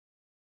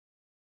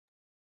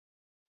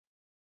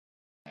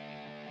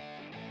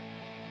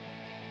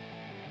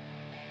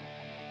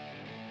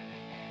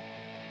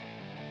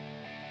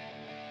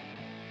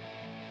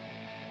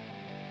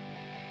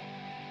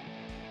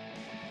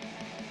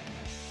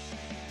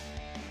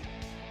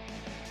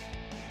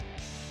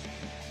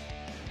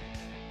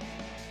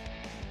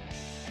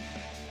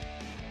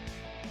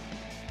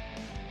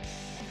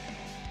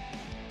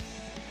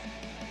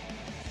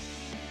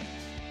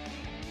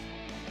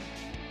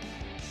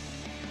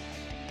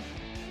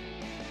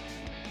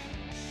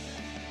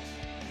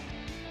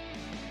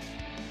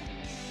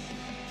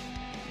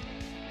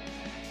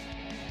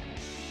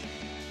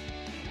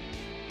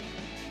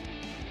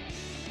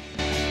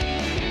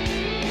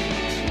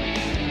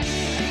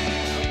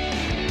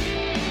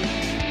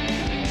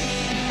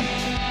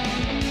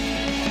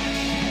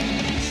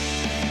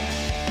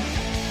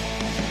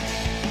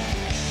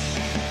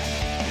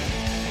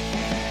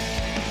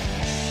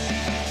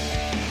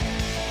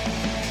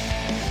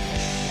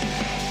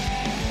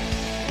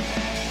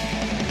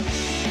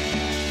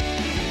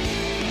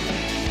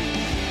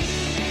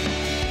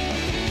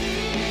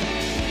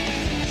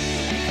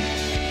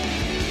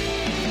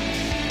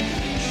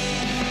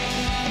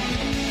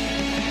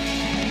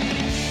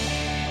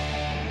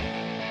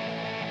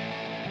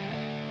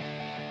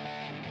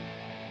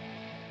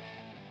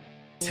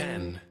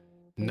10,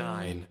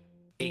 9,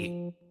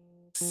 8,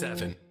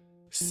 7,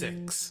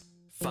 6,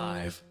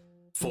 5,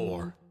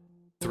 4,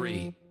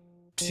 3,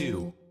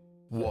 2,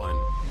 1.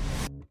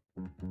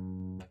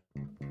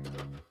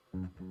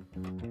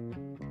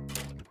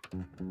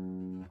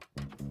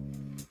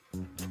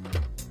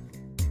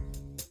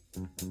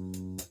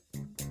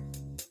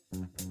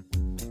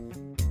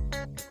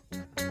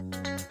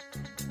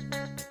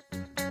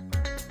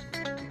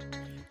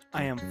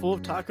 I am full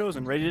of tacos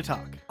and ready to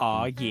talk.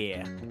 Aw,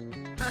 yeah.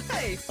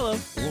 Hi. Hello.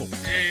 Whoa.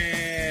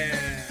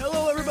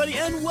 Hello, everybody,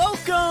 and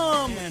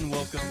welcome.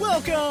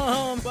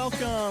 Welcome.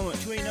 Welcome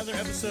to another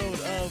episode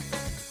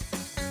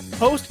of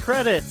Post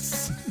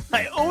Credits.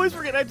 I always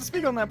forget I have to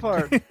speak on that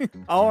part.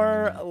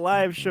 Our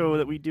live show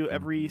that we do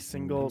every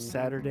single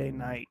Saturday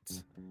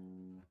night.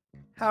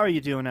 How are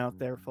you doing out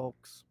there,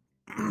 folks?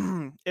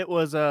 It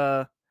was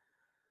a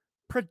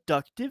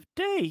productive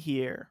day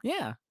here.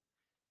 Yeah.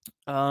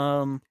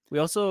 We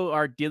also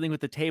are dealing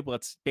with the table.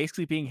 It's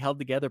basically being held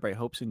together by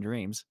hopes and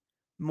dreams.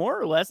 More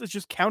or less, it's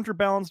just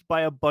counterbalanced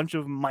by a bunch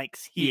of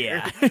mics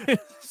here. Yeah.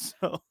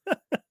 So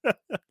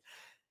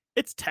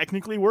it's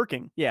technically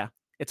working. Yeah.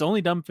 It's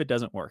only dumb if it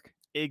doesn't work.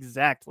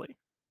 Exactly.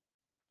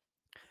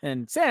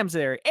 And Sam's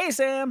there. Hey,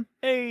 Sam.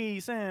 Hey,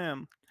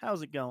 Sam.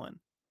 How's it going?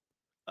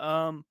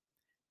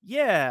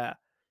 Yeah.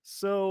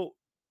 So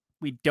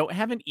We don't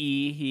have an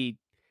E. He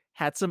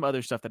had some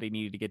other stuff that he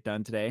needed to get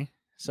done today.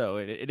 So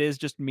it is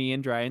just me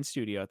and Dry in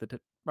studio at the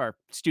our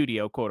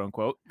studio, quote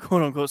unquote.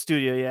 quote unquote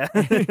studio, yeah.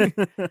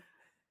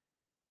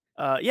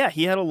 Yeah,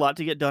 he had a lot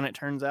to get done, it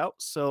turns out.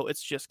 So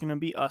it's just gonna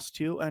be us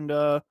two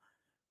and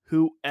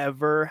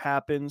whoever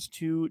happens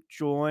to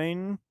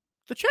join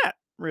the chat,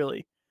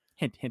 really.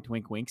 Hint, hint,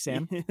 wink, wink,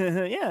 Sam.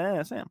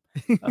 yeah, Sam.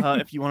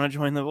 If you want to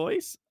join the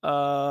voice,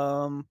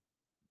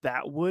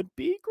 that would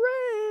be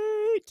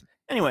great.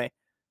 Anyway,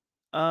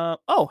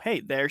 oh, hey,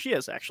 there she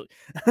is, actually.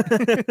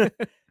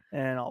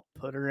 And I'll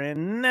put her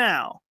in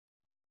now.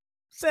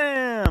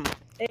 Sam!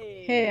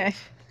 Hey,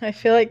 I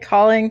feel like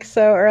calling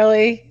so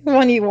early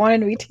when you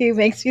wanted me to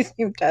makes me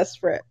seem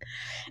desperate.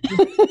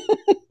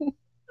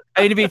 I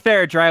mean, to be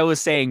fair, Dry was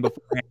saying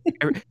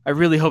beforehand, I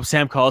really hope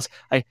Sam calls.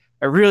 I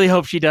really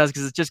hope she does,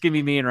 because it's just going to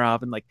be me and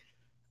Rob. And like,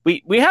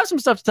 we have some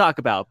stuff to talk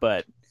about,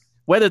 but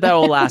whether that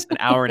will last an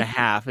hour and a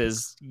half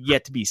is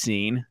yet to be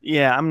seen.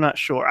 Yeah, I'm not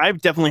sure. I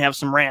definitely have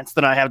some rants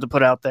that I have to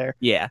put out there.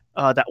 Yeah.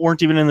 That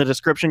weren't even in the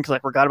description because I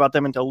forgot about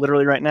them until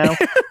literally right now.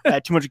 I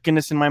had too much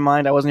Guinness in my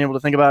mind. I wasn't able to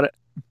think about it.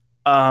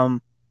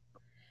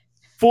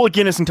 Full of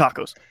Guinness and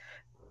tacos.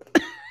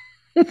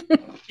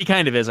 He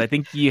kind of is. I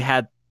think you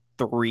had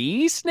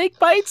 3 snake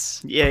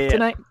bites Yeah.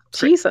 tonight.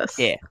 Jesus.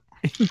 Yeah.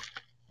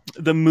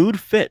 The mood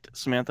fit,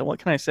 Samantha. What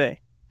can I say?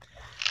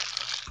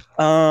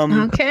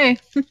 Okay.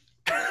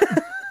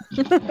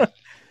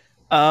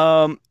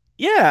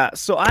 Yeah,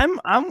 so I'm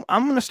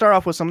gonna start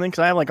off with something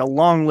because I have like a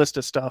long list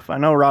of stuff. I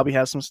know Robbie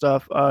has some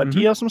stuff. Do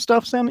you have some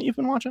stuff, Sam, that you've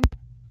been watching?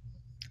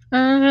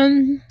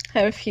 I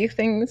have a few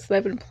things that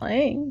I've been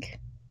playing.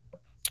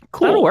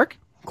 Cool. That'll work.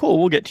 Cool.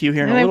 We'll get to you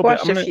here in And a I've little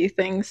watched bit. a few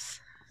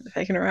things, if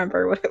I can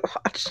remember what I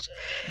watched.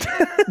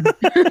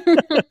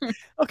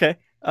 Okay.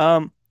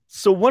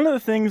 So one of the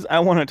things I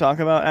want to talk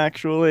about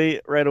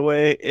actually right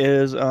away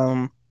is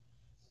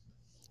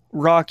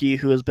Rocky,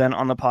 who has been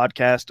on the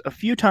podcast a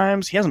few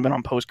times. He hasn't been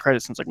on post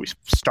credits since like we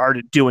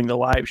started doing the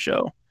live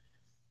show.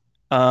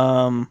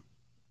 Rohit,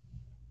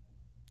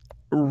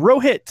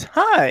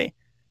 hi.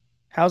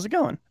 How's it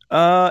going?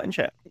 In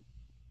chat.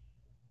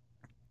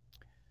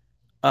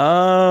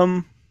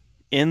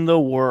 In the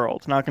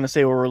world. Not going to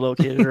say where we're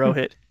located,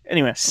 Rohit.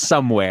 Anyway.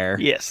 Somewhere.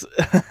 Yes.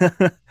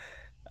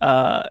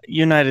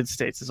 United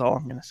States is all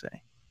I'm going to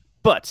say.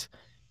 But,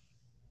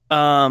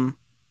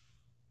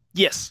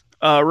 yes,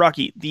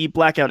 Rocky, the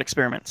blackout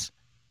experiments.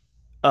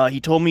 He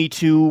told me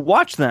to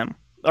watch them,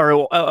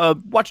 or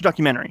watch a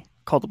documentary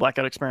called The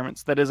Blackout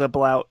Experiments that is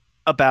about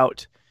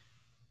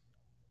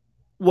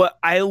what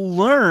I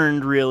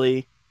learned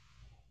really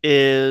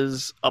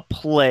is a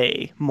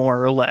play,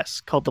 more or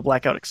less, called The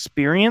Blackout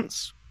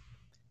Experience,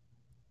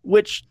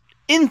 which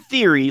in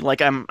theory,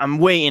 like I'm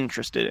way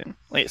interested in.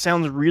 Like, it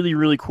sounds really,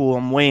 really cool.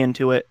 I'm way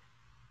into it.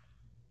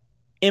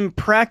 In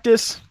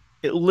practice,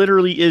 it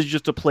literally is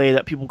just a play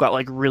that people got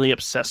like really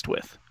obsessed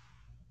with.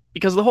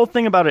 Because the whole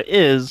thing about it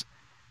is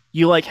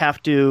you like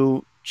have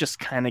to just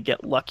kind of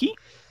get lucky.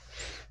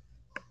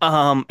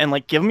 And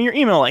like give them your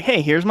email, like,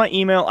 hey, here's my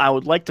email. I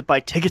would like to buy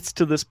tickets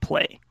to this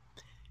play.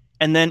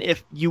 And then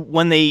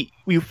when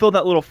you fill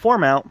that little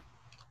form out,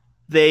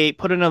 they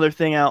put another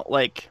thing out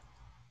like,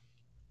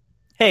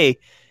 hey,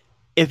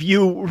 if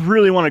you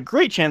really want a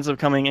great chance of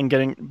coming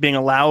and being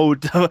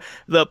allowed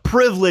the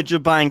privilege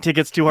of buying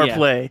tickets to our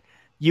play,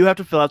 you have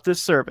to fill out this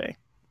survey.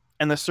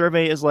 And the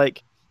survey is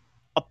like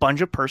a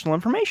bunch of personal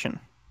information.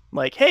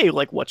 Like, hey,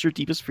 like, what's your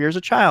deepest fear as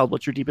a child?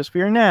 What's your deepest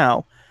fear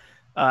now?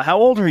 How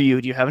old are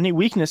you? Do you have any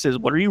weaknesses?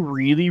 What are you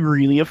really,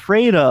 really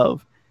afraid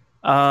of?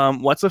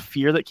 What's a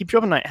fear that keeps you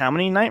up at night? How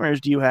many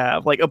nightmares do you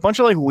have? Like a bunch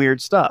of like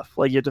weird stuff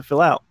like you have to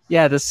fill out.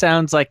 Yeah, this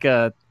sounds like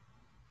the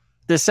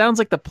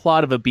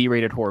plot of a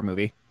B-rated horror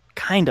movie.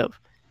 Kind of.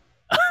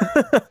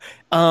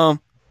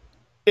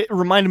 It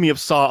reminded me of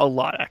Saw a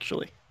lot,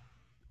 actually.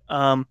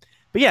 Um,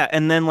 but yeah,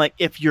 and then like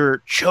if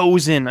you're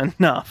chosen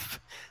enough,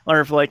 or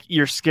if like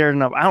you're scared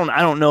enough, I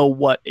don't know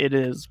what it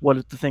is,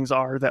 what the things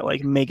are that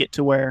like make it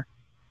to where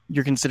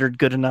you're considered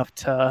good enough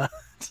to,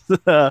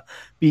 to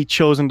be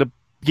chosen to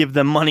give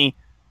them money.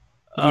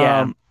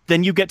 Yeah.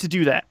 Then you get to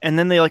do that, and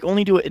then they like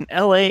only do it in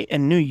L.A.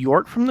 and New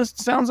York, from the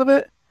sounds of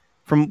it,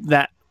 from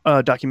that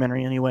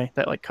documentary anyway,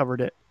 that like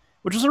covered it,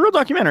 which was a real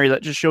documentary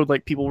that just showed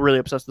like people really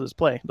obsessed with this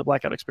play, the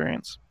Blackout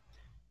Experience.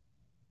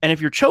 And if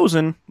you're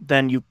chosen,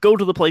 then you go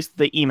to the place that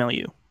they email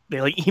you.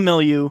 They like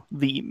email you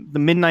the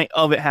midnight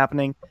of it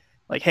happening,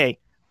 like, hey,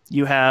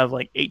 you have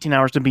like 18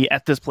 hours to be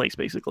at this place,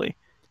 basically,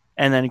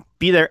 and then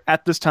be there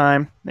at this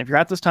time. And if you're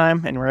at this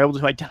time and we're able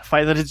to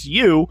identify that it's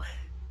you,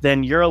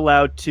 then you're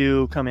allowed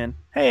to come in.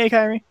 Hey,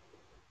 Kyrie,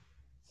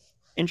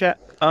 in chat.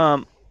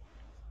 And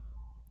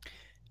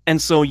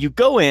so you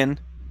go in,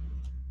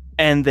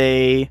 and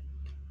they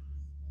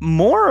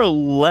more or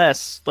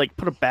less like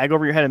put a bag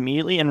over your head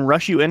immediately and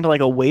rush you into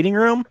like a waiting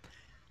room,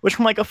 which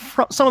from like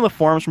some of the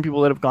forums from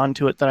people that have gone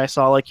to it that I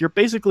saw, like you're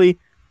basically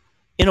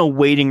in a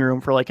waiting room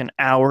for like an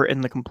hour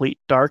in the complete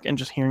dark and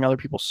just hearing other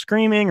people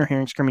screaming or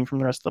hearing screaming from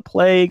the rest of the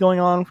play going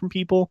on from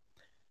people.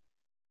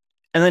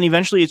 And then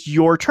eventually it's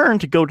your turn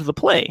to go to the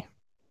play.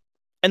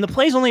 And the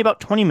play is only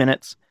about 20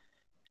 minutes.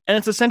 And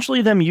it's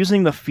essentially them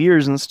using the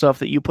fears and stuff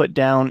that you put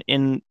down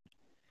in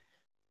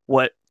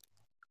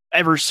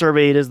whatever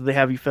survey it is that they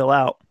have you fill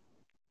out.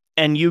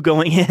 And you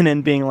going in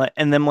and being like,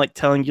 and them like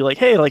telling you like,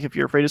 hey, like if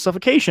you're afraid of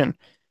suffocation,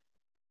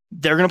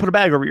 they're gonna put a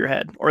bag over your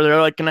head, or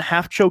they're like gonna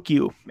half choke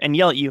you and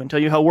yell at you and tell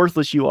you how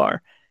worthless you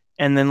are,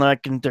 and then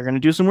like they're gonna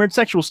do some weird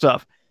sexual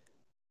stuff.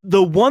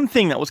 The one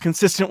thing that was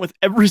consistent with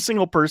every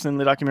single person in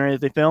the documentary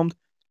that they filmed,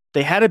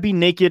 they had to be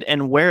naked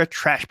and wear a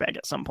trash bag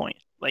at some point.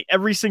 Like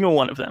every single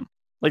one of them.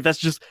 Like that's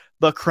just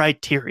the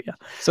criteria.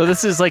 So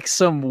this is like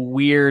some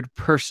weird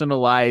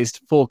personalized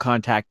full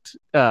contact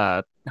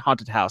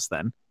haunted house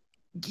then.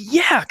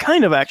 Yeah,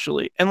 kind of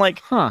actually. And like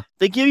Huh.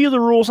 they give you the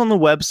rules on the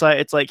website.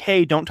 It's like,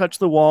 hey, don't touch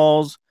the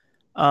walls.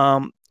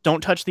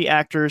 Don't touch the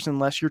actors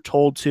unless you're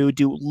told to.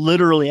 Do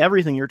literally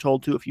everything you're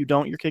told to. If you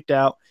don't, you're kicked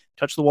out.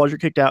 Touch the walls, you're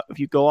kicked out. If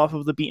you go off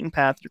of the beaten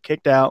path, you're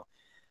kicked out.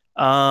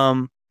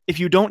 If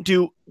you don't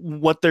do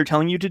what they're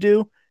telling you to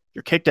do,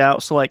 you're kicked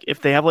out. So like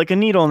if they have like a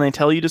needle and they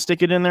tell you to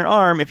stick it in their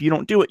arm, if you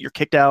don't do it, you're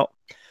kicked out.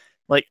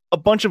 Like a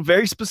bunch of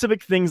very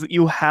specific things that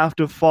you have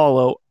to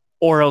follow,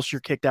 or else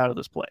you're kicked out of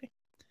this play.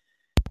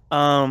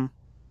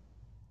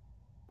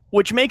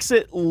 Which makes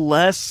it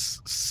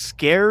less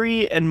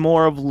scary and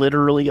more of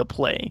literally a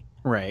play.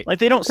 Right. Like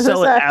they don't Is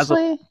sell this it as a.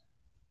 actually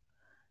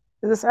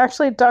is this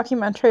actually a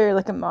documentary or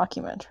like a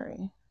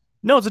mockumentary?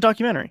 No, it's a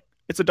documentary.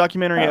 It's a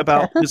documentary Okay.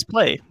 about this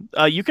play.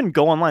 You can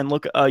go online,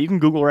 look. You can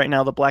Google right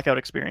now the Blackout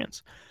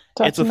Experience.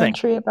 It's a thing.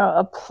 Documentary about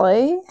a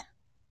play,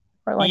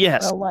 or like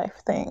Yes. real life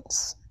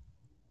things.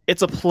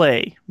 It's a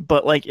play,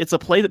 but like it's a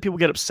play that people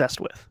get obsessed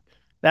with.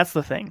 That's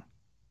the thing,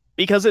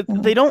 because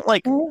they don't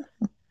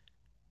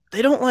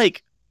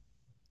like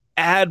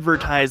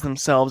advertise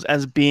themselves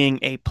as being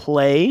a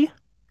play,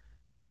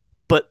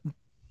 but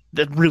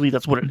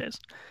that's what it is.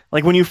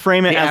 Like when you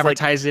frame it They as like,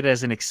 advertise it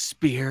as an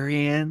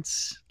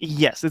experience.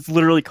 yes, it's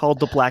literally called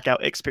the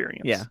Blackout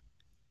Experience. Yeah.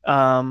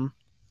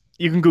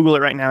 You can Google it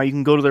right now. You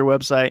can go to their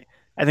website.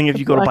 I think if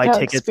you go to buy Blackout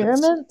tickets,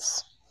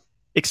 experiments.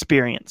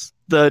 Experience.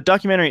 The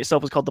documentary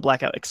itself is called the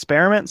Blackout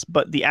Experiments,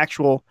 but the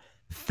actual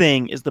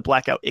thing is the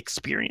Blackout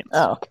Experience.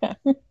 Oh, okay.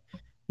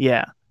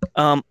 Yeah.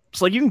 So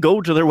like you can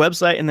go to their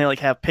website and they like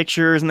have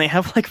pictures and they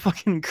have like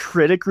fucking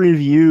critic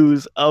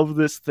reviews of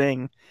this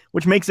thing,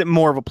 which makes it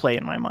more of a play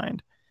in my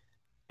mind.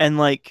 And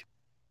like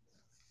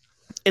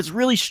it's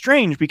really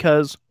strange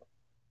because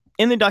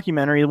in the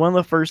documentary, one of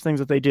the first things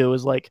that they do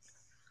is like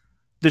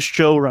the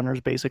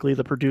showrunners, basically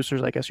the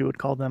producers, I guess you would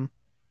call them,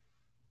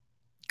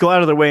 go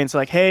out of their way and say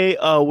like, hey,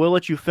 we'll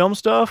let you film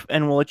stuff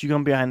and we'll let you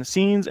come behind the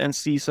scenes and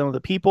see some of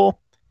the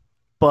people,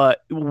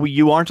 but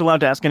you aren't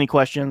allowed to ask any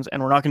questions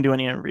and we're not going to do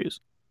any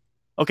interviews.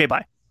 Okay,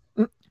 bye.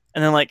 And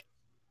then like,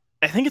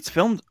 I think it's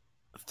filmed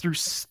through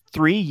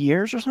 3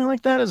 years or something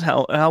like that is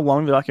how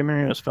long the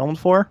documentary was filmed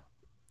for,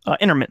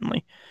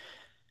 intermittently.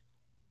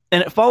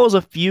 And it follows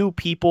a few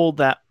people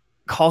that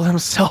call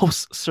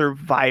themselves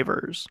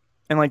survivors.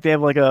 And like they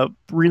have like a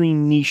really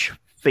niche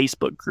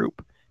Facebook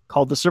group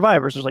called the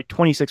Survivors. There's like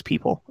 26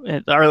 people,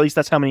 or at least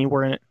that's how many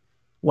were in it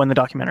when the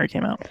documentary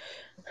came out.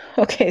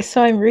 Okay,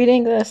 so I'm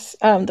reading this,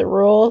 the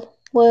rule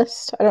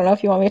list. I don't know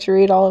if you want me to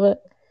read all of it.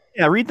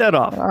 Yeah, read that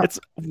off. It's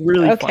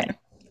really Okay. fun.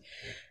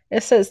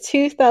 It says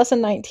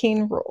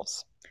 2019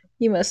 rules.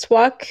 You must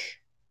walk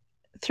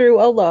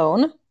through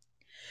alone.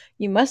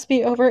 You must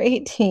be over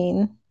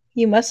 18.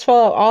 You must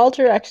follow all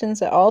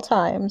directions at all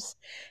times.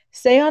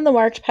 Stay on the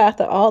marked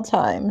path at all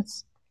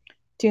times.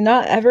 Do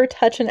not ever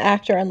touch an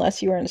actor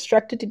unless you are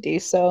instructed to do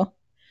so.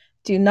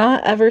 Do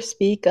not ever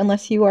speak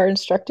unless you are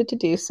instructed to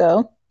do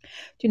so.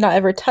 Do not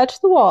ever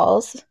touch the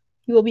walls.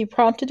 You will be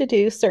prompted to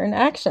do certain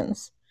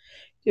actions.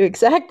 Do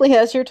exactly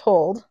as you're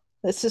told.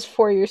 This is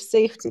for your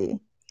safety.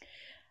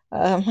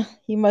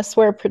 You must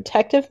wear a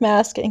protective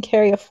mask and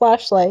carry a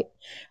flashlight.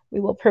 We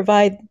will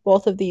provide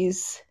both of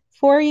these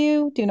for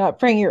you. Do not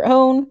bring your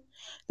own.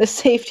 The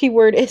safety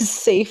word is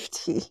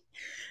safety.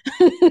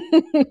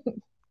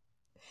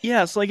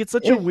 Yeah, it's like it's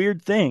such a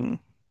weird thing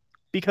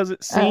because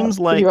it seems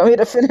Do like. you want me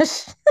to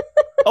finish?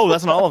 Oh,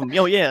 that's not all of them.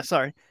 Oh, yeah,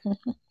 sorry.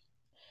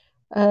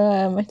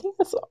 I think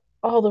that's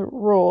all the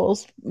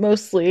rules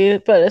mostly,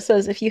 but it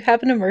says if you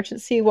have an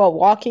emergency while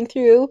walking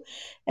through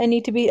and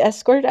need to be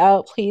escorted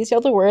out, please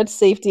yell the word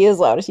safety as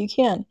loud as you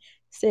can.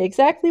 Stay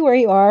exactly where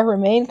you are,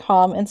 remain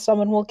calm, and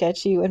someone will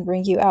get you and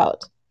bring you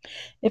out.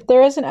 If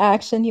there is an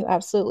action you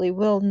absolutely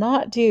will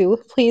not do,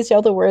 please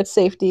yell the word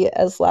safety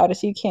as loud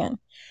as you can.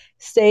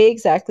 Stay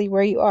exactly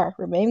where you are,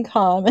 remain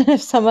calm,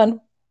 and someone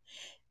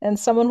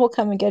will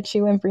come and get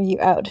you and bring you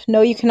out.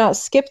 No, you cannot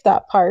skip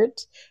that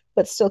part,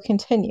 but still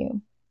continue.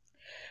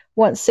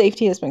 Once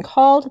safety has been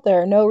called,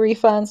 there are no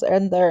refunds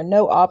and there are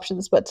no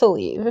options but to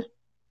leave.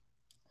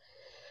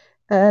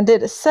 And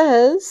it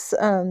says,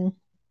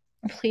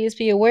 please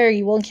be aware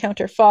you will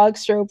encounter fog,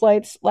 strobe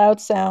lights,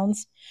 loud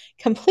sounds,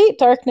 complete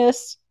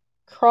darkness,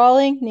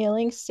 crawling,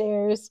 kneeling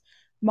stairs,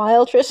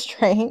 mild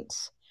restraint,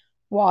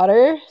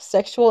 water,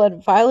 sexual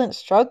and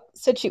violent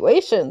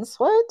situations.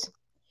 What?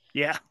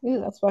 Yeah.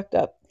 Ooh, that's fucked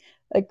up.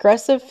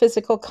 Aggressive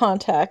physical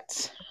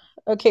contact.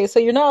 Okay, so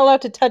you're not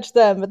allowed to touch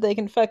them, but they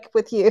can fuck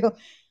with you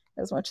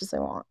as much as they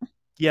want.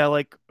 Yeah,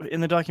 like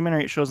in the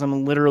documentary, it shows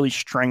them literally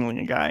strangling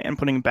a guy and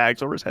putting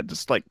bags over his head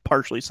to like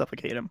partially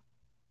suffocate him.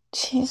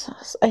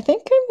 Jesus, I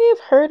think I may have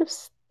heard of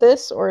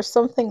this or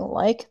something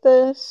like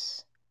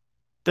this.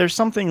 There's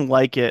something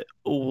like it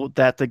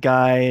that the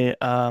guy,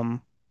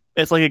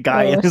 it's like a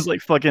guy in his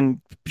like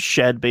fucking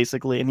shed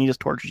basically, and he just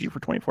tortures you for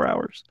 24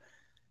 hours.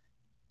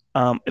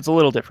 It's a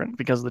little different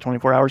because of the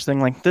 24 hours thing.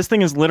 Like this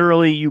thing is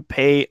literally you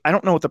pay. I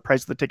don't know what the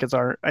price of the tickets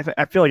are.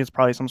 I feel like it's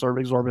probably some sort of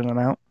exorbitant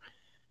amount,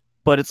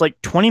 but it's like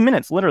 20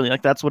 minutes literally.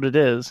 Like that's what it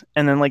is.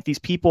 And then like these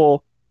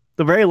people,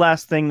 the very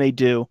last thing they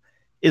do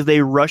is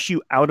they rush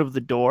you out of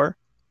the door,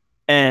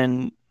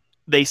 and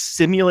they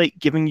simulate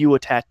giving you a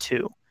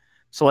tattoo.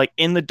 So like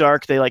in the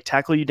dark, they like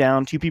tackle you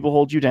down. Two people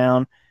hold you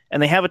down,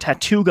 and they have a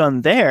tattoo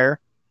gun there,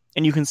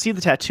 and you can see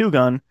the tattoo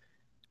gun.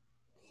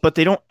 But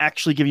they don't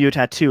actually give you a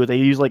tattoo. They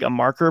use like a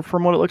marker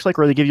from what it looks like,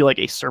 or they give you like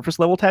a surface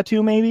level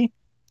tattoo, maybe.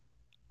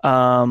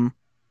 And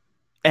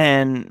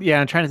yeah,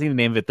 I'm trying to think of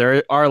the name of it.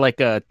 There are like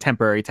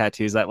temporary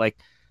tattoos that like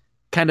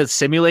kind of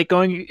simulate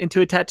going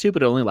into a tattoo,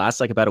 but it only lasts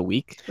like about a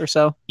week or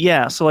so.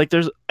 Yeah, so like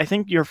there's, I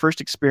think your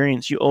first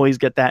experience, you always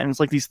get that, and it's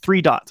like these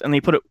 3 dots, and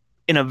they put it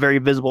in a very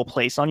visible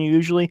place on you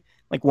usually.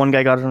 Like one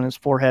guy got it on his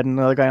forehead, and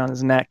another guy on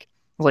his neck. I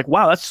was like,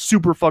 wow, that's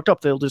super fucked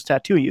up. They'll just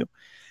tattoo you.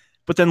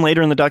 But then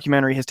later in the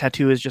documentary, his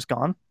tattoo is just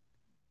gone.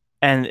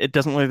 And it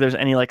doesn't look like there's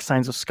any like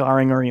signs of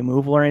scarring or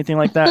removal or anything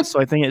like that.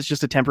 So I think it's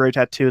just a temporary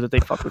tattoo that they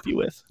fuck with you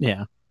with.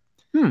 Yeah.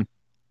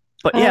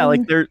 But yeah,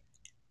 like they're.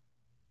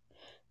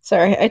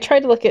 Sorry, I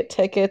tried to look at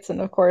tickets, and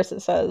of course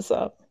it says,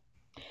 of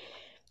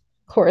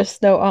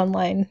course, no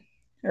online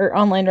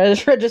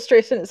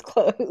registration is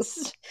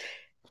closed.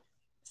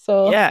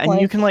 So Yeah, and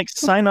you can like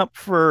sign up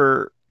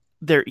for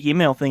their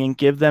email thing and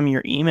give them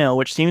your email,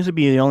 which seems to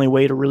be the only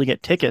way to really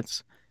get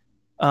tickets.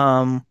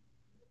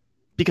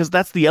 Because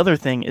that's the other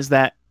thing is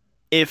that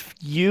if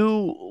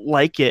you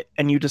like it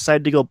and you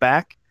decide to go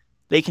back,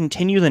 they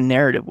continue the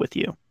narrative with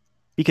you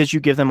because you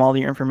give them all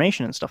your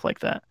information and stuff like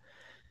that.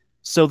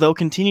 So they'll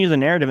continue the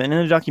narrative. And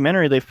in the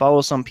documentary, they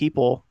follow some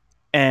people,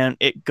 and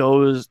they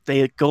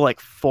go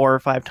like 4 or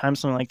 5 times,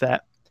 something like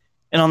that.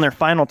 And on their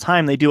final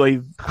time, they do a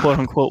quote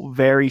unquote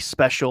very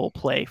special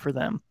play for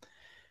them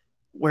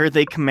where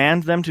they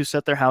command them to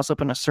set their house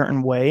up in a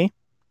certain way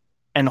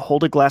and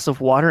hold a glass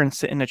of water and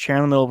sit in a chair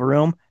in the middle of a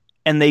room.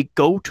 And they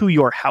go to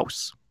your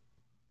house.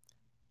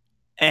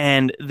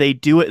 And they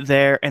do it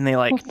there, and they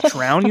like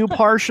drown you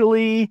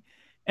partially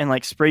and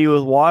like spray you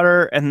with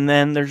water. And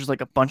then there's just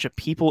like a bunch of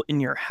people in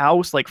your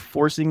house like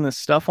forcing this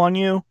stuff on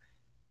you.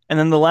 And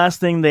then the last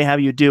thing they have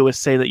you do is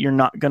say that you're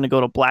not going to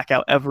go to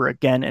blackout ever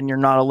again, and you're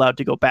not allowed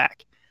to go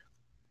back.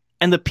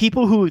 And the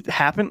people who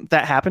happened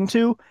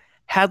to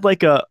had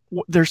like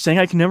they're saying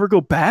I can never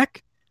go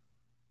back,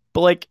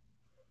 but like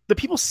the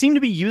people seem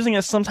to be using it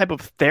as some type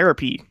of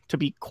therapy, to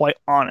be quite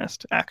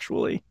honest,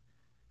 actually.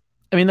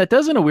 I mean, that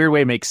does in a weird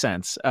way make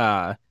sense.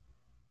 I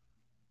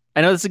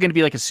know this is going to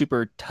be like a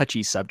super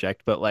touchy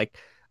subject, but like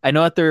I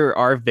know that there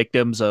are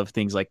victims of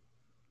things like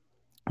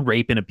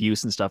rape and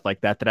abuse and stuff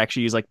like that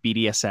actually use like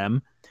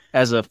BDSM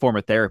as a form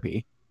of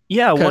therapy.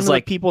 Yeah, one of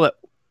the people that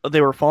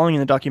they were following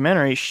in the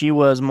documentary, she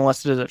was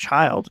molested as a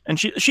child, and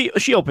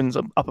she opens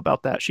up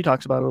about that. She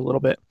talks about it a little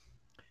bit,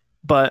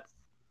 but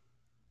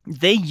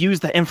they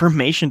use that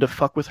information to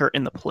fuck with her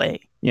in the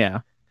play. Yeah,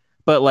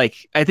 but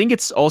like I think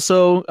it's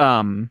also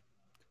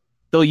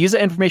they'll use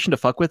that information to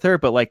fuck with her,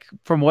 but like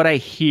from what I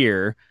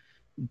hear,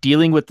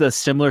 dealing with the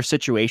similar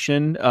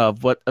situation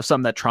of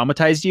something that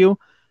traumatized you,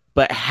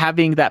 but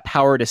having that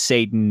power to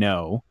say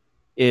no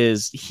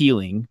is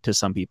healing to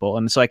some people.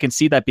 And so I can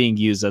see that being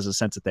used as a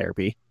sense of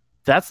therapy.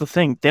 That's the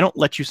thing. They don't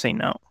let you say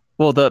no.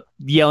 Well, the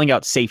yelling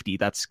out safety,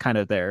 that's kind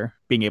of their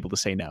being able to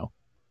say no.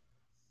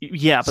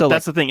 Yeah, but So,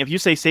 that's the thing. If you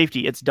say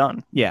safety, it's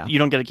done. Yeah. You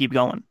don't get to keep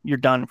going. You're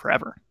done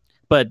forever.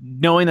 But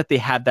knowing that they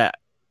have that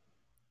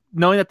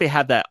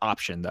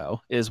option,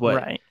 though, is what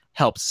Right.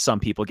 helps some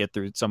people get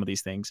through some of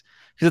these things.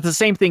 Because it's the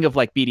same thing of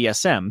like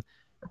BDSM.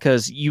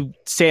 Because you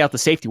say out the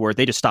safety word,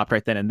 they just stop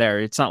right then and there.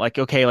 It's not like,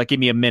 okay, like give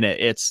me a minute.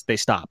 It's they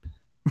stop.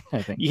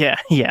 I think. Yeah.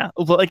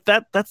 Like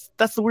that's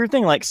the weird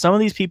thing. Like some of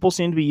these people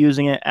seem to be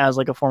using it as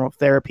like a form of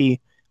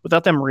therapy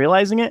without them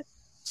realizing it.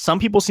 Some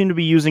people seem to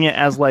be using it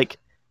as like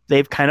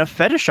they've kind of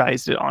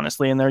fetishized it,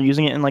 honestly, and they're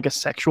using it in like a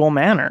sexual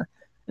manner.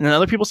 And then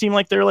other people seem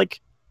like they're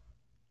like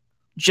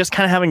just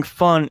kind of having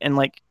fun and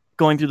like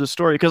going through the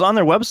story. Because on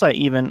their website,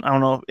 even I don't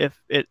know if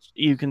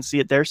you can see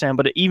it there, Sam,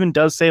 but it even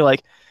does say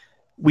like,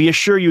 we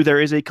assure you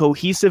there is a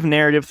cohesive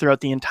narrative throughout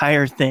the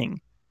entire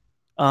thing.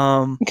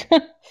 So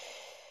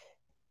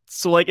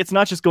like it's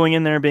not just going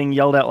in there and being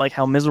yelled at like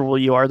how miserable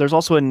you are. There's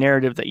also a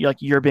narrative that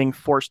you're being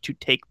forced to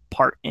take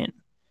part in.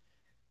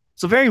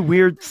 It's a very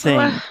weird thing.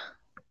 I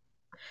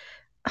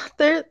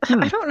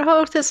don't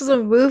know if this is a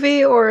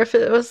movie or if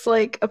it was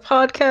like a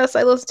podcast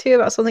I listened to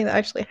about something that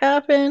actually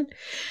happened.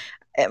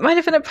 It might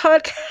have been a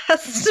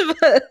podcast,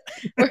 but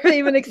or it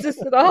even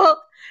exists at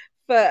all.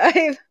 But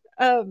I've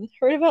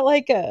heard about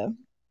like a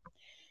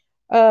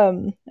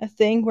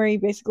thing where you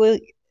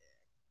basically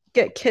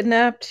get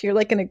kidnapped. You're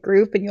like in a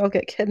group and you all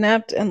get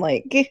kidnapped, and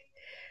like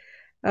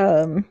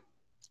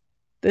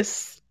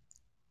this,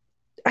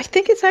 I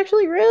think it's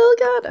actually real.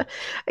 God,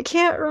 I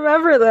can't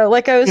remember though.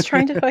 Like I was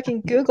trying to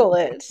fucking Google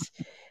it.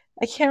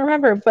 I can't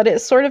remember, but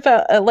it's sort of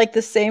like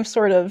the same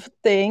sort of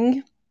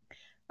thing.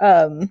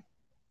 Where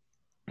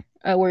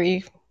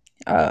you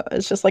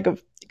it's just like a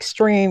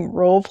extreme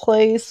role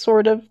play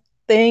sort of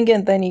thing,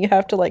 and then you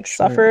have to like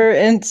suffer,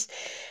 and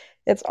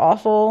it's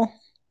awful.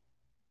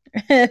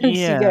 And you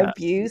get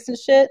abused and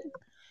shit.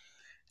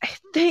 I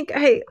think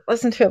I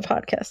listened to a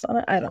podcast on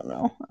it. I don't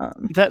know.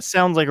 That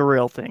sounds like a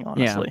real thing,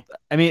 honestly. Yeah.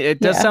 I mean, it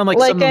does sound like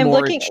some I'm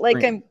more looking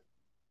extreme.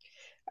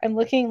 I'm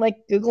looking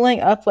like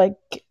Googling up like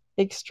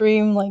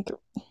extreme like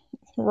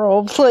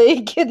role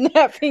play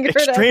kidnapping or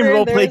extreme whatever.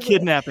 role play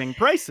kidnapping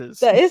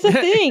prices. That is a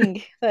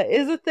thing. That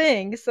is a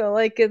thing. So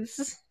like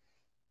it's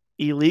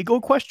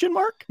illegal question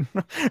mark?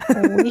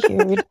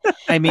 Weird.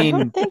 I mean, I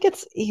don't think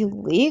it's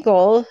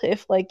illegal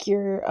if like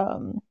you're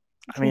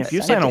I mean, if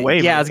you sign a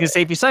waiver. Yeah, I was gonna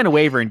say if you sign a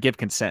waiver and give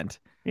consent.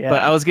 Yeah.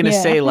 But I was gonna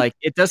say like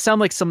it does sound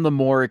like some of the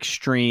more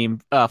extreme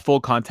full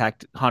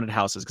contact haunted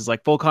houses, because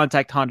like full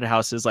contact haunted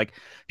houses, like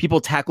people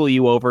tackle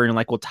you over and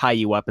like will tie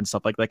you up and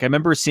stuff like. Like I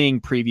remember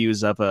seeing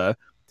previews of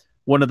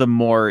one of the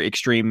more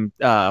extreme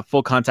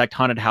full contact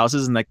haunted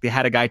houses, and like they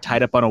had a guy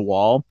tied up on a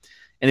wall,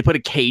 and they put a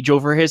cage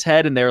over his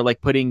head, and they're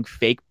like putting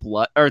fake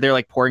blood, or they're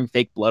like pouring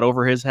fake blood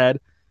over his head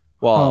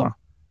while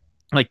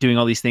like doing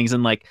all these things,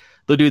 and like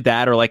they'll do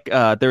that, or like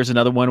there's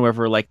another one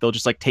where like they'll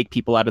just like take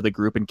people out of the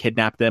group and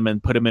kidnap them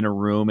and put them in a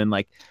room and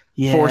like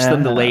force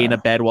them to lay in a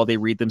bed while they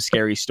read them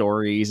scary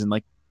stories and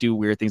like do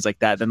weird things like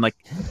that. Then like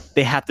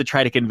they have to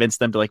try to convince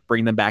them to like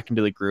bring them back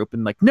into the group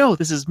and like, no,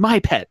 this is my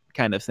pet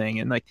kind of thing,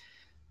 and like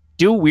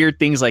do weird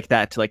things like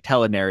that to like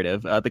tell a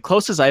narrative. The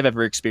closest I've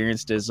ever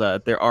experienced is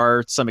there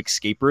are some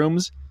escape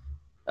rooms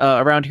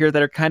around here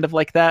that are kind of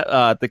like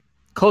that. The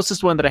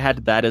closest one that I had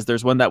to that is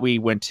there's one that we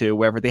went to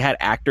wherever they had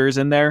actors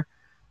in there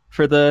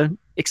for the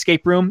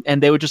escape room,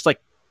 and they would just like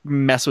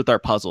mess with our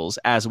puzzles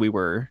as we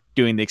were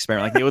doing the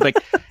experiment. Like they would like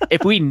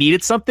if we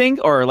needed something,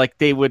 or like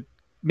they would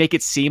make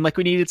it seem like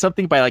we needed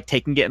something by like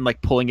taking it and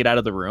like pulling it out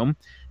of the room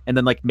and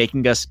then like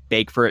making us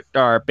beg for it,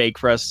 or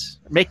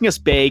making us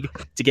beg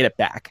to get it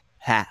back.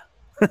 Ha.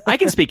 I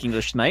can speak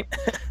English tonight.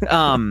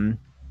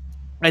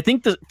 I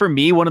think that for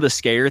me, one of the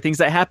scarier things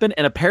that happened,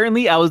 and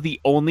apparently I was the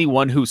only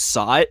one who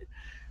saw it,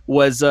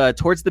 was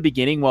towards the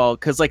beginning. Well,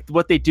 because like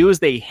what they do is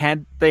they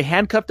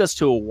handcuffed us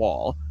to a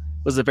wall.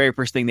 Was the very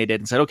first thing they did,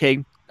 and said,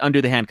 "Okay,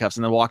 undo the handcuffs,"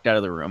 and then walked out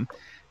of the room.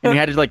 And we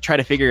had to like try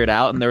to figure it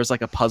out. And there was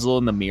like a puzzle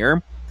in the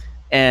mirror.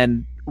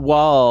 And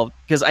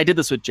because I did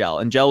this with Jell,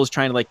 and Jell was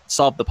trying to like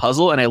solve the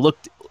puzzle, and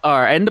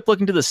I ended up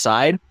looking to the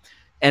side,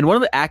 and one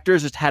of the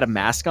actors just had a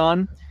mask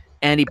on.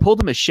 And he pulled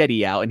a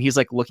machete out, and he's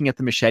like looking at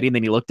the machete, and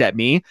then he looked at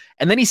me,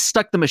 and then he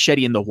stuck the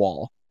machete in the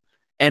wall.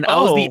 And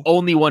I was the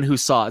only one who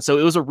saw it. So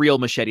it was a real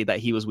machete that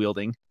he was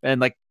wielding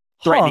and like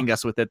threatening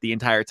us with it the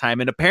entire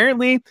time. And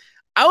apparently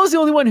I was the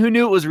only one who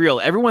knew it was real.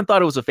 Everyone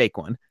thought it was a fake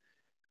one.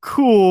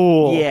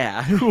 Cool.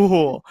 Yeah.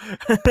 Cool.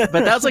 But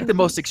that was like the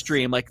most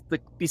extreme. Like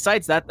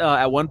besides that,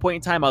 at one point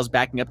in time, I was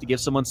backing up to give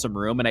someone some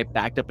room, and I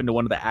backed up into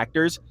one of the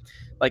actors.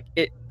 Like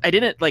I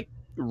didn't like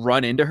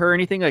run into her or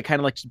anything. I kind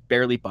of like just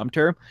barely bumped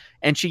her,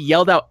 and she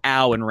yelled out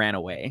 "ow" and ran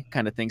away,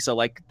 kind of thing. So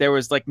like there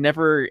was like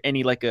never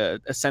any like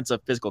a sense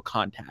of physical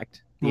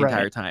contact the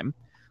entire time.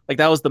 Like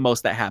that was the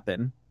most that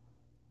happened.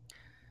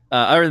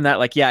 Other than that,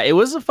 like it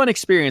was a fun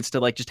experience to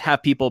like just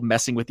have people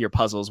messing with your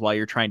puzzles while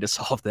you're trying to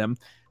solve them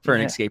for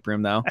an escape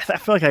room, though. I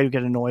feel like I would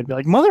get annoyed, be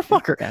like,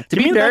 "Motherfucker!" Yeah, to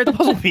be fair, the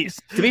puzzle piece.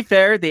 To be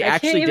fair, they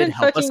actually did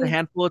help us a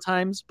handful of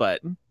times,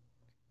 but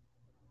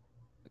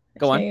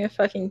Go on. can't even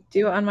fucking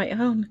do it on my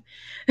own.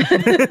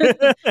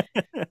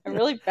 I'm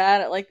really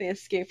bad at like the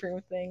escape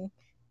room thing.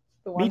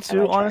 The Me one time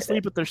too, I tried honestly,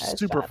 it, but they're I was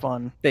super bad.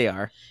 fun. They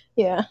are.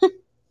 Yeah.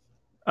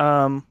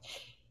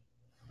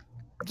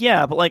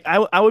 Yeah, but like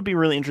I would be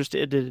really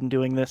interested in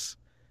doing this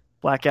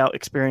blackout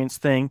experience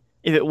thing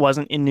if it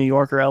wasn't in New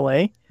York or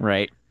LA.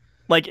 Right.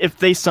 Like if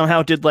they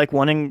somehow did like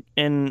one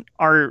in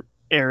our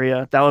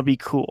area, that would be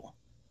cool.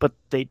 But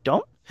they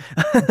don't.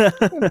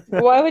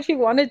 Why would you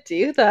want to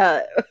do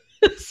that?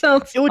 It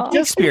sounds It would awful.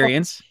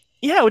 Experience.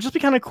 Yeah, it would just be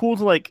kind of cool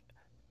to like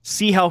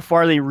see how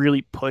far they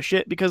really push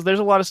it because there's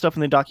a lot of stuff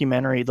in the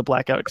documentary, The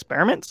Blackout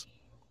Experiments,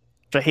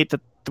 which I hate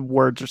that the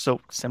words are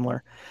so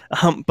similar.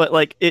 But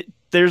like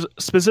there's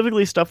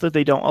specifically stuff that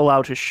they don't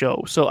allow to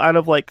show. So out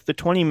of like the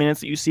 20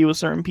 minutes that you see with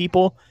certain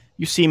people,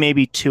 you see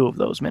maybe 2 of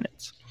those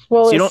minutes.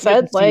 Well, So you it don't get to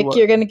said see like what-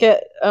 you're gonna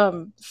get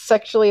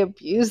sexually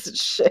abused and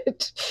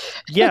shit.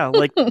 Yeah,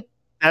 like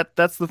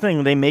that's the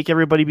thing. They make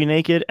everybody be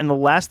naked, and the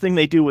last thing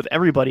they do with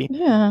everybody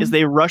Yeah. is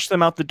they rush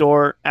them out the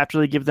door after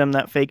they give them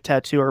that fake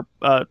tattoo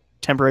or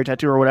temporary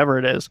tattoo or whatever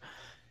it is.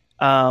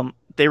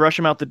 They rush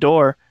them out the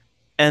door,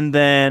 and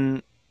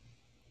then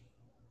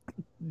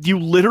you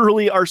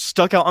literally are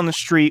stuck out on the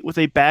street with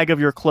a bag of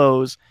your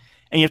clothes,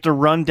 and you have to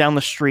run down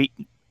the street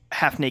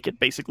half naked,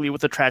 basically,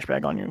 with a trash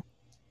bag on you.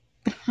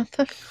 What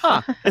the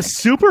Huh. fuck? It's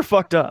super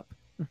fucked up.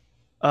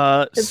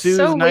 It's Sue's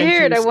so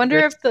weird. I wonder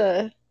 926 if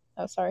the.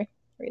 Oh, sorry.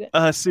 Read it.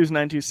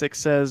 Sue's926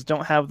 says,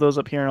 don't have those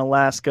up here in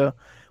Alaska.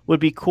 Would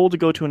be cool to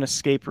go to an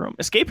escape room.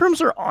 Escape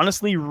rooms are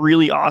honestly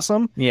really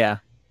awesome. Yeah.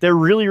 They're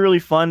really, really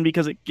fun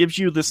because it gives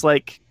you this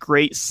like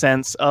great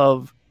sense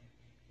of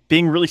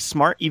being really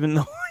smart, even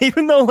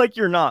though like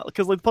you're not,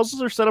 because like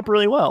puzzles are set up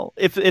really well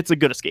if it's a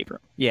good escape room.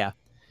 Yeah.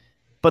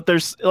 But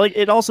there's like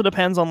it also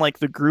depends on like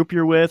the group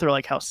you're with or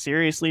like how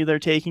seriously they're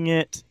taking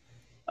it.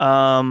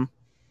 Yeah,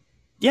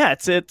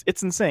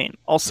 it's insane.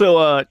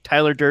 Also,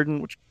 Tyler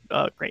Durden, which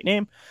great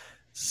name,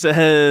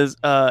 says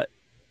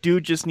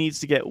dude just needs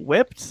to get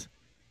whipped,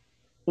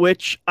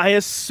 which I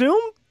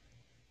assume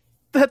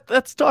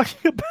that's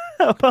talking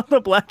about the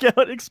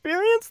blackout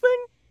experience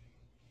thing.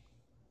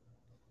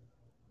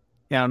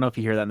 Yeah. I don't know if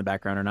you hear that in the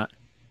background or not.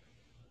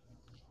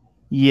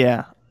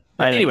 Yeah.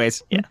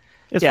 Anyways. Yeah.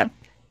 It's Yeah. fine.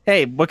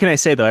 Hey, what can I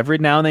say though? Every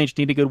now and then you just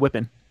need a good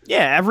whipping.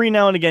 Yeah, every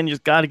now and again you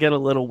just got to get a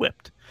little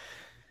whipped.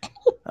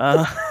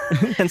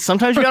 And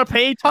sometimes you got to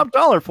pay top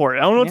dollar for it.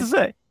 I don't know what to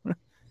say.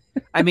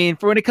 I mean,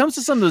 for when it comes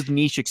to some of those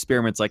niche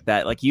experiments like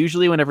that, like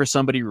usually whenever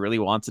somebody really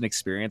wants an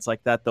experience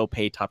like that, they'll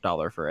pay top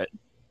dollar for it.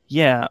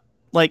 Yeah,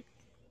 like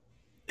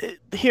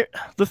here,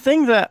 the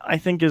thing that I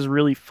think is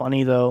really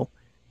funny though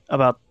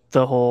about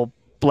the whole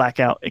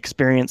blackout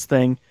experience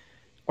thing,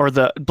 or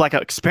the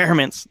blackout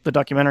experiments, the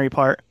documentary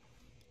part,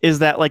 is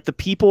that like the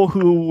people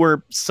who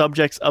were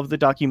subjects of the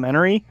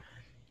documentary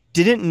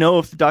didn't know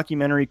if the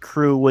documentary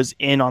crew was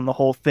in on the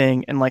whole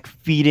thing and like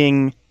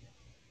feeding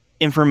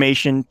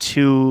information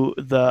to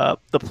the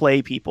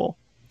play people.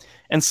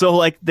 And so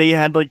like they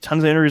had like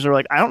tons of interviews that were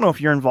like, I don't know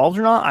if you're involved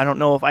or not. I don't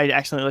know if I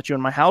accidentally let you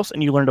in my house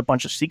and you learned a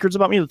bunch of secrets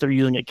about me that they're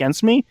using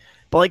against me.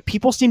 But like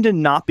people seem to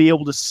not be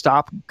able to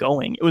stop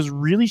going. It was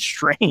really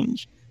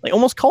strange. Like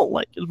almost cult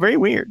like. It was very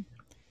weird.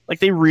 Like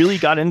they really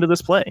got into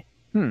this play.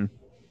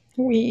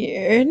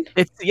 Weird.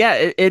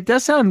 It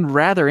does sound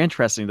rather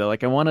interesting though.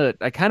 Like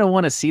I kind of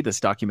want to see this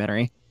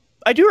documentary.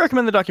 I do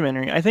recommend the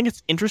documentary. I think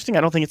it's interesting.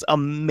 I don't think it's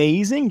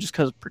amazing just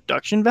because of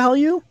production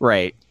value.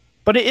 Right.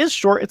 But it is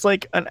short. It's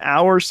like an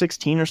hour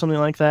 16 or something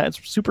like that.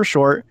 It's super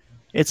short.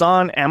 It's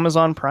on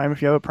Amazon Prime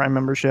if you have a Prime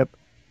membership.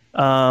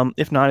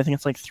 If not, I think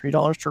it's like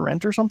 $3 to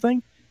rent or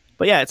something.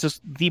 But yeah, it's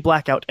just the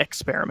Blackout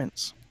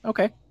Experiments.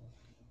 Okay.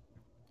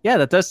 Yeah,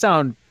 that does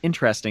sound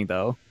interesting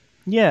though.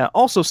 Yeah.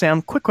 Also,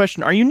 Sam, quick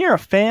question. Are you near a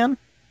fan?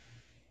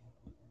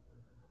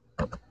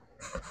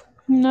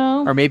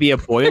 No. Or maybe a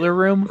boiler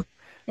room?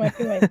 Might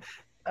be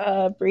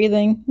my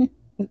breathing.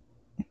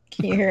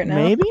 Can you hear it now?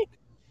 Maybe?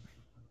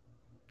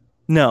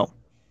 No.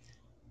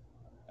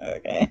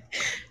 Okay.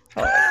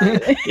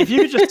 If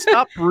you could just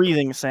stop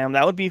breathing, Sam,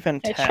 that would be I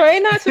fantastic. try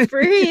not to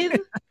breathe.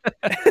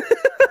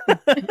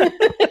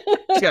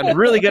 She's gotten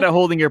really good at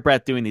holding your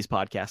breath doing these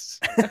podcasts.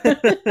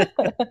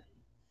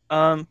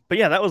 But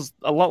yeah, that was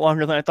a lot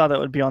longer than I thought that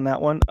would be on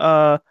that one.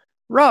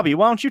 Robbie,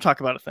 why don't you talk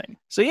about a thing?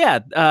 So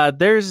yeah,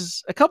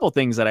 there's a couple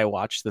things that I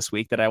watched this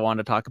week that I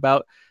wanted to talk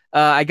about.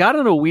 I got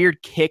on a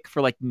weird kick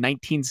for like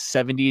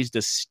 1970s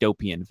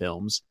dystopian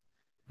films.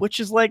 Which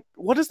is like,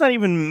 what does that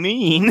even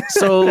mean?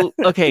 So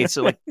like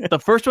the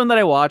first one that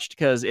I watched,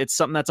 because it's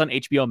something that's on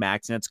HBO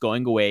Max and it's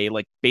going away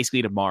like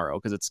basically tomorrow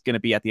because it's going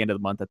to be at the end of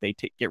the month that they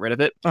get rid of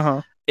it.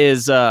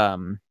 Is I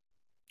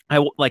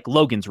like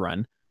Logan's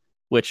Run,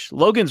 which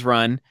Logan's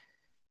Run,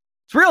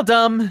 it's real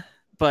dumb,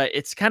 but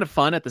it's kind of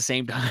fun at the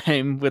same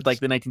time with like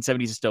the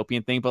 1970s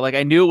dystopian thing. But like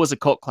I knew it was a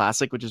cult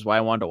classic, which is why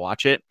I wanted to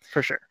watch it.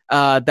 For sure.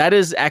 That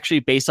is actually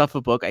based off a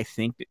book, I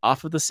think,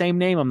 off of the same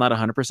name. I'm not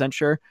 100%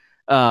 sure.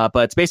 But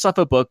it's based off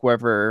a book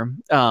wherever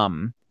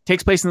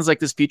takes place in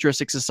this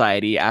futuristic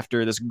society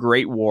after this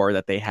great war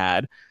that they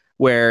had,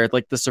 where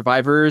like the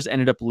survivors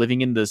ended up living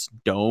in this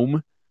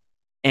dome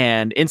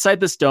And inside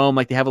this dome,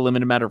 like they have a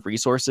limited amount of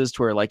resources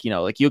to where like,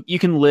 like you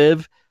can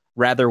live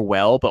rather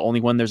well, but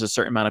only when there's a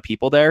certain amount of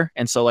people there.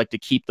 And so like to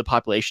keep the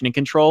population in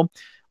control,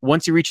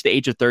 once you reach the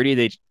age of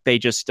 30, they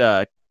just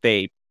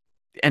they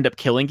end up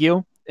killing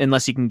you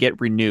unless you can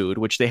get renewed,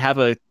 which they have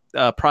a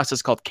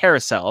process called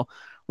carousel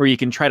where you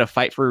can try to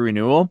fight for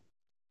renewal.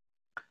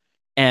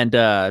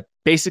 And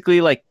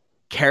basically like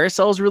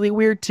carousel is really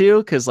weird too,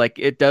 because like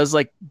it does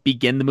like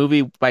begin the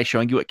movie by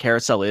showing you what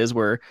carousel is,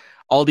 where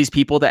all these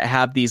people that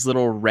have these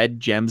little red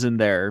gems in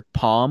their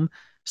palm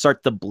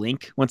start to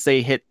blink once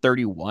they hit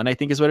 31, I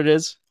think is what it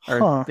is.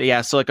 Or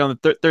yeah, so like on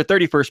their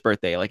 31st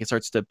birthday, like it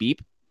starts to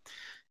beep.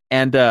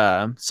 And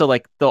so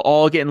like they'll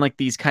all get in like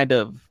these kind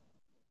of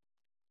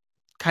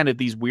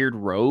these weird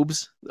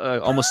robes,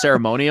 almost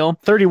ceremonial.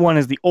 31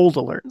 is the old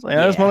alert. It's like,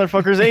 this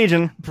motherfucker's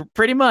aging.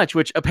 Pretty much,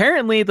 which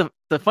apparently the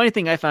funny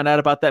thing I found out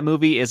about that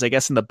movie is I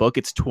guess in the book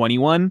it's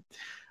 21,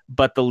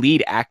 but the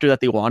lead actor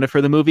that they wanted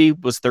for the movie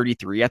was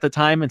 33 at the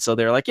time. And so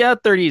they're like, yeah,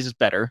 30s is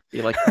better.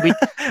 They're like,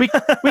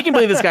 we can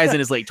believe this guy's in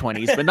his late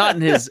 20s, but not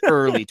in his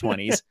early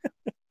 20s.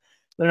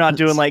 They're not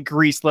doing like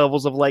Grease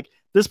levels of like,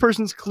 this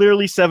person's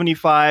clearly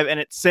 75 and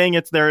it's saying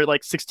it's they're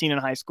like 16 in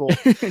high school.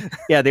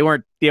 Yeah, they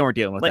weren't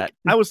dealing with like, that.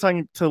 I was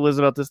talking to Liz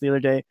about this the other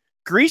day.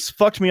 Grease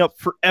fucked me up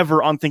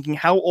forever on thinking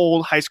how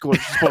old high schoolers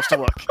are supposed to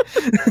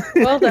look.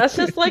 Well, that's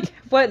just like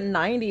what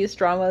 90s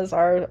dramas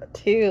are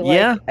too. Like,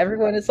 yeah.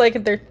 Everyone is like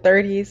in their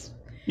 30s.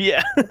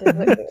 Yeah.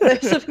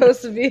 They're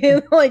supposed to be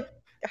in like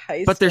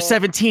high school. But they're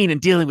 17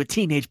 and dealing with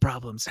teenage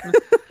problems.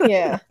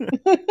 Yeah.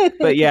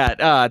 But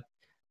yeah,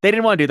 they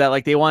didn't want to do that.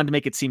 Like they wanted to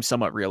make it seem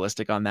somewhat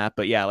realistic on that.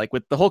 But yeah, like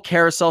with the whole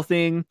carousel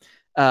thing,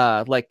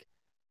 like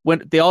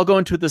when they all go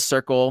into the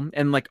circle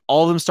and like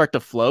all of them start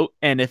to float,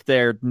 and if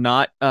they're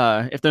not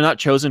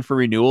chosen for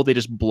renewal, they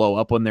just blow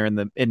up when they're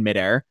in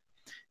midair.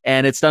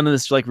 And it's done in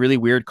this like really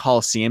weird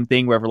Coliseum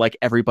thing where like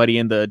everybody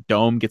in the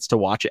dome gets to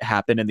watch it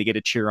happen and they get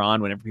to cheer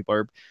on whenever people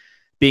are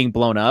being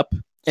blown up.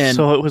 And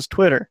so it was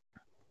Twitter.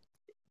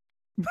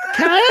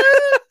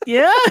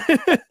 Yeah.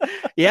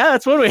 Yeah,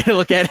 that's one way to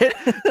look at it.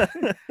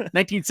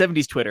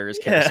 1970s Twitter is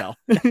carousel.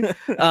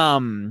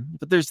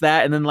 But there's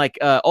that. And then like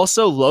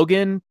also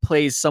Logan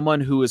plays someone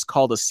who is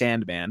called a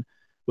Sandman,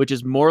 which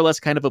is more or less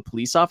kind of a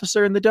police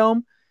officer in the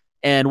dome.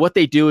 And what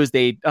they do is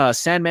they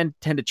Sandmen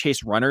tend to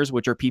chase runners,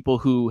 which are people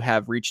who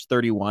have reached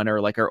 31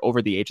 or like are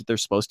over the age that they're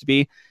supposed to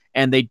be,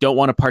 and they don't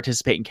want to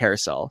participate in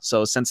carousel.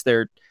 So since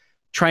they're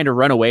trying to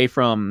run away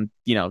from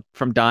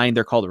dying,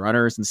 they're called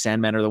runners, and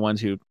Sandmen are the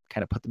ones who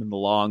kind of put them in the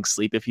long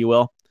sleep, if you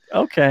will.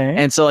 Okay.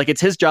 And so like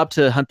it's his job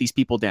to hunt these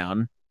people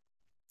down,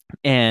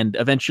 and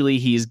eventually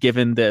he's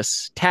given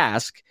this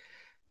task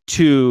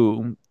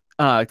to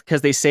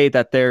because they say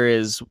that there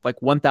is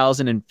like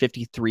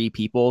 1,053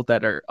 people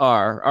that are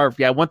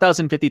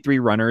 1,053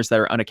 runners that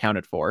are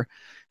unaccounted for.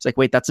 It's like,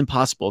 wait, that's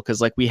impossible, because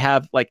like we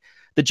have like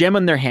the gem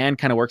in their hand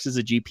kind of works as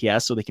a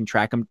GPS, so they can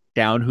track them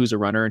down who's a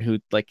runner and who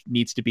like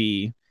needs to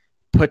be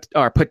put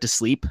to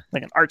sleep,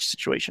 like an arc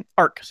situation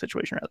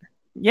rather.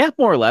 Yeah,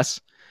 more or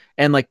less.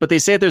 And like, but they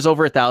say there's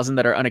over 1,000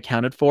 that are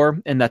unaccounted for,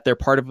 and that they're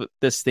part of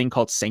this thing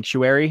called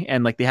sanctuary.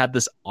 And like they have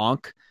this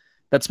ankh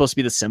that's supposed to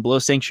be the symbol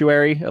of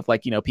sanctuary, of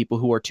like, people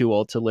who are too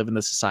old to live in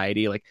the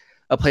society, like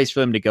a place for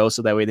them to go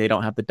so that way they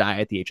don't have to die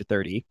at the age of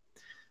 30.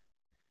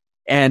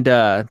 And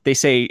they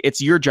say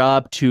it's your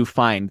job to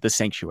find the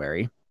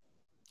sanctuary.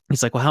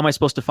 He's like, well, how am I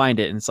supposed to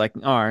find it? And it's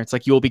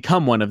like, you'll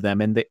become one of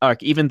them. And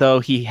even though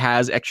he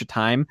has extra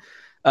time,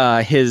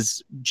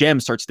 his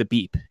gem starts to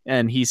beep.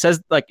 And he says,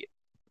 like,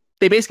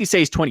 they basically say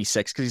he's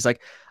 26 because he's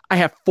like, I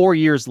have 4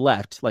 years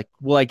left. Like,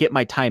 will I get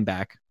my time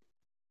back?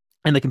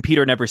 And the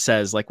computer never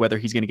says like whether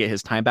he's going to get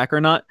his time back or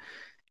not.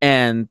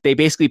 And they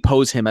basically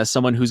pose him as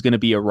someone who's going to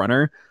be a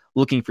runner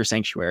looking for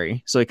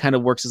sanctuary. So it kind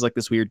of works as like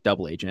this weird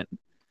double agent.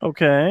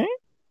 Okay.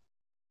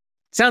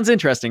 Sounds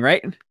interesting,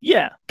 right?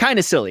 Yeah. Kind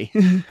of silly.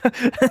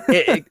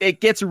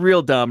 it gets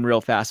real dumb real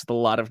fast with a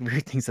lot of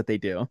weird things that they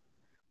do.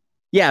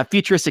 Yeah,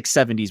 futuristic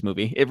 70s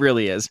movie. It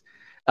really is.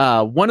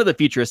 One of the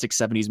futuristic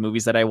 70s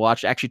movies that I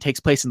watched actually takes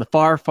place in the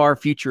far, far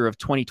future of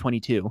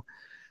 2022.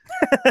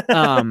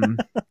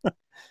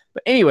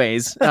 But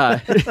anyways,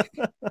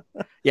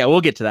 yeah,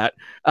 we'll get to that.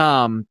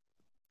 I don't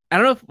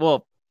know if,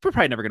 well, we're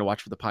probably never going to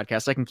watch for the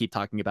podcast. I can keep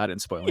talking about it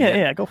and spoiling it.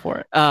 Yeah, go for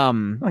it.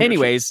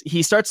 Anyways,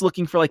 he starts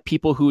looking for like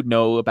people who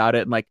know about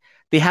it. And like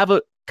they have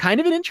a kind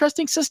of an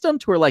interesting system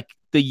to where like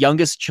the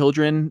youngest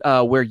children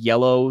wear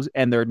yellow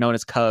and they're known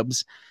as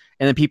cubs.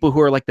 And then people who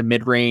are like the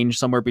mid-range,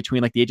 somewhere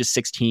between like the age of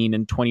 16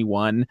 and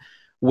 21,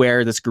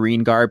 wear this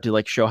green garb to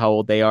like show how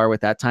old they are with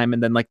that time.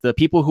 And then like the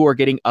people who are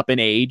getting up in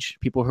age,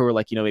 people who are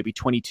like, maybe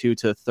 22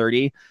 to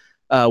 30,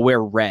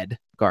 wear red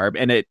garb.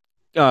 And it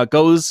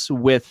goes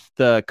with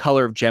the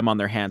color of gem on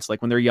their hands.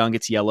 Like when they're young,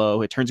 it's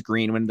yellow. It turns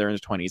green when they're in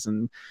their 20s.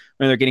 And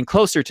when they're getting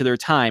closer to their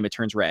time, it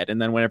turns red.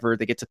 And then whenever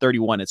they get to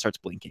 31, it starts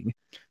blinking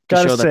to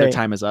show that their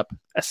time is up.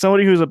 As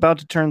somebody who's about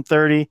to turn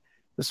 30,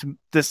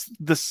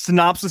 the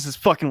synopsis is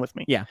fucking with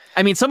me. Yeah.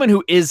 I mean, someone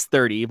who is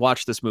 30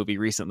 watched this movie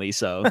recently,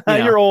 so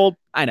you're old.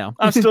 I know.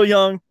 I'm still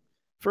young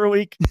for a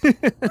week.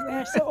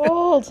 You're so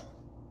old.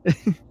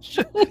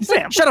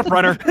 Sam, Shut up,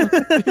 runner.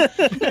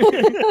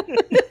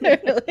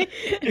 Really?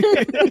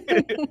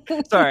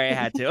 Sorry, I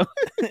had to.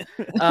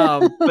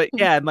 But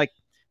yeah, and like,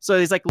 so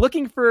he's like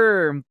looking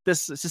for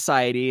this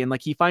society, and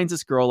like he finds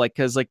this girl, like,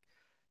 because like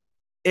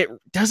it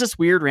does this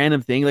weird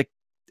random thing. Like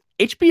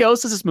HBO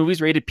says this movie's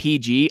rated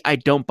PG. I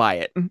don't buy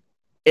it.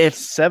 If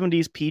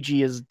 70s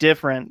PG is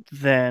different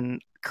than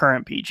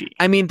current PG.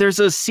 I mean, there's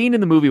a scene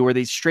in the movie where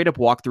they straight up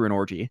walk through an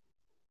orgy.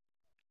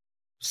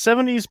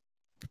 70s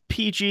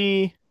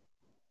PG.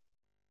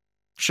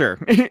 Sure.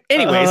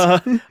 Anyways,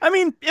 I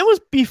mean, it was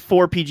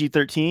before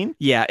PG-13.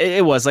 yeah,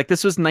 it was like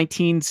this was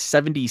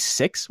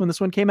 1976 when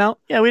this one came out.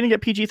 Yeah, we didn't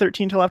get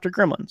PG-13 till after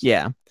Gremlins.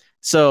 Yeah.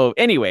 So,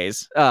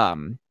 anyways,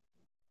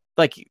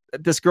 like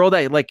this girl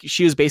that like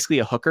she was basically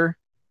a hooker,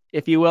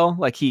 if you will.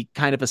 Like he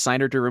kind of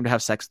assigned her to a room to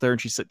have sex with her,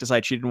 and she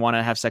decided she didn't want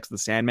to have sex with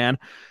the Sandman.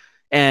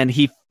 And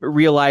he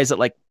realized that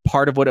like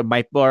part of what it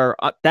might, or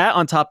that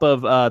on top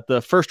of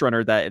the first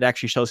runner that it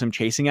actually shows him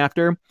chasing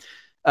after,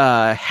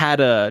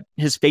 had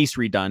his face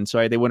redone,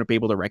 so they wouldn't be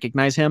able to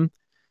recognize him.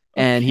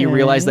 And he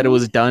realized that it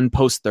was done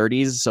post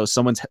 30s, so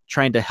someone's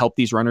trying to help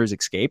these runners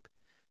escape.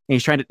 And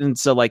he's trying to, and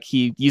so like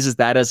he uses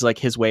that as like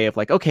his way of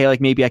like, okay,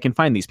 like maybe I can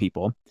find these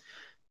people.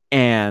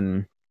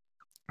 And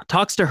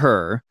talks to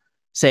her,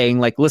 saying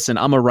like, listen,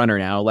 I'm a runner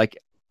now. Like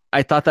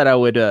I thought that I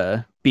would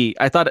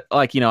I thought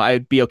like, you know,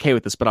 I'd be okay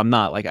with this, but I'm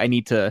not. Like I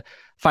need to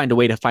find a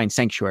way to find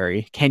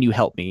sanctuary. Can you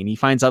help me? And he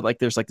finds out like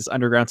there's like this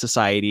underground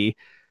society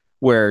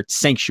where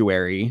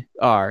sanctuary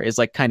is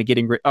like kind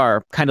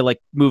of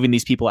like moving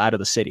these people out of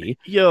the city.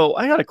 Yo,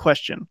 I got a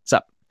question. What's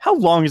up? How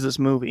long is this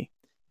movie?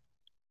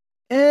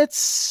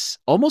 It's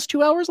almost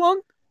 2 hours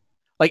long.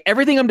 Like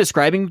everything I'm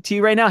describing to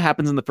you right now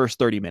happens in the first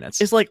 30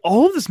 minutes. Is like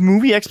all of this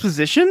movie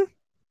exposition?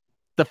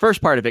 The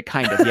first part of it,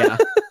 kind of, yeah.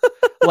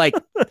 Like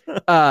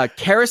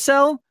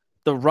Carousel,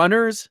 the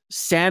runners,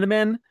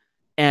 Sandman,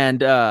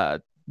 and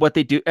what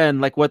they do,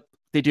 and like what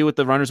they do with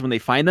the runners when they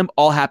find them,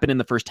 all happen in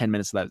the first 10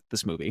 minutes of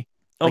this movie.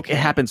 Like Okay. it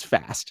happens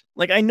fast.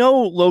 Like I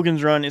know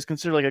Logan's Run is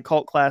considered like a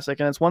cult classic,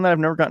 and it's one that I've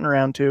never gotten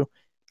around to.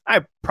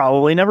 I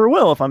probably never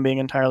will, if I'm being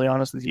entirely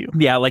honest with you.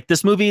 Yeah, like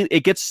this movie,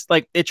 it gets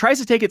like it tries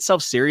to take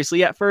itself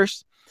seriously at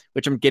first,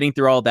 which I'm getting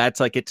through all that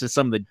to like get to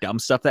some of the dumb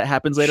stuff that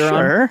happens later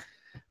on.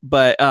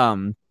 But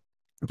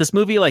this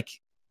movie, like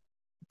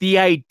the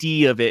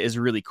idea of it is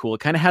really cool. It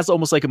kind of has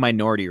almost like a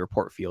Minority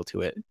Report feel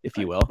to it, if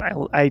you will.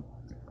 I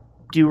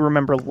do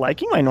remember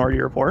liking Minority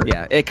Report.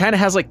 Yeah, it kind of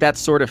has like that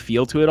sort of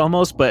feel to it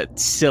almost, but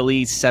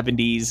silly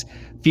 70s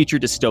future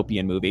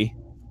dystopian movie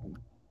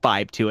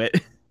vibe to it.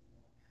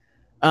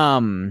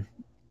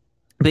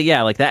 But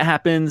yeah, like that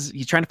happens.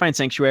 He's trying to find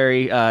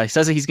sanctuary. He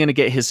says that he's going to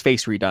get his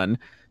face redone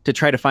to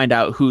try to find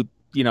out who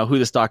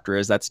this doctor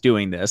is that's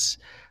doing this.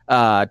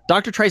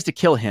 Doctor tries to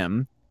kill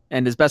him,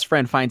 and his best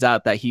friend finds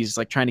out that he's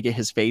like trying to get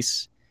his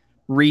face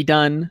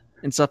redone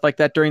and stuff like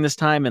that during this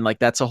time. And like,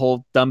 that's a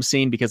whole dumb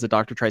scene because the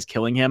doctor tries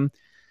killing him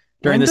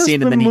during the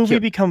scene. And then the movie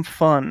become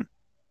fun.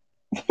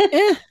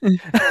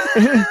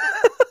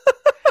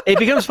 It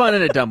becomes fun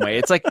in a dumb way.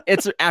 It's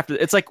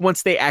like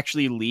once they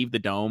actually leave the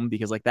dome,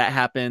 because like that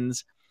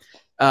happens,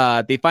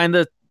 they find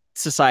the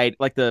society,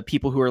 like the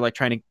people who are like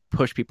trying to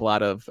push people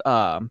out of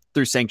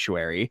through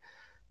sanctuary,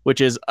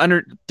 which is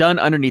done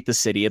underneath the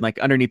city. And like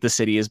underneath the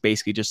city is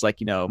basically just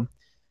like, you know,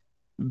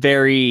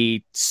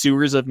 very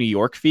sewers of New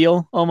York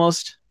feel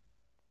almost.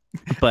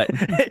 But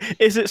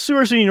is it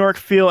sewers of New York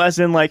feel as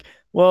in like,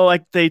 well,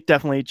 like they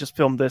definitely just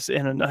filmed this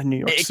in a New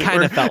York sewer? It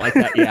kind of felt like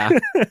that,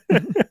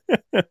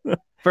 yeah.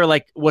 For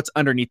like what's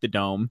underneath the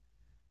dome.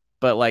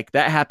 But like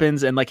that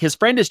happens, and like his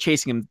friend is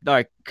chasing him,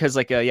 like because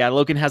like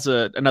Logan has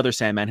another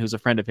Sandman who's a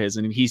friend of his,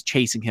 and he's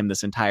chasing him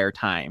this entire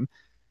time,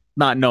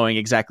 not knowing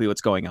exactly what's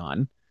going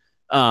on.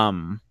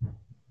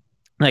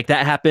 Like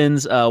that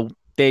happens.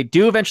 They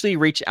do eventually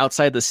reach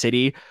outside the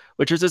city,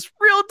 which is this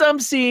real dumb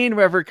scene,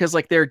 wherever, because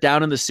like they're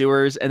down in the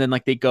sewers, and then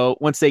like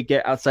once they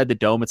get outside the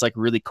dome, it's like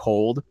really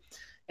cold,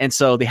 and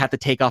so they have to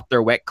take off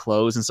their wet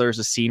clothes, and so there's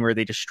a scene where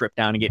they just strip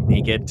down and get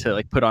naked to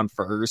like put on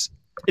furs.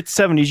 It's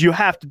 70s. You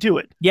have to do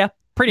it. Yeah,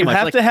 pretty much. You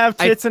have to have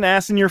tits and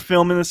ass in your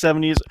film in the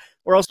 70s,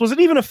 or else was it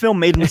even a film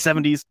made in the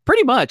 70s?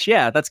 Pretty much,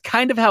 yeah. That's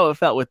kind of how it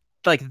felt with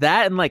like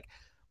that, and like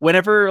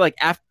whenever like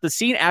after the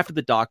scene after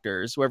the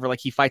doctors, wherever like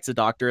he fights the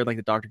doctor, and like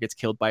the doctor gets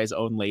killed by his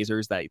own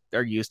lasers that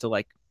are used to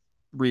like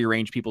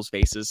rearrange people's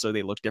faces so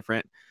they look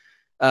different.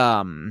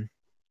 That's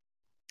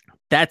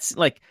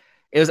like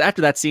it was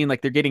after that scene,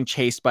 like they're getting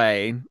chased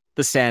by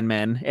the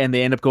Sandmen, and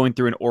they end up going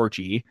through an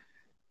orgy,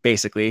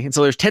 basically. And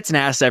so there's tits and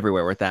ass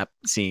everywhere with that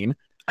scene.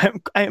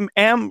 I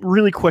am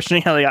really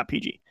questioning how they got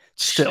PG.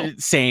 Still,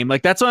 same.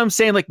 Like that's what I'm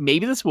saying. Like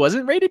maybe this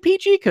wasn't rated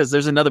PG, because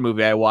there's another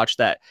movie I watched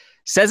that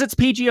says it's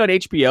PG on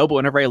HBO, but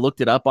whenever I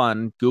looked it up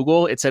on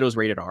Google, it said it was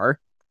rated R.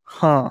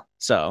 Huh.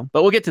 So,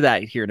 but we'll get to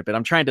that here in a bit.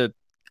 I'm trying to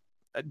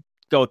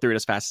go through it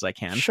as fast as I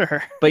can.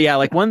 Sure. But yeah,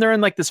 like when they're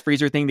in like this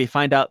freezer thing, you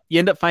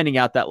end up finding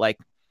out that like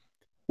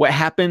what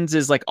happens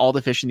is like all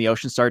the fish in the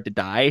ocean started to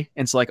die.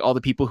 And so like all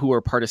the people who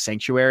were part of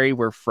Sanctuary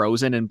were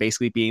frozen and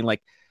basically being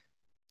like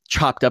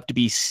chopped up to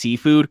be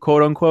seafood,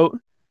 quote unquote.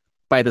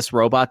 by this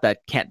robot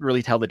that can't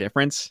really tell the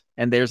difference.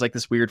 And there's like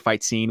this weird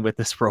fight scene with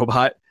this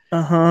robot.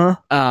 That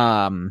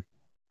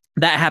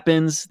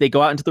happens. They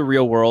go out into the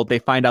real world. They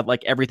find out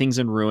like everything's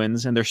in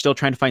ruins, and they're still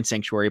trying to find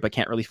sanctuary, but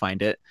can't really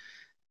find it.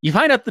 You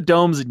find out the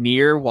dome's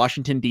near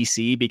Washington,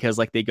 D.C. because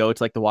like they go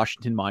to like the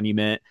Washington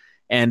Monument,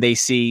 and they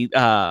see they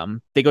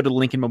go to the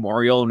Lincoln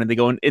Memorial, and then they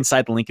go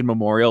inside the Lincoln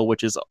Memorial,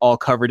 which is all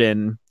covered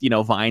in, you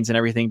know, vines and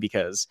everything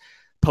because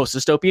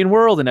post-dystopian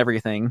world and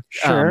everything.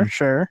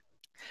 Sure.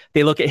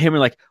 They look at him and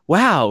like,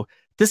 wow,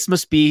 this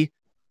must be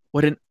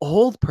what an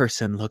old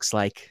person looks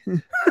like.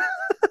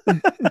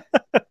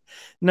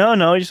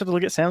 No, you just have to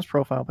look at Sam's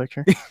profile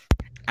picture.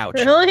 Ouch.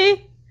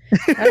 Really?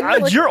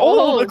 You're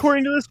old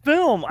according to this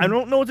film. I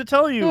don't know what to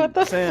tell you, What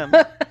the Sam.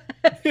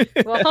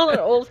 Well, an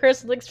old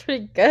person looks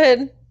pretty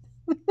good.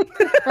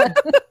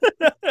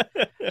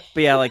 But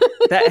yeah, like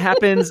that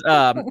happens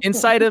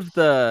inside of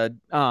the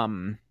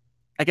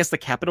I guess the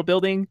Capitol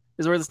building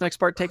is where this next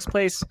part takes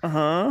place.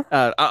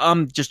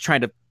 I'm just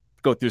trying to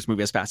go through this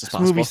movie as fast as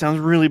possible. This movie sounds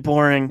really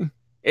boring.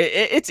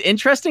 It's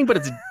interesting,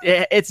 but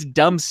it's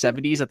dumb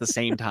 70s at the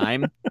same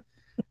time.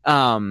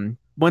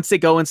 Once they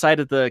go inside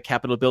of the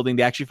Capitol building,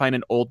 they actually find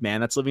an old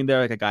man that's living there,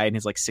 like a guy in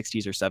his like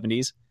 60s or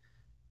 70s.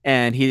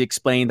 And he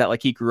explained that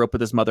like he grew up with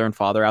his mother and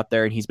father out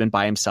there, and he's been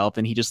by himself,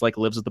 and he just like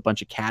lives with a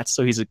bunch of cats.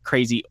 So he's a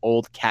crazy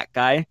old cat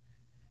guy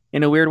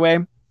in a weird way.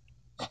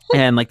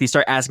 And like they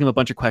start asking him a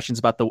bunch of questions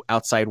about the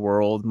outside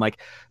world, and like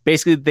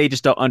basically they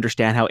just don't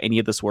understand how any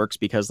of this works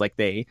because like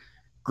they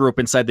grew up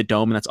inside the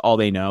dome and that's all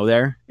they know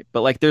there.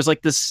 But like there's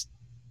like this,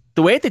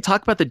 the way they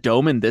talk about the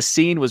dome in this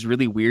scene was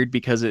really weird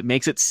because it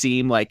makes it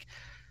seem like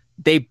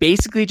they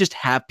basically just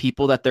have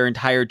people that their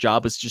entire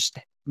job is just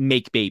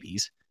make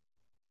babies.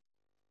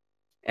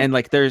 And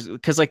like there's,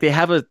 because like they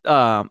have a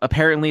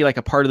apparently like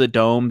a part of the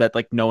dome that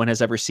like no one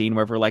has ever seen,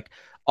 wherever like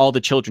all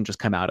the children just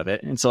come out of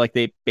it. And so like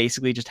they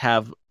basically just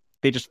have,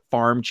 they just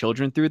farm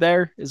children through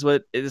there is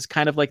what is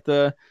kind of like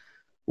the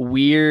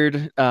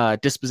weird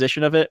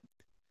disposition of it.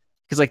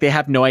 Because like they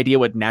have no idea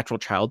what natural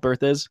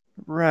childbirth is.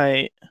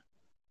 Right.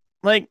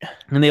 Like,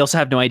 and they also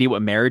have no idea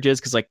what marriage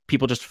is because like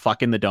people just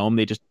fuck in the dome.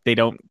 They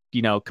don't,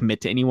 you know, commit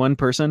to any one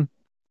person.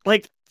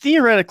 Like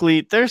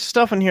theoretically, there's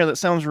stuff in here that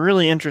sounds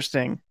really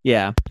interesting.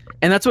 Yeah.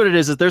 And that's what it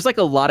is there's like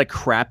a lot of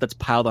crap that's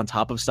piled on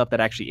top of stuff that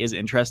actually is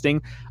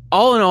interesting.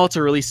 All in all, it's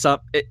a really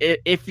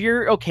if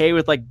you're okay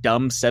with like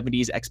dumb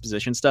 70s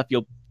exposition stuff,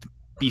 you'll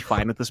be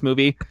fine with this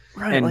movie.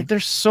 Right. And like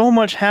there's so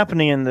much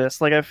happening in this.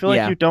 Like I feel like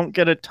Yeah. you don't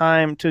get a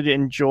time to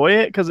enjoy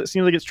it because it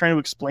seems like it's trying to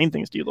explain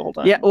things to you the whole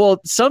time. yeah,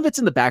 well, some of it's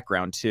in the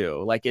background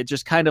too. Like it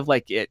just kind of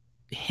like it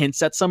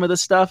hints at some of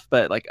this stuff,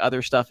 but like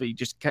other stuff,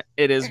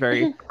 it is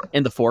very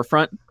in the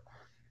forefront.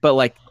 But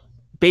like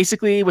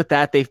basically with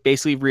that, they've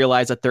basically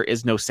realized that there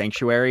is no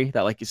sanctuary,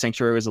 that like the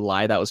sanctuary was a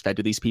lie that was fed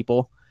to these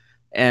people.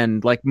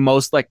 And like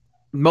most,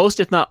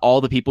 if not all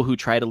the people who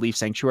try to leave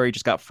sanctuary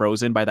just got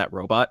frozen by that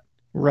robot.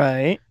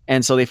 Right.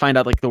 And so they find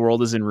out like the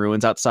world is in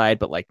ruins outside,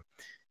 but like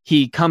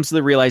he comes to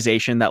the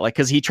realization that like,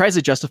 because he tries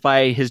to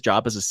justify his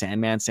job as a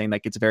Sandman, saying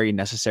like it's a very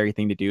necessary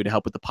thing to do to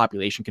help with the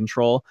population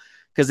control,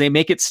 because they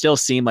make it still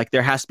seem like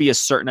there has to be a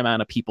certain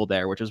amount of people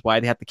there, which is why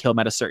they have to kill them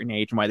at a certain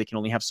age and why they can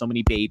only have so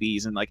many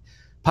babies. And like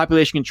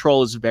population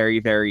control is very,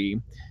 very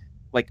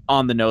like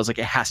on the nose, like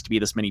it has to be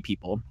this many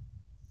people.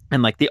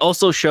 And like they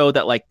also show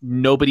that like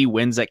nobody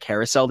wins at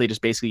Carousel. They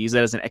just basically use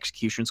it as an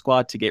execution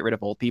squad to get rid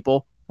of old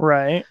people.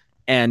 Right.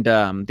 And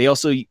they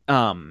also, like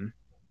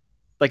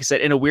I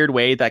said, in a weird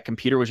way, that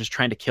computer was just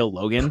trying to kill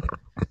Logan,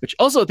 which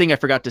also a thing I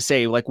forgot to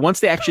say. Like once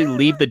they actually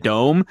leave the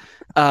dome,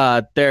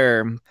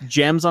 their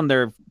gems on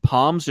their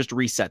palms just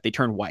reset. They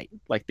turn white.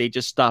 Like they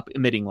just stop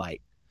emitting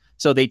light.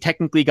 So they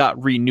technically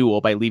got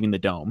renewal by leaving the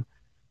dome.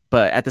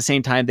 But at the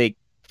same time, they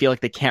feel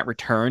like they can't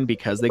return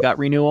because they got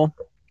renewal.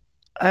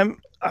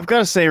 I've got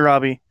to say,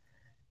 Robbie,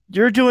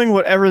 you're doing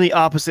whatever the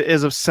opposite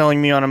is of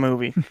selling me on a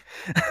movie.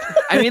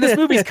 I mean, this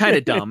movie's kind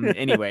of dumb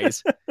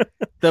anyways.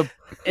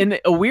 In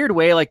a weird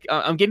way, like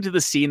I'm getting to the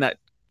scene that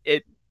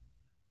it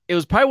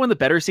was probably one of the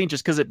better scenes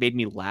just because it made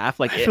me laugh.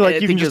 Like I feel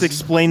like you can just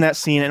explain that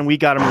scene and we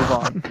got to move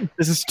on.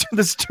 This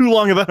is too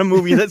long about a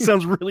movie. That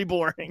sounds really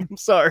boring. I'm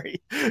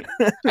sorry. I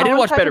didn't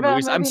watch talk better about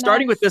movies. I'm movie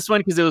starting with next. this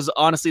one because it was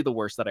honestly the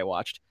worst that I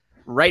watched.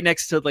 Right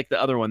next to like the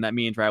other one that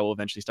me and Dry will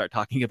eventually start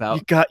talking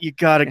about. You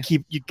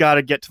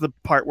gotta get to the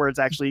part where it's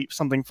actually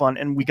something fun,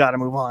 and we gotta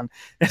move on.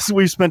 So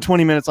we've spent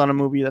 20 minutes on a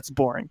movie that's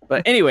boring.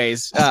 But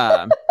anyways,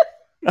 I'm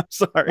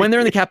sorry. when they're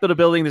in the Capitol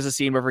building, there's a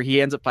scene where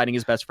he ends up finding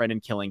his best friend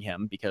and killing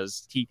him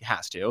because he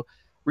has to.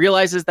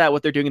 Realizes that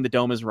what they're doing in the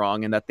dome is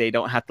wrong and that they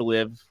don't have to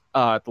live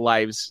the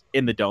lives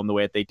in the dome the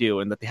way that they do,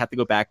 and that they have to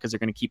go back because they're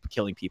going to keep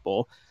killing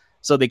people.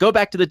 So they go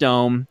back to the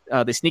dome,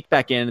 they sneak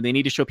back in, and they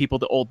need to show people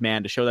the old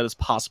man to show that it's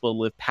possible to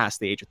live past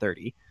the age of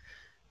 30.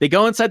 They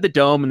go inside the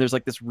dome, and there's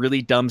like this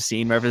really dumb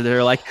scene where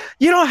they're like,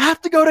 you don't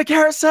have to go to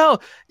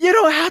Carousel. You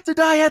don't have to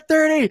die at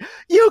 30.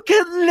 You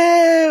can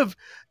live.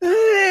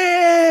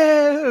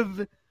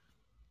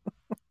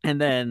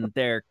 And then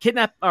they're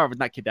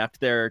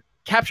they're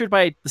captured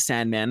by the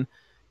Sandman.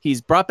 He's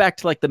brought back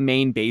to like the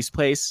main base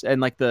place, and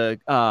like the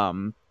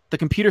the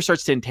computer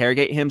starts to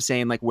interrogate him,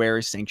 saying like, "Where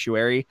is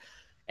Sanctuary?"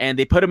 And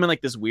they put him in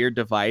like this weird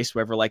device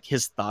wherever like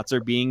his thoughts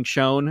are being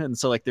shown, and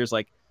so like there's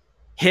like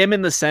him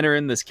in the center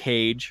in this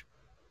cage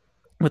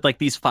with like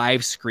these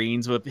 5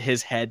 screens with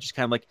his head just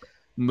kind of like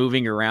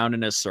moving around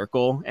in a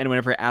circle. And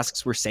whenever it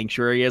asks where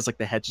Sanctuary is, like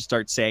the head just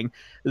starts saying,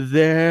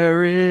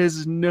 "There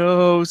is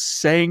no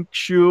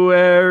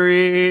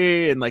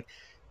sanctuary." And like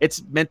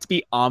it's meant to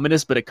be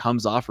ominous, but it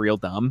comes off real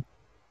dumb.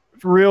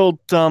 Real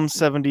dumb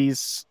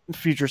 70s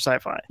future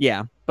sci-fi.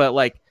 Yeah. But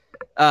like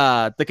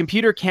the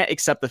computer can't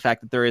accept the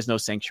fact that there is no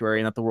sanctuary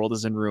and that the world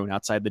is in ruin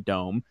outside the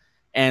dome,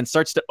 and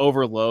starts to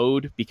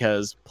overload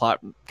because plot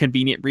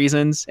convenient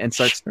reasons, and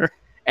starts Sure.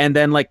 and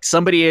then like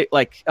somebody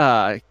like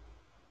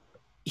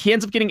he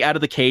ends up getting out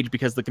of the cage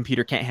because the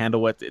computer can't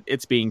handle what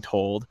it's being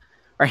told,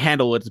 or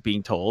handle what it's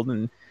being told,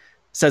 and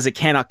says it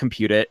cannot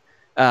compute it.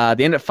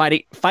 They end up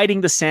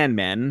fighting the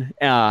Sandmen,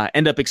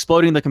 end up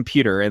exploding the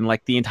computer, and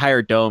like the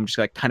entire dome just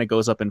like kind of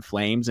goes up in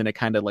flames, and it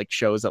kind of like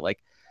shows that like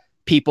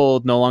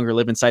people no longer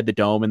live inside the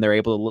dome and they're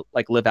able to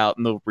like live out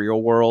in the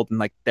real world, and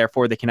like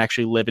therefore they can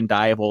actually live and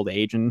die of old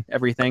age and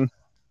everything.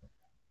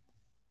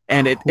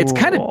 And it's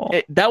kind of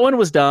Cool. that one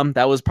was dumb.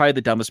 That was probably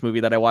the dumbest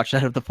movie that I watched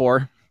out of the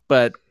 4.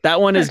 But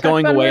that one is Can I talk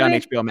going about a away on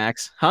movie? HBO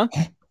Max, huh?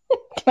 Can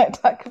I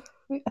talk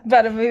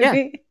about a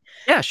movie?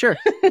 Yeah, sure.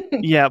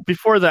 Yeah,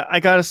 before that, I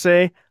gotta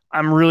say,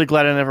 I'm really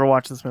glad I never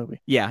watched this movie.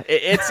 Yeah,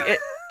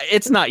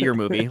 it's not your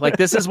movie. Like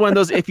this is one of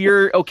those. If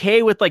you're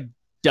okay with like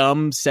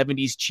dumb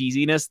 70s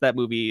cheesiness, that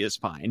movie is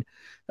fine.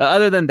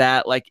 Other than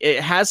that, like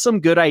it has some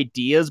good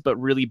ideas, but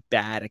really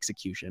bad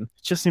execution.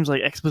 It just seems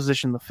like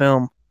exposition the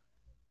film.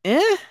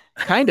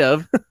 Kind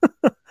of,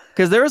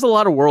 because there is a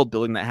lot of world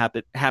building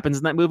that happens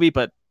in that movie,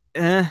 but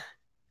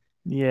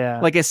Yeah.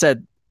 like I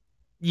said,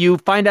 you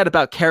find out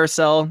about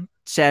Carousel,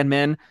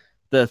 Sandman,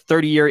 the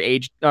 30-year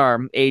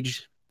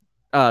age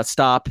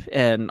stop,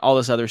 and all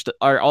this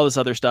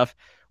other stuff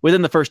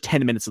within the first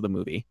 10 minutes of the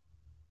movie.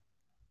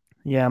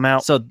 Yeah, I'm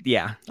out. So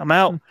yeah, I'm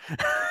out.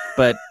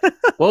 but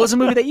what was the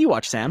movie that you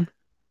watched, Sam?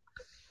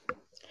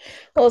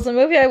 Well, it's a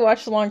movie I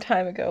watched a long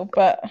time ago,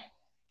 but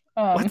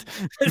What?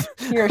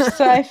 your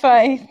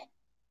sci-fi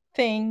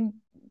thing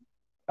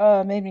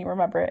made me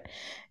remember it.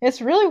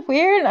 It's really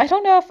weird. I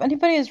don't know if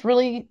anybody has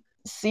really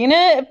seen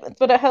it,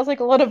 but it has like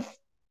a lot of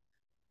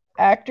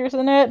actors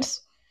in it.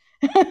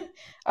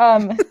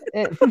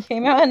 It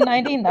came out in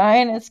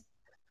 '99. It's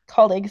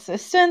called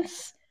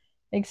Existence.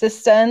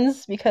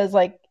 Existence, because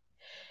like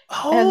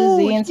it has a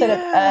Z instead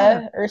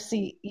of or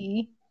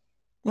CE.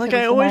 Like because I it's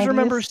the always 90s.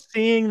 remember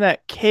seeing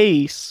that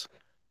case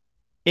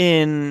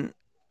in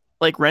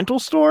like rental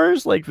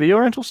stores, like video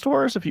rental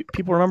stores. If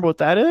people remember what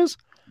that is,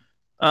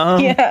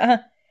 Yeah, it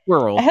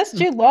World. has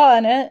Jude Law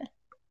in it.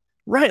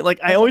 right? Like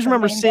I That's, always like, the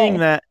remember main seeing guy.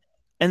 that,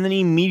 and then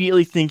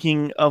immediately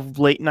thinking of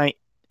late night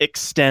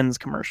Extends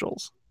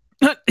commercials.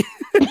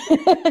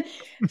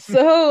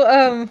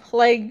 So,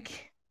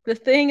 like the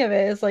thing of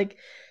it is like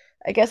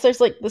I guess there's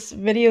like this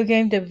video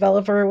game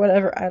developer or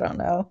whatever, I don't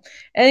know.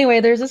 Anyway,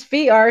 there's this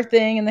VR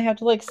thing and they have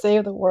to like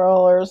save the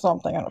world or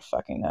something, I don't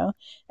fucking know.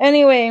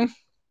 Anyway,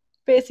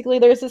 basically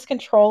there's this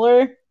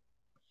controller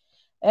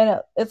and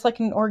it's like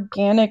an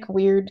organic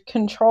weird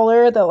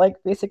controller that like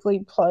basically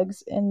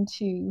plugs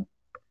into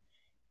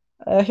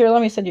here,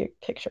 let me send you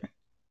a picture.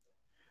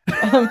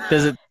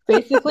 Does it?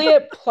 Basically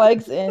it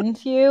plugs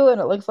into you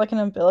and it looks like an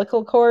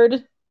umbilical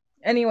cord.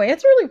 Anyway,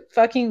 it's a really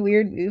fucking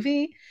weird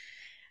movie.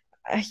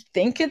 I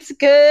think it's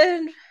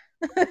good,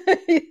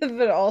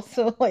 but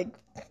also like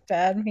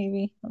bad,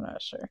 maybe. I'm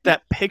not sure.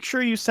 That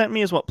picture you sent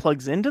me is what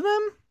plugs into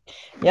them.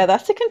 Yeah,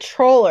 that's a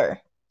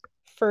controller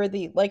for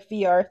the like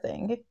VR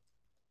thing.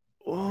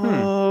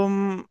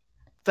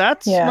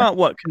 That's Yeah. not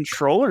what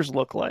controllers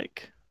look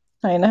like.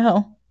 I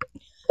know.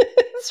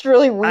 It's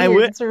really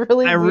weird. It's a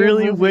really I weird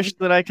really movie. wish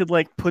that I could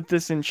like put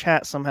this in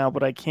chat somehow,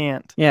 but I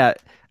can't. Yeah.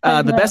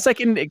 I The know. best I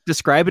can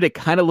describe it, it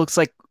kind of looks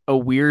like a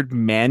weird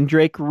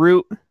mandrake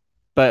root,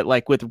 but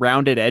like with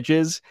rounded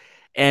edges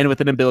and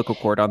with an umbilical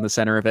cord on the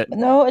center of it.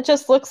 No, it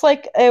just looks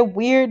like a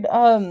weird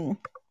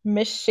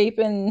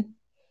misshapen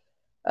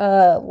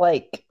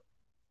like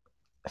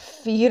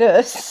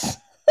fetus.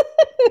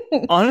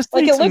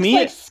 Honestly, Like it to looks me,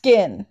 like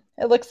skin.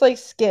 It looks like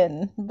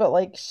skin, but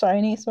like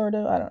shiny sort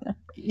of. I don't know.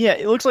 yeah,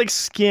 it looks like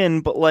skin,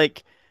 but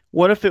like,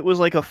 what if it was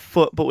like a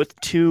foot, but with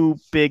two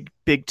big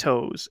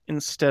toes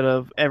instead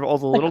of all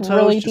the little toes,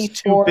 really just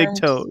two big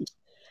deformed. toes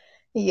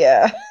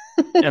Yeah.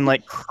 and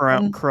like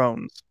And-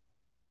 crones.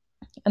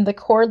 And the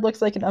cord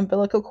looks like an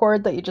umbilical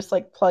cord that you just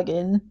like plug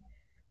in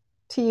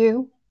to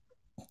you.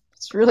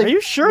 It's really Are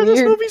you sure this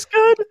weird. movie's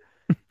good?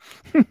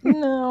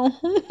 No.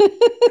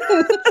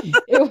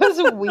 It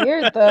was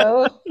weird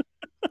though.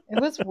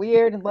 It was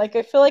weird, and like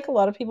I feel like a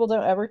lot of people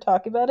don't ever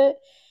talk about it.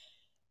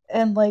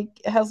 And like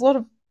it has a lot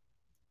of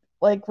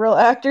like real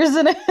actors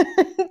in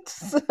it.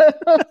 So,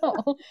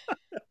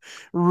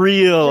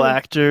 Real Yeah.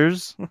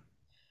 actors.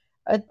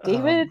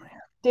 David man.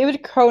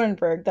 David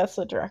Cronenberg, that's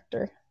the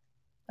director.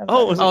 of that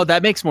Oh, movie. Oh,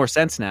 that makes more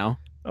sense now.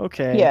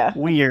 Okay. Yeah.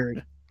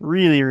 Weird.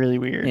 Really, really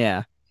weird.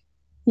 Yeah.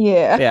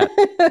 Yeah.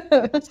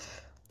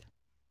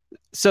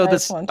 So I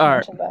this just wanted to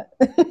mention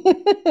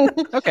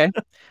that. okay.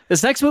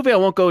 This next movie I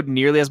won't go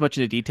nearly as much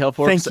into detail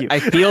for. Thank 'cause you. I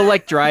feel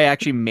like Dry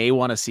actually may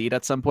want to see it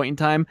at some point in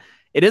time.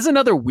 It is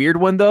another weird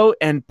one though,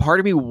 and part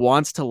of me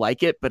wants to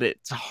like it, but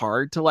it's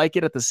hard to like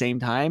it at the same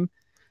time.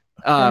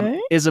 Okay.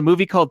 Is a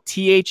movie called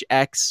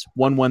THX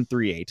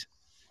 1138.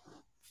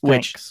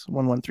 Which Thanks.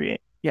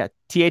 1138. yeah,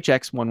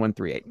 THX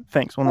 1138.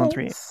 Thanks.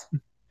 1138. Thanks.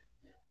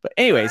 But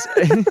anyways,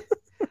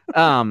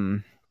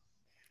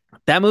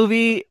 that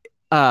movie,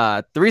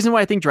 the reason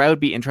why I think Dry would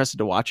be interested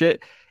to watch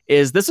it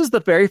is this was the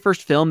very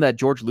first film that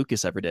George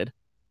Lucas ever did.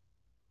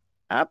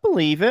 I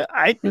believe it.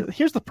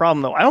 Here's the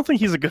problem though. I don't think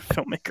he's a good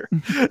filmmaker.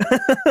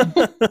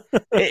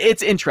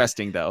 It's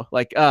interesting though.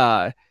 Like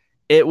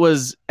it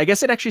was, I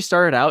guess it actually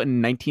started out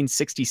in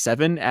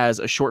 1967 as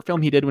a short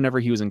film he did whenever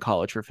he was in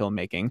college for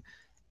filmmaking.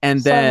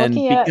 And So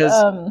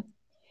then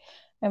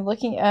I'm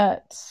looking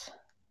at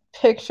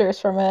pictures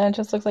from it, and it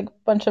just looks like a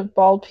bunch of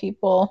bald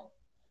people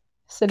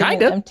sitting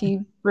Kinda. in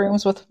empty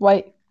rooms with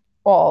white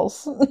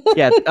walls.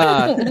 yeah,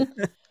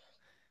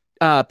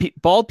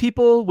 bald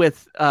people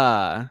with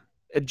a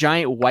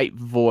giant white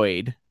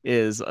void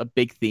is a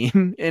big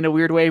theme in a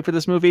weird way for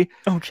this movie.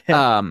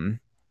 Okay.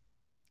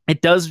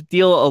 It does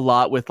deal a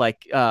lot with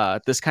like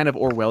this kind of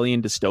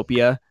Orwellian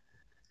dystopia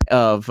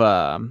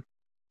of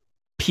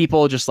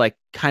people just like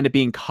kind of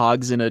being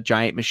cogs in a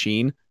giant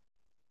machine,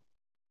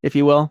 if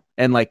you will.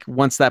 And like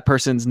once that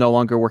person's no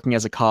longer working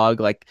as a cog,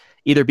 like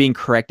either being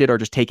corrected or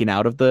just taken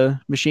out of the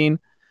machine.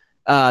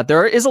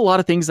 There is a lot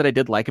of things that I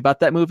did like about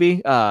that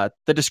movie. The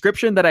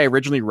description that I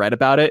originally read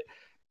about it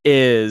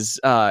is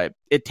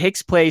it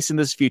takes place in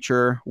this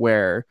future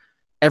where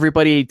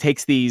everybody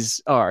takes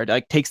these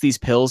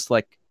pills to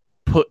like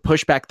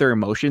push back their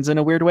emotions in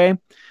a weird way.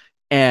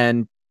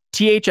 And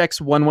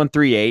THX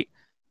 1138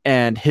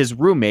 and his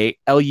roommate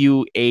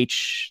LUH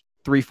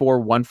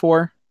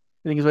 3414,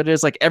 I think is what it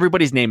is. Like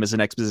everybody's name is an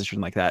exposition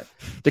like that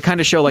to kind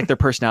of show like their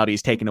personality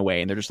is taken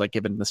away and they're just like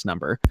given this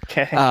number.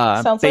 Okay.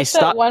 Sounds like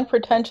that one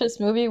pretentious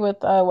movie with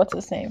what's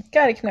his name?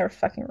 God, I can never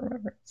fucking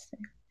remember his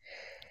name.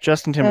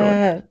 Justin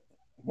Timberlake.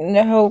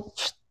 No,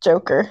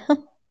 Joker.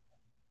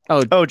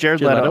 Oh,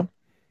 Jared Leto.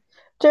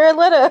 Jared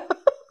Leto.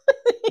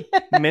 Yeah.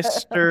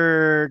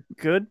 Mr.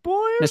 Good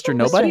Boy? Mr.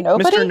 Nobody?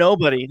 Mr.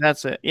 Nobody.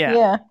 That's it.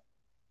 Yeah.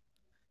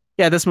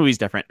 Yeah, this movie's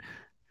different.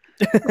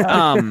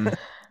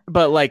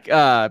 But like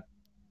the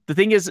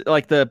thing is,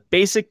 like the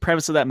basic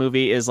premise of that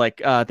movie is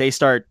like they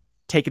start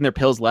taking their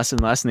pills less and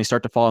less and they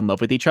start to fall in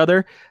love with each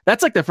other.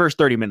 That's like the first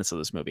 30 minutes of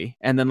this movie.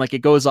 And then like it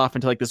goes off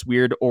into like this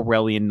weird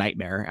Orwellian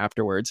nightmare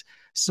afterwards.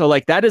 So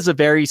like that is a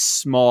very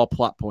small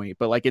plot point,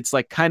 but like it's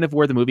like kind of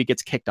where the movie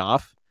gets kicked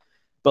off.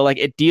 But like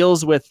it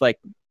deals with like,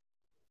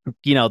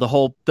 you know, the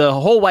whole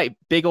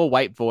big old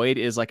white void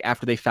is like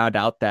after they found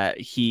out that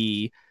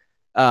he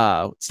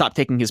stopped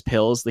taking his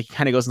pills, like he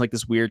kind of goes in like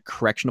this weird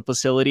correctional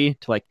facility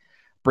to like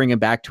bring him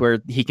back to where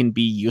he can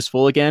be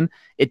useful again.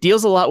 It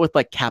deals a lot with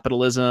like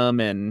capitalism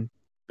and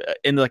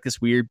in like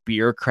this weird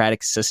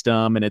bureaucratic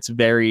system, and it's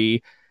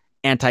very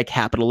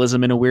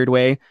anti-capitalism in a weird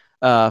way.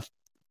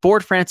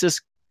 Ford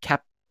Francis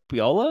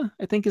Capiola,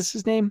 I think is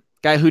his name,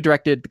 guy who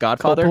directed The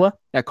Godfather. Coppola?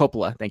 Yeah,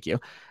 Coppola. Thank you.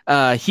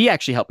 He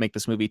actually helped make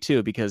this movie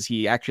too, because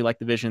he actually liked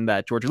the vision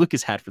that George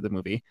Lucas had for the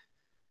movie.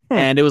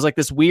 And it was like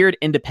this weird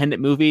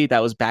independent movie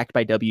that was backed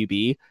by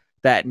WB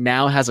that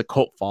now has a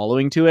cult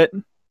following to it.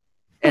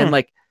 And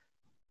like,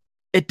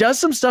 it does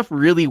some stuff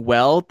really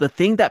well. The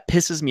thing that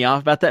pisses me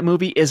off about that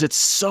movie is it's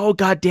so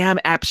goddamn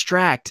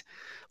abstract.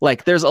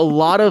 Like there's a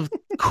lot of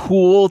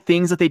cool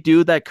things that they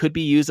do that could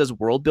be used as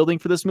world building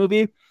for this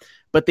movie,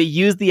 but they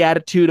use the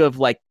attitude of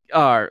like,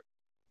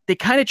 they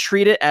kind of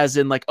treat it as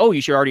in like, oh,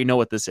 you should already know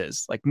what this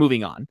is. Like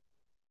moving on.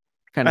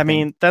 Kind of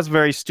mean, that's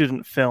very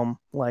student film.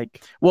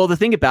 Like, well, the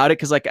thing about it,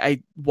 because like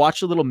I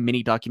watched a little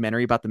mini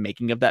documentary about the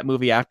making of that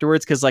movie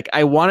afterwards, because like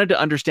I wanted to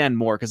understand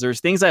more, because there's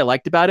things I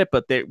liked about it,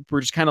 but they were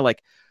just kind of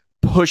like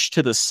pushed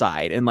to the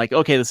side and like,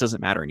 okay, this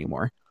doesn't matter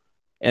anymore.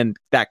 And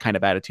that kind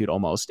of attitude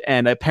almost.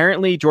 And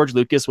apparently George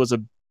Lucas was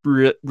a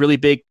really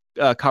big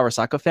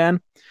Kurosawa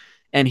fan.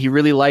 And he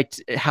really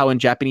liked how in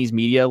Japanese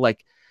media,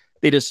 like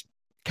they just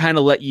kind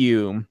of let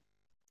you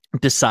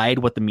decide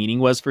what the meaning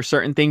was for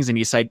certain things. And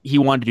he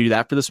wanted to do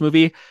that for this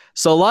movie.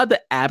 So a lot of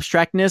the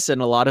abstractness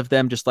and a lot of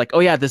them just like, oh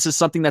yeah, this is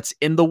something that's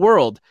in the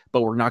world,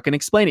 but we're not going to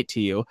explain it to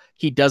you.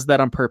 He does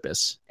that on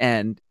purpose.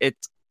 And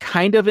it's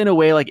kind of in a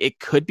way like it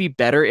could be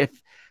better if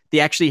they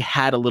actually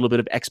had a little bit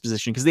of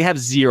exposition, because they have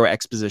zero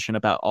exposition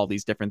about all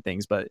these different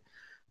things. But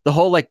the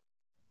whole like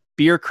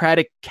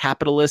bureaucratic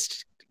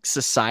capitalist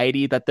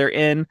society that they're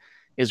in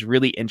is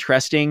really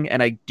interesting.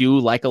 And I do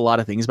like a lot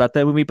of things about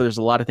that movie, but there's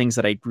a lot of things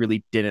that I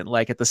really didn't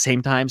like at the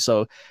same time.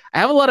 So I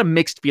have a lot of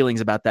mixed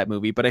feelings about that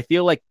movie, but I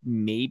feel like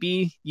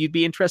maybe you'd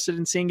be interested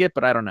in seeing it,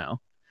 but I don't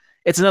know.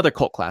 It's another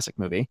cult classic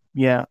movie.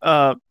 Yeah.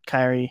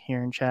 Kyrie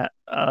here in chat.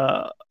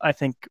 I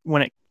think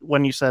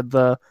when you said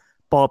the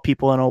bald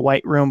people in a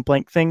white room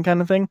blank thing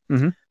kind of thing,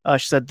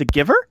 she said The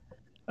Giver.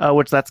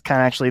 which that's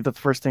kind of actually the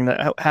first thing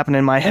that happened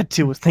in my head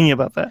too, was thinking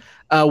about that.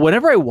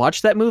 Whenever I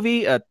watch that movie,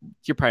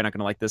 you're probably not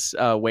gonna like this.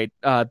 Wait,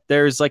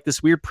 there's like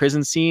this weird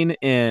prison scene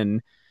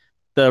in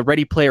the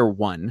Ready Player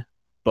One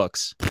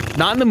books,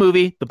 not in the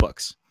movie, the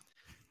books.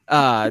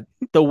 The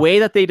way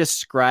that they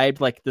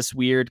described like this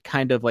weird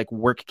kind of like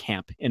work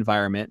camp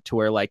environment to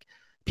where like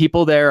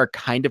people there are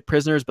kind of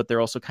prisoners, but they're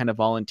also kind of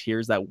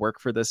volunteers that work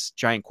for this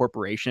giant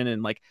corporation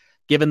and like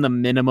given the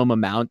minimum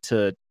amount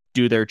to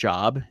do their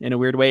job in a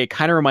weird way. It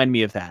kind of reminded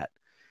me of that.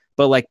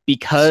 But like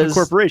because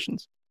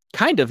corporations,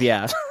 kind of,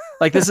 yeah.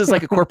 Like this is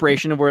like a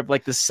corporation where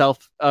like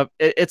the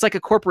it's like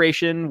a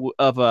corporation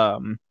of a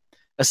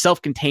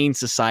self-contained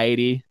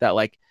society that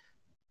like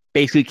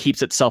basically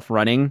keeps itself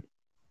running.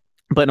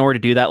 But in order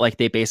to do that, like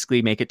they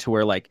basically make it to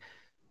where like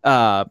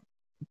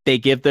they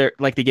give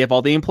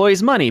all the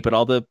employees money, but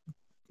all the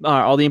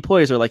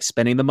employees are like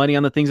spending the money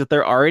on the things that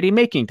they're already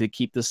making to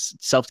keep this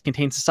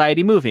self-contained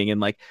society moving.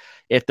 And like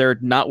if they're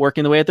not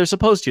working the way that they're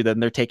supposed to, then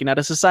they're taken out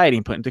of society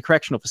and put into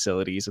correctional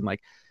facilities. And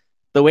like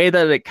the way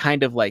that it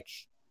kind of like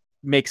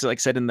makes it like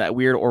said in that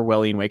weird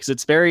Orwellian way, because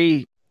it's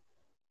very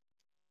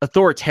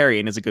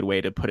authoritarian is a good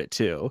way to put it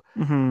too.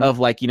 Mm-hmm. Of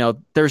like, you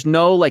know, there's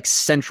no like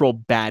central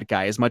bad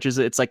guy as much as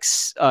it's like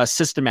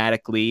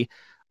systematically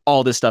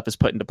all this stuff is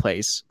put into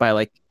place by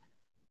like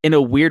in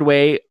a weird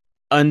way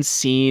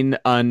unseen,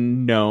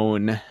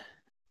 unknown,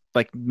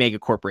 like mega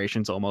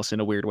corporations almost in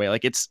a weird way.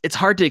 Like it's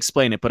hard to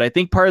explain it, but I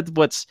think part of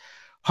what's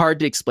hard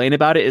to explain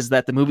about it is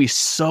that the movie's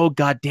so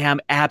goddamn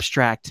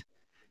abstract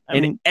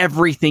in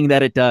everything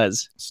that it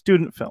does.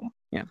 Student film.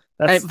 Yeah.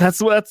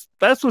 That's what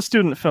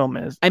student film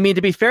is. I mean,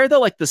 to be fair though,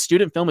 like the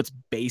student film it's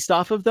based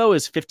off of though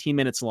is 15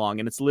 minutes long,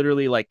 and it's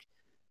literally like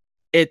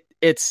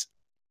it's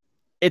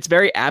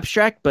very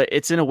abstract, but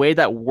it's in a way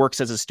that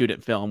works as a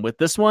student film. With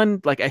this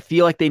one, like I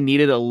feel like they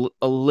needed a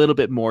little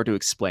bit more to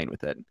explain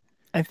with it.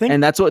 I think,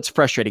 and that's what's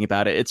frustrating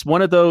about it. It's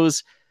one of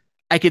those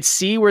I could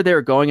see where they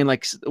were going in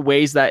like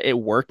ways that it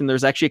worked, and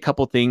there's actually a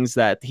couple things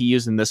that he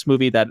used in this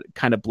movie that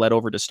kind of bled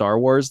over to Star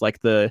Wars, like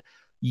the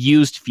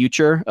used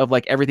future of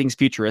like everything's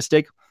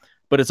futuristic,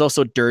 but it's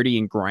also dirty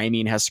and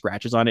grimy and has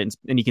scratches on it,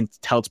 and you can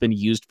tell it's been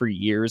used for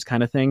years,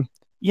 kind of thing.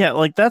 Yeah,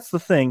 like that's the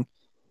thing.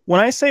 When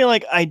I say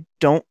like I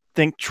don't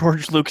think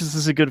George Lucas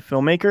is a good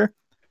filmmaker,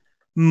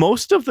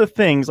 most of the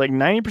things, like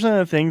 90% of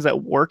the things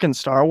that work in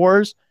Star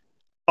Wars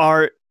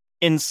are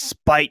in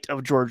spite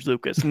of George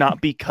Lucas,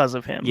 not because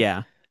of him.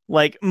 Yeah.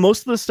 Like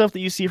most of the stuff that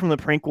you see from the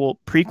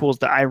prequels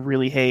that I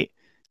really hate,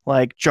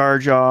 like Jar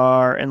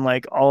Jar and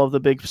like all of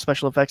the big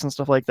special effects and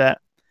stuff like that,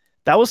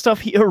 that was stuff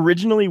he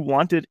originally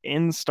wanted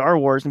in Star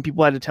Wars and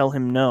people had to tell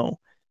him no.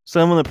 So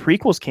then when the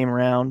prequels came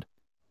around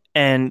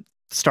and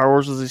Star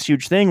Wars was this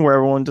huge thing where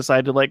everyone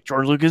decided like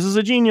George Lucas is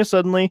a genius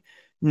suddenly,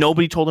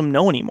 nobody told him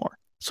no anymore.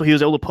 So he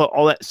was able to put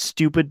all that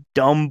stupid,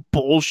 dumb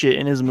bullshit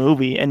in his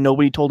movie and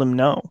nobody told him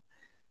no.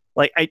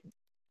 Like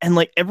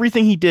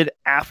everything he did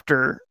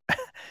after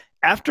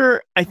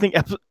I think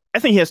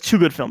he has two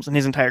good films in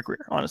his entire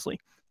career, honestly.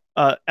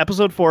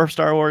 Episode 4 of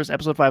Star Wars,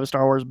 Episode 5 of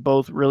Star Wars,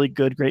 both really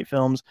good, great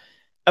films.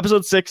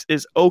 Episode 6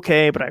 is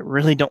okay, but I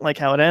really don't like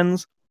how it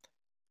ends.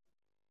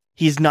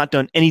 He's not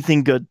done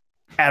anything good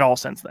at all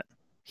since then.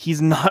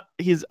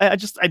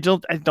 I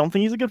don't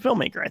think he's a good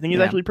filmmaker. I think he's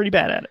actually pretty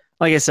bad at it.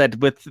 Like I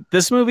said, with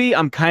this movie,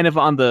 I'm kind of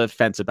on the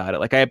fence about it.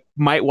 Like I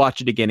might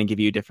watch it again and give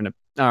you a different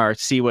or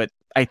see what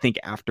I think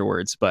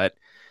afterwards, but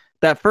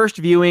that first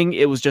viewing,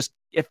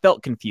 it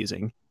felt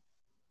confusing.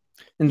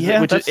 And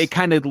it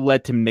kind of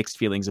led to mixed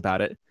feelings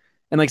about it.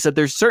 And like I said,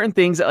 there's certain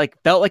things that like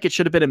felt like it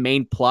should have been a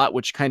main plot,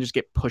 which kind of just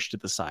get pushed to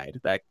the side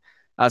that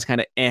I was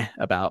kind of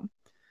about.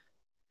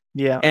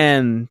 Yeah.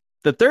 And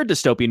the third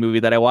dystopian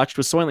movie that I watched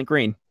was Soylent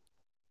Green.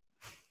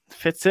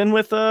 Fits in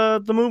with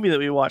the movie that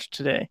we watched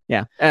today.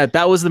 Yeah.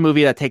 That was the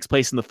movie that takes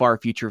place in the far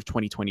future of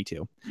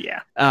 2022.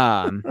 Yeah.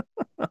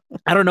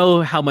 I don't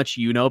know how much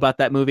you know about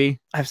that movie.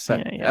 I've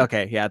seen it. Yeah.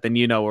 Okay. Yeah. Then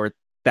you know where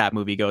that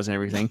movie goes and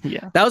everything.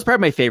 Yeah. That was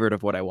probably my favorite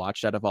of what I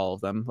watched out of all of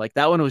them. Like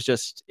that one was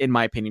just, in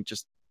my opinion,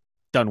 just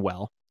done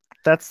well.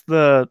 That's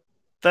the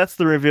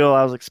reveal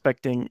I was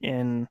expecting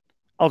in,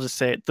 I'll just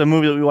say it. The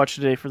movie that we watched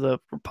today for the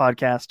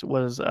podcast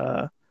was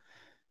why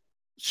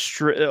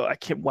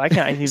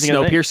can't I think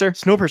Snowpiercer?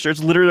 Snowpiercer.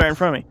 It's literally right in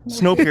front of me.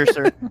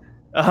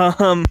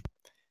 Snowpiercer.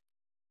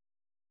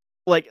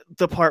 Like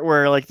the part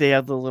where like they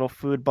have the little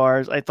food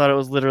bars. I thought it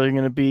was literally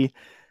going to be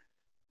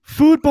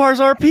food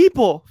bars are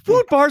people.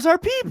 Food bars are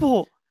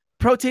people.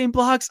 Protein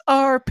blocks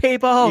are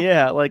people.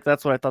 Yeah, like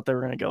that's what I thought they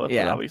were going to go with.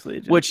 Yeah, but obviously.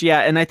 Which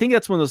and I think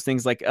that's one of those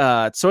things. Like,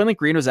 Soylent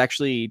Green was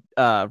actually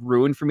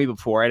ruined for me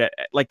before.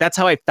 Like that's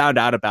how I found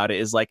out about it.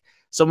 Is like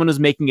someone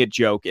was making a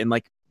joke and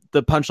like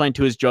the punchline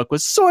to his joke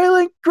was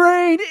Soylent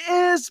Green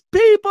is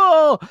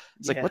people.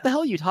 It's like, what the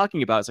hell are you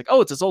talking about? It's like, oh,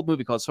 it's this old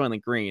movie called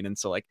Soylent Green. And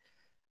so like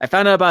I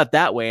found out about it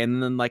that way.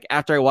 And then like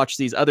after I watched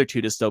these other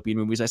two dystopian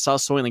movies, I saw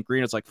Soylent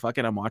Green. It's like, fuck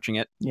it, I'm watching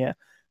it. Yeah.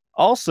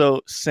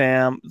 Also,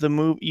 Sam, the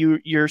movie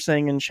you're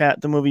saying in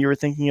chat, the movie you were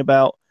thinking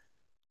about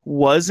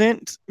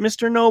wasn't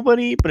Mr.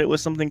 Nobody, but it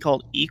was something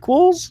called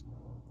Equals.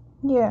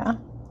 Yeah.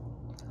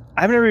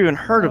 I've never even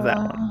heard of that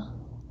one.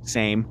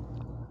 Same.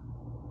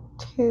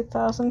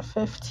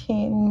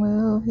 2015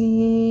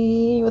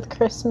 movie with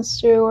Kristen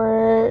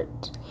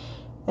Stewart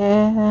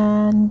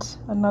and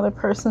another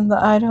person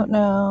that I don't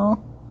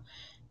know.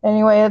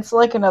 Anyway, it's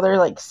like another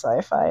like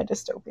sci-fi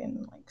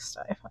dystopian, like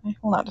sci-fi.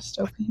 Well, not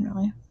dystopian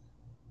really.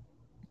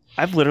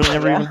 I've literally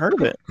never even heard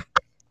of it.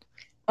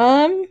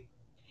 I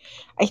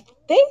think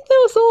that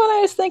was the one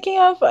I was thinking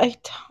of. I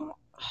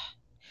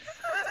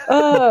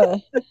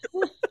don't.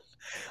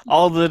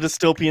 All the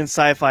dystopian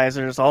sci-fis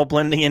are just all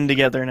blending in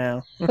together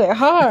now. They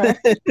are.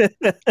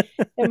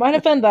 It might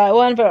have been that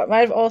one, but it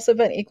might have also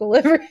been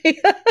Equilibrium.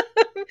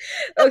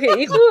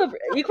 Okay,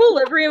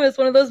 Equilibrium is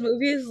one of those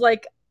movies,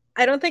 like,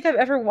 I don't think I've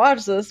ever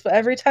watched this, but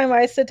every time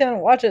I sit down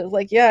and watch it, it's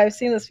like, yeah, I've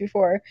seen this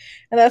before.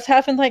 And that's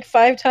happened like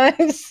 5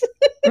 times.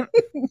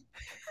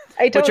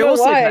 I don't know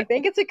why. I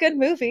think it's a good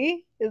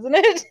movie, isn't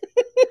it?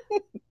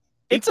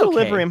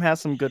 Equilibrium has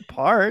some good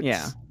parts.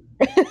 Yeah.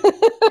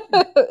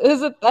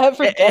 Is it that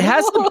for it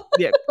has some,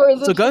 yeah. Or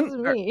is it just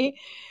me?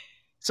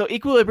 So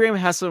Equilibrium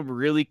has some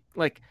really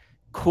like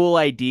cool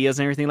ideas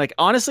and everything. Like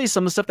honestly,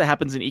 some of the stuff that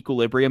happens in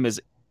Equilibrium is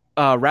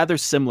rather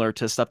similar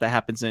to stuff that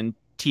happens in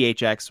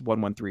THX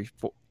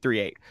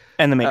 11338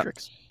 and the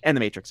Matrix.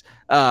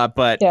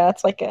 But yeah,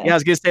 it's like I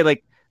was gonna say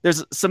like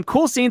there's some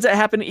cool scenes that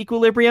happen in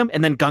Equilibrium,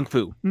 and then Gung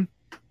Fu,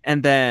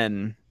 and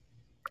then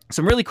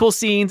some really cool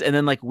scenes, and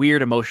then like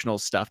weird emotional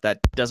stuff that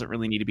doesn't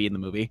really need to be in the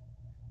movie.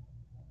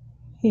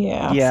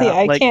 Yeah. See,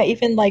 I can't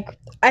even like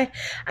I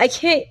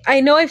can't. I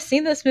know I've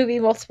seen this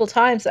movie multiple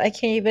times. I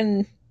can't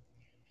even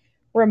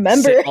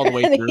remember all the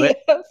way through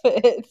it. Of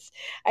it.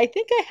 I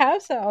think I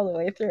have sat all the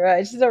way through it. I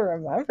just don't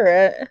remember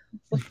it.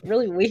 It's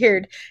really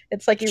weird.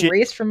 It's like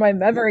erased from my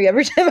memory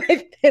every time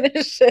I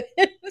finish it.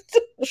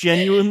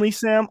 Genuinely,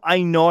 Sam,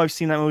 I know I've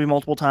seen that movie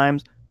multiple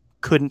times.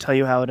 Couldn't tell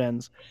you how it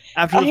ends.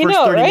 After the first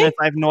 30 minutes,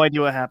 I have no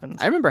idea what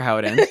happens. I remember how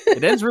it ends.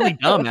 It ends really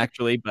dumb,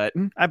 actually, but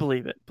I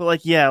believe it. But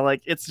like, yeah,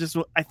 like it's just.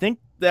 I think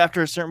that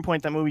after a certain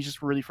point, that movie's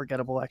just really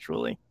forgettable,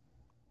 actually.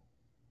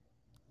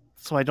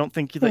 So I don't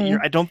think that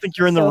I don't think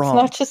you're in the wrong.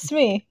 It's not just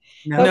me.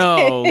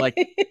 No, like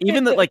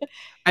even that. Like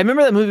I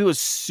remember that movie was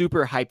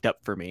super hyped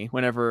up for me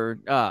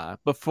whenever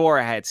before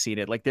I had seen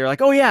it. Like they're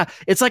like, oh yeah,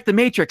 it's like The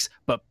Matrix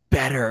but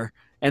better.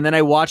 And then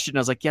I watched it and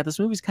I was like, yeah, this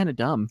movie's kind of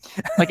dumb.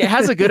 Like it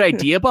has a good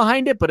idea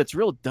behind it, but it's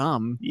real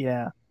dumb.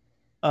 Yeah.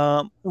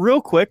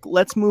 Real quick,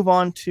 let's move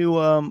on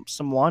to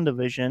some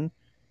WandaVision.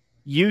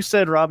 You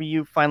said, Robbie,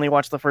 you finally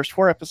watched the first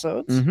 4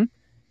 episodes. Mm-hmm.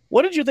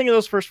 What did you think of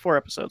those first 4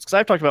 episodes? Because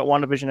I've talked about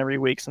WandaVision every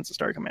week since it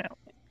started coming out.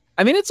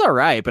 I mean, it's all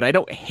right, but I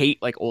don't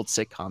hate like old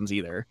sitcoms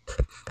either.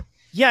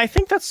 Yeah, I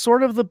think that's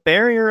sort of the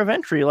barrier of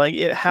entry. Like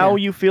how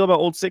you feel about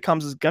old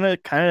sitcoms is going to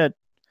kind of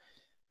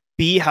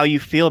be how you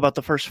feel about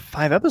the first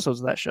 5 episodes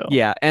of that show.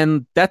 Yeah,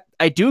 and that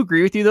I do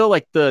agree with you though.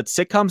 Like the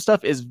sitcom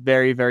stuff is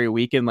very, very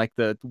weak, and like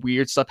the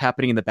weird stuff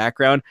happening in the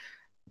background,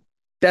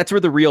 that's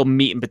where the real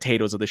meat and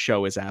potatoes of the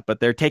show is at. But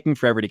they're taking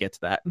forever to get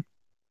to that.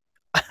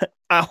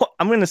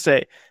 I'm going to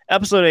say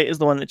episode 8 is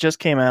the one that just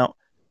came out.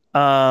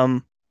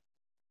 All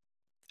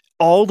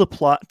the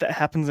plot that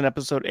happens in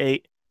episode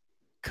 8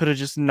 could have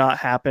just not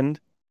happened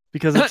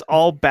because it's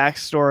all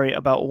backstory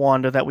about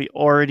Wanda that we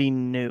already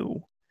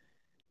knew.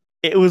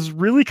 It was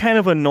really kind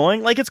of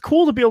annoying. Like, it's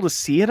cool to be able to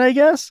see it, I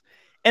guess.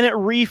 And it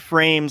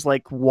reframes,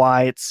 like,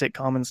 why it's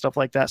sitcom and stuff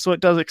like that. So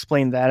it does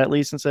explain that, at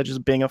least, instead of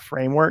just being a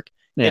framework.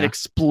 Yeah. It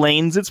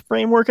explains its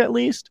framework, at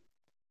least.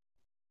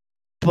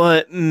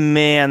 But,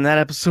 man, that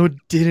episode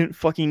didn't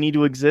fucking need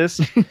to exist.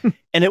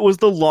 And it was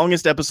the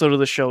longest episode of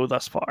the show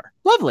thus far.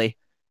 Lovely.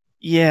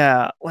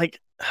 Yeah,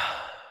 like...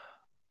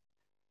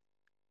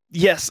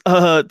 Yes,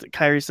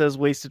 Kyrie says,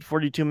 wasted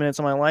 42 minutes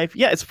of my life.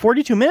 Yeah, it's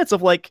 42 minutes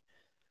of, like,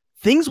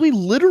 things we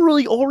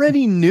literally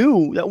already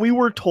knew that we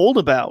were told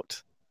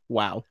about.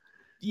 Wow.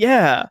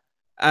 Yeah.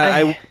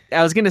 I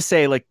was going to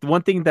say, like, the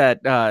one thing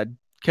that,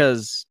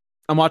 because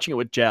I'm watching it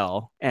with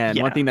Jel, and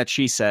one thing that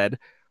she said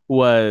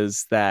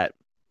was that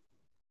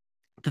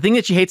the thing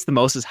that she hates the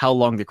most is how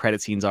long the credit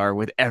scenes are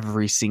with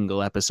every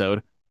single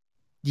episode.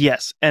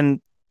 Yes.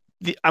 And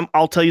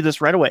I'll tell you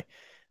this right away.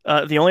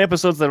 The only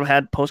episodes that have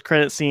had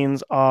post-credit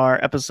scenes are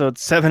episode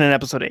 7 and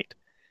episode 8.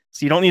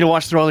 So you don't need to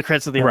watch through all the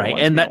credits of the other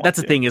ones. And that's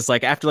the thing is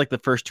like after like the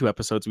first 2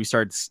 episodes,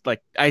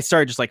 I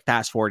started just like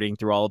fast forwarding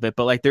through all of it,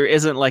 but like there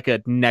isn't like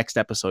a next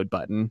episode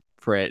button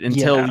for it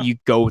until you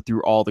go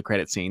through all the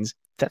credit scenes.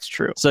 That's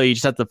true. So you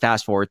just have to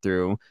fast forward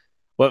through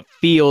what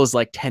feels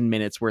like 10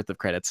 minutes worth of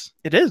credits.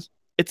 It is.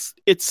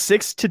 It's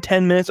 6 to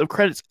 10 minutes of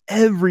credits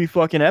every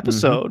fucking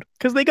episode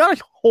because they got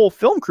a whole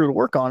film crew to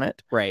work on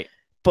it. Right.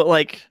 But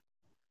like,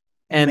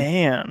 and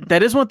man,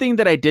 that is one thing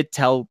that I did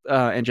tell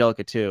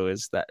Angelica too,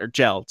 is that, or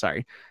Jel,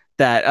 sorry,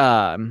 that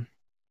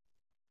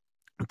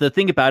the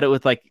thing about it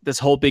with like this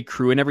whole big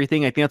crew and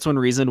everything, I think that's one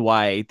reason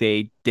why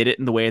they did it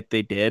in the way that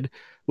they did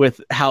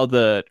with how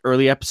the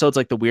early episodes,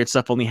 like the weird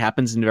stuff only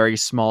happens in very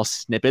small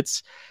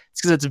snippets. It's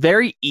because it's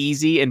very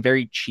easy and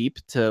very cheap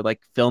to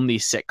like film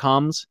these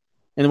sitcoms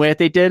in the way that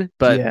they did,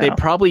 but they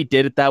probably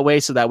did it that way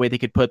so that way they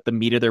could put the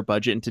meat of their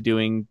budget into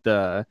doing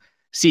the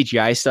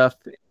CGI stuff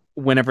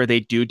whenever they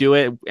do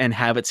it and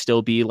have it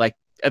still be like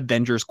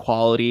Avengers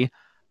quality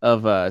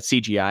of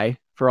CGI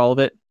for all of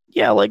it.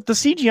 Yeah, like the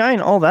CGI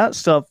and all that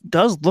stuff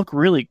does look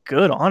really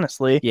good,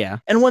 honestly. Yeah.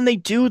 And when they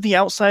do the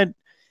outside,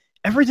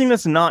 everything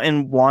that's not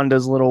in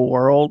Wanda's little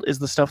world is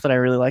the stuff that I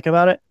really like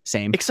about it.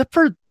 Same. Except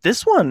for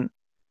this one.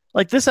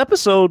 Like this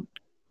episode,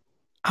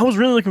 I was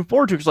really looking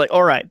forward to it. It's like,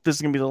 all right, this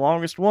is going to be the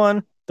longest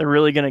one. They're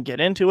really going to get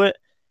into it.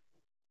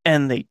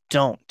 And they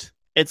don't.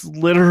 It's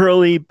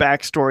literally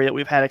backstory that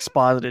we've had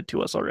exposited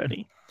to us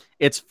already.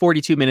 It's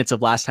 42 minutes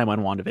of last time on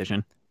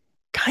WandaVision.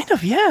 Kind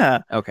of,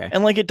 yeah. Okay.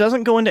 And like it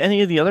doesn't go into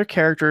any of the other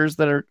characters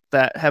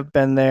that have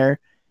been there.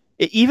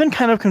 It even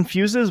kind of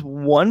confuses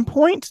one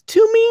point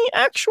to me,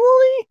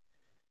 actually.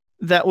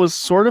 That was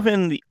sort of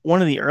in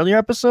one of the earlier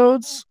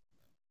episodes,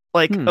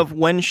 like of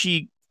when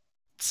she.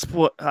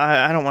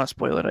 I don't want to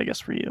spoil it, I guess,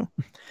 for you.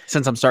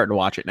 Since I'm starting to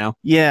watch it now.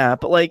 Yeah,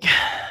 but like,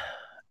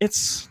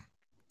 it's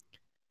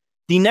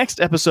the next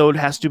episode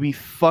has to be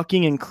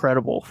fucking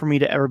incredible for me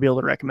to ever be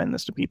able to recommend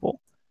this to people.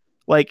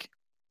 Like.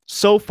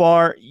 So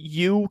far,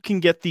 you can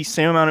get the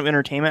same amount of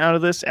entertainment out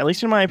of this, at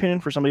least in my opinion,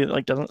 for somebody that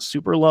like doesn't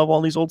super love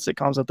all these old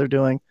sitcoms that they're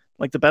doing.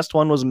 Like the best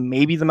one was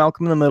maybe the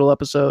Malcolm in the Middle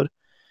episode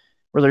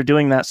where they're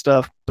doing that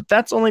stuff. But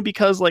that's only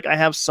because like I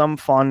have some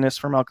fondness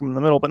for Malcolm in the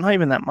Middle, but not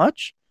even that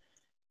much.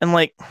 And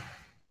like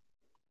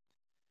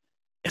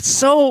it's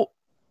so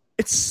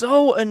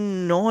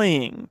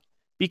annoying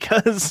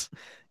because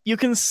you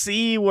can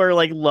see where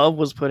like love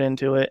was put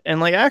into it and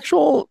like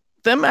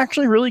them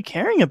actually really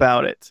caring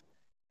about it.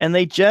 And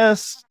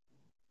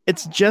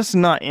it's just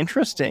not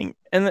interesting.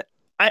 And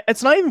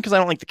it's not even because I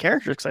don't like the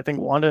characters, because I think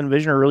Wanda and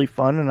Vision are really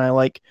fun, and I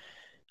like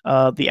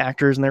the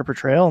actors and their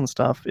portrayal and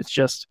stuff. It's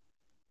just,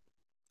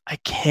 I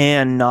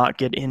cannot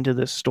get into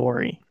this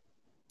story.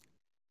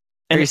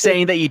 And you're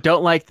saying that you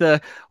don't like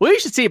well, you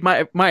should see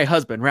my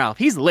husband, Ralph.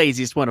 He's the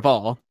laziest one of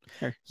all.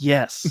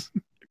 Yes.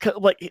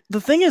 Like,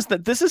 the thing is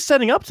that this is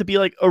setting up to be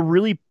like a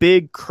really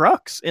big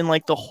crux in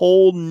like the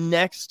whole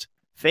next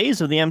phase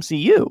of the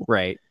MCU.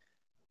 Right.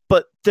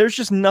 But there's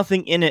just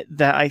nothing in it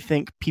that I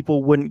think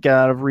people wouldn't get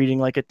out of reading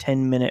like a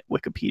 10-minute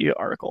Wikipedia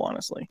article,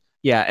 honestly.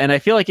 Yeah, and I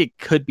feel like it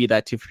could be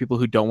that too for people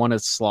who don't want to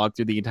slog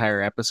through the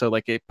entire episode.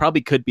 Like it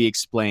probably could be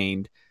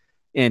explained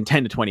in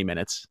 10 to 20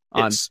 minutes.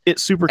 It's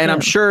super And can.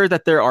 I'm sure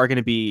that there are going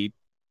to be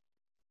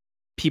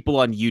people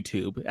on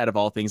YouTube, out of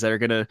all things, that are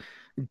going to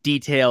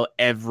detail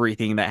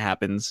everything that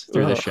happens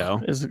through the show.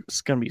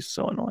 It's going to be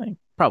so annoying.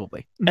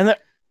 Probably. And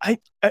I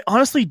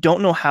honestly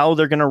don't know how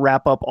they're going to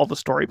wrap up all the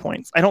story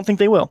points. I don't think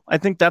they will. I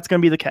think that's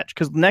going to be the catch,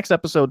 because the next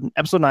episode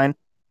 9,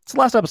 it's the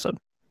last episode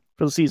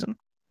for the season.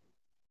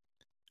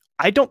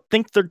 I don't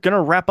think they're going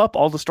to wrap up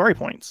all the story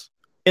points,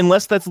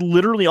 unless that's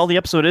literally all the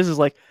episode is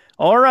like,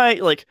 all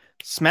right, like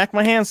smack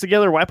my hands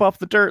together, wipe off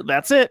the dirt.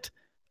 That's it.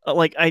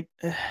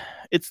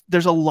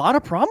 There's a lot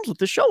of problems with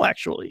the show,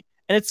 actually.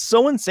 And it's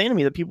so insane to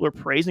me that people are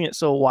praising it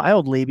so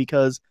wildly,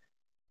 because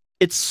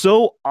it's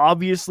so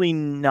obviously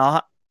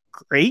not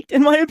great,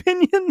 in my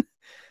opinion.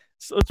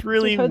 So it's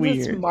really because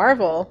weird. It's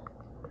Marvel,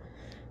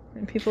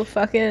 and people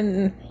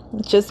fucking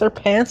jizz their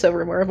pants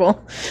over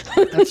Marvel.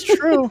 That's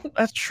true.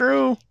 That's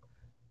true.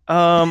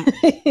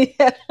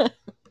 Yeah.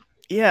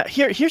 Yeah.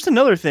 Here's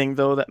another thing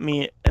though that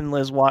me and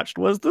Liz watched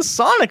was the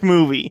Sonic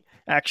movie,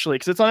 actually,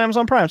 because it's on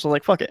Amazon Prime. So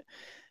like, fuck it.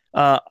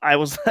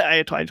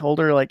 I told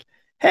her like,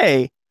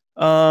 hey,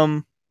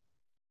 what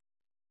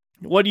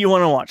do you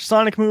want to watch?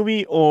 Sonic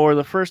movie or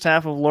the first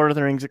half of Lord of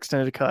the Rings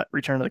extended cut,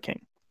 Return of the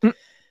King?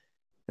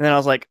 And then I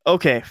was like,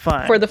 okay,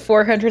 fine. For the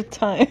 400th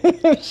time.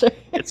 Sure.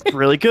 It's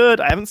really good.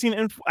 I haven't seen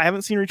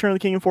Return of the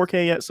King in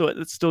 4K yet, so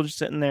it's still just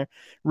sitting there,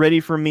 ready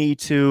for me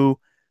to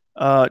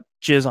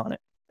jizz on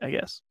it, I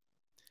guess.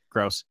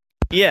 Gross.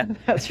 Yeah.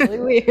 That's really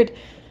weird.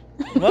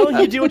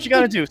 Well, you do what you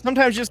got to do.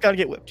 Sometimes you just got to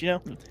get whipped, you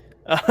know?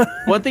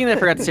 One thing that I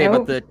forgot to say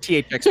about the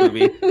THX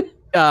movie,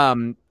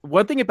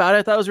 one thing about it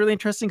I thought was really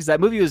interesting, because that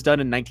movie was done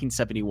in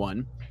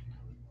 1971.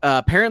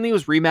 Apparently it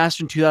was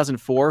remastered in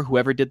 2004.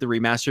 Whoever did the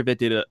remaster of it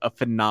did a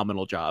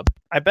phenomenal job.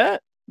 I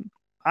bet.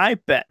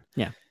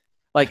 Yeah.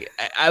 Like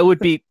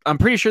I'm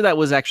pretty sure that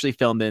was actually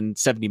filmed in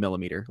 70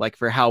 millimeter, like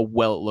for how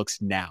well it looks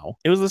now.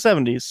 It was the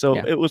 70s, so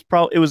Yeah. it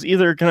was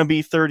either going to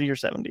be 30 or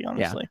 70,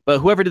 honestly. Yeah. But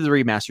whoever did the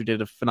remaster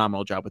did a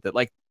phenomenal job with it.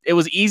 Like it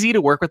was easy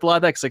to work with a lot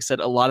of that, because like I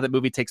said, a lot of that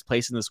movie takes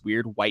place in this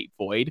weird white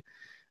void,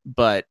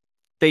 but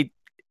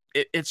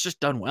it's just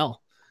done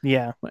well.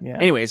 Yeah. Yeah.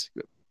 Anyways,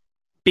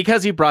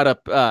 because you brought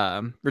up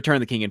Return of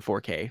the King in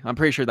 4K, I'm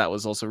pretty sure that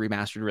was also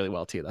remastered really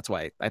well too. That's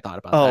why I thought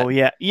about that. Oh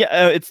yeah,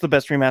 yeah. It's the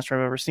best remaster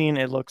I've ever seen.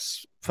 It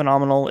looks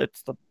phenomenal.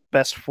 It's the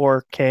best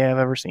 4K I've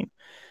ever seen.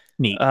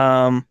 Neat.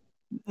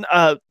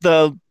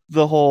 The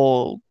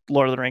whole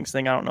Lord of the Rings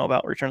thing, I don't know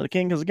about Return of the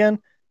King, because again,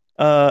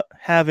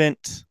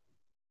 haven't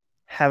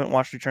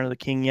watched Return of the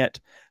King yet.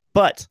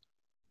 But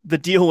the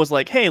deal was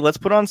like, hey, let's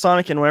put on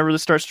Sonic, and whenever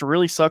this starts to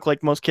really suck,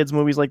 like most kids'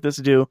 movies like this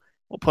do,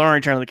 we'll put on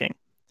Return of the King.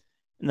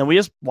 And then we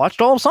just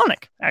watched all of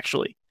Sonic,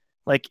 actually.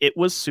 Like, it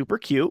was super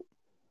cute,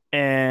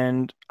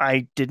 and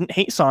I didn't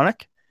hate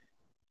Sonic,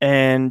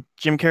 and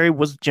Jim Carrey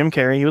was Jim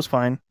Carrey. He was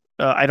fine.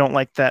 I don't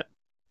like that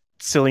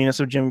silliness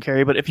of Jim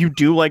Carrey. But if you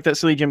do like that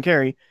silly Jim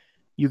Carrey,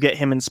 you get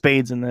him in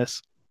spades in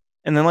this.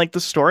 And then like the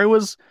story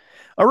was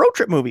a road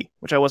trip movie,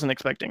 which I wasn't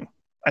expecting.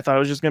 I thought it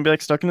was just gonna be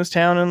like stuck in this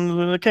town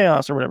and the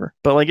chaos or whatever.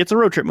 But like it's a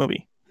road trip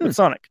movie with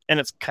Sonic, and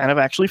it's kind of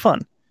actually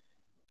fun.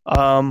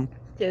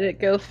 Did it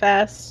go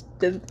fast?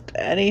 Did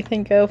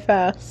anything go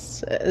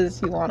fast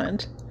as you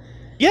wanted?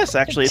 Yes,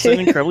 actually, it's an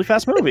incredibly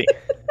fast movie.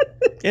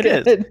 It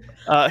is.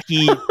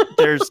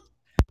 There's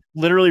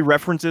literally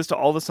references to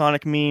all the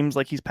Sonic memes.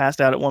 Like he's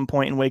passed out at one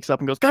point and wakes up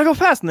and goes, "Gotta go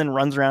fast," and then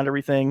runs around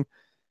everything.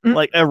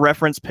 Like a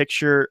reference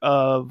picture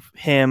of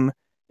him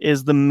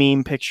is the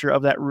meme picture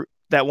of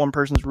that one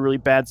person's really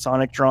bad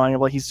Sonic drawing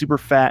of like he's super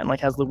fat and like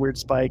has the weird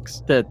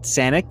spikes. The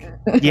Sonic?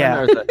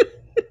 Yeah.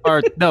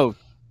 or no.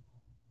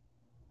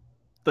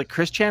 The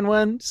Chris Chan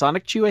one?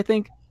 Sonic Chew, I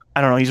think?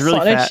 I don't know. He's really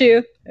Sonic fat.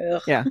 Chew?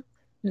 Ugh. Yeah.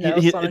 No,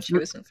 Sonic Chew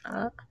isn't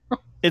fat.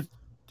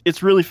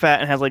 It's really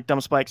fat and has like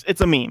dumb spikes.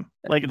 It's a meme.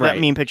 Like that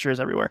meme picture is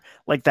everywhere.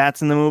 Like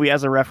that's in the movie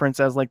as a reference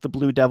as like the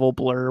Blue Devil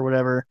blur or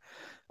whatever.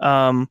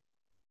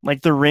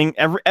 Like the ring,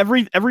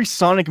 every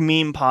Sonic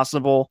meme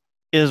possible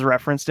is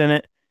referenced in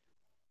it.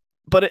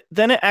 But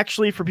then it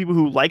actually, for people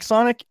who like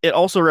Sonic, it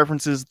also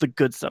references the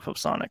good stuff of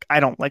Sonic. I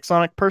don't like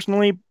Sonic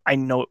personally. I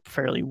know it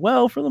fairly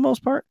well for the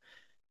most part.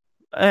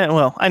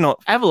 Well, I know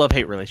I have a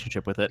love-hate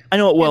relationship with it. I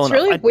know it well it's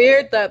enough. It's really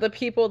weird that the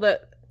people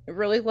that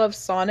really love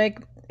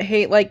Sonic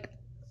hate like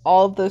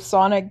all the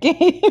Sonic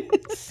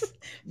games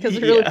because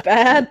they're really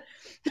bad.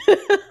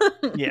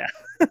 Yeah.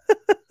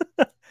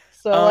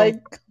 So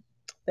like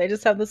they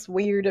just have this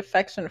weird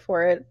affection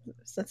for it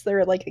since they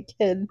were like a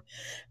kid.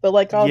 But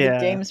like all the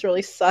games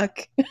really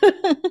suck.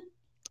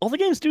 All the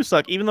games do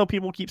suck, even though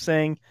people keep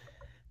saying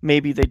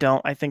maybe they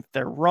don't. I think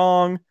they're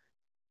wrong.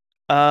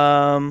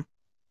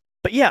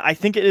 But yeah, I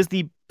think it is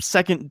the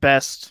second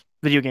best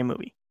video game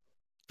movie.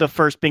 The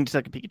first being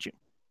Detective Pikachu.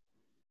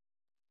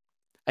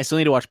 I still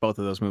need to watch both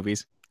of those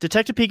movies.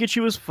 Detective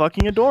Pikachu is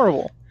fucking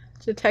adorable.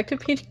 Detective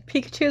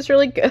Pikachu is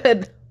really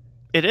good.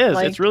 It is.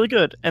 It's really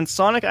good. And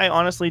Sonic, I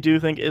honestly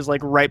do think, is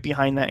like right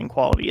behind that in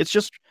quality.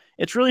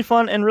 It's really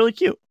fun and really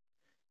cute.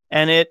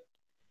 And it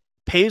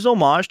pays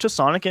homage to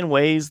Sonic in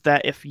ways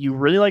that if you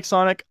really like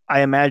Sonic, I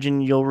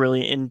imagine you'll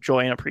really enjoy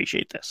and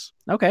appreciate this.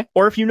 Okay.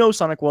 Or if you know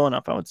Sonic well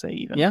enough, I would say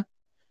even. Yeah.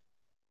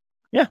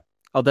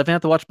 I'll definitely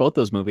have to watch both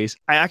those movies.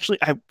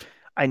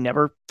 I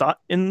never thought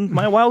in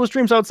my wildest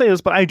dreams I would say this,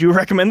 but I do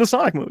recommend the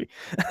Sonic movie.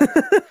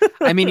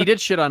 I mean, you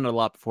did shit on it a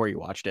lot before you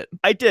watched it.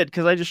 I did,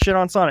 because I just shit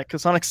on Sonic,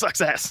 because Sonic sucks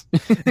ass.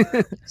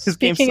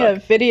 Speaking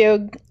of video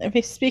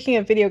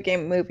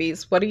game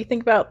movies, what do you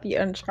think about the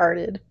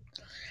Uncharted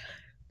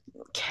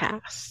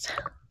cast?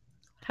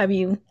 Have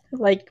you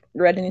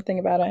read anything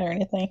about it or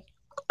anything?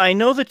 I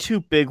know the two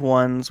big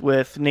ones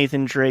with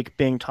Nathan Drake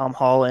being Tom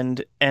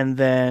Holland and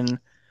then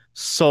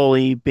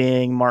Sully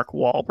being Mark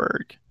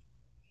Wahlberg.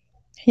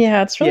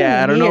 Yeah, it's really weird.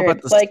 I don't know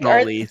about the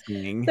Sully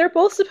thing. They're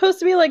both supposed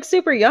to be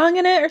super young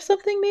in it or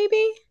something,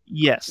 maybe?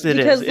 Yes, it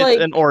is.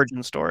 It's an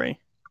origin story.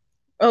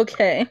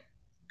 Okay.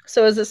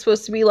 So is it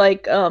supposed to be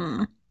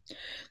when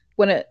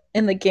it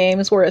in the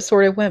games where it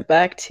sort of went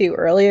back to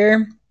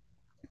earlier,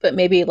 but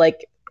maybe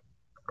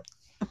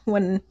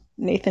when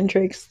Nathan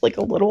Drake's a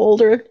little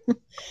older?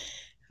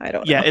 I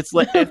don't know. Yeah, it's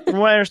from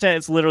what I understand,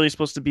 it's literally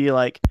supposed to be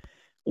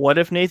what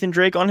if Nathan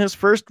Drake on his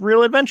first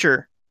real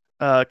adventure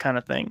kind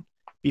of thing,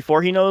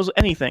 before he knows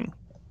anything.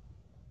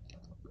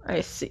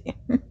 I see.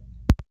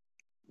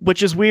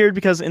 Which is weird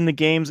because in the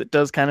games it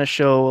does kind of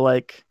show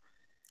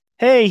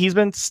hey, he's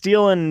been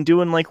stealing and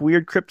doing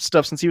weird crypt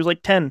stuff since he was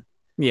 10.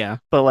 Yeah.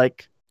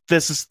 But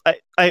this is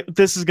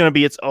this is going to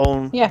be its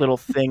own little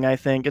thing, I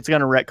think. It's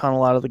going to retcon a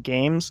lot of the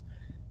games,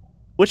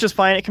 which is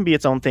fine. It can be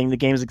its own thing. The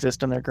games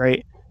exist and they're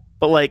great.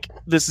 But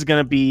this is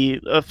going to be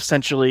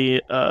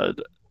essentially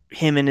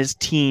him in his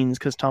teens,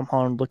 because Tom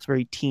Holland looks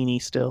very teeny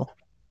still.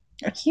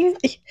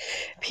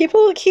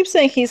 People keep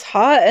saying he's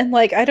hot, and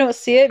I don't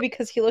see it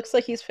because he looks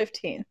like he's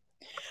 15.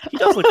 He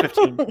does look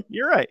 15.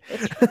 You're right.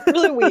 It's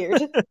really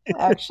weird,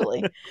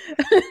 actually.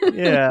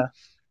 Yeah.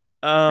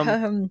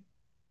 Yeah,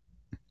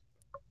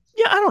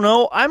 I don't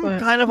know. I'm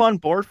kind of on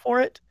board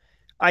for it.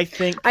 I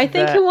think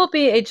it will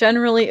be a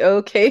generally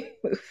okay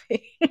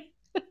movie.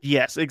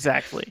 Yes,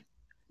 exactly.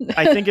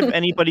 I think if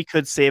anybody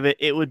could save it,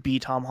 it would be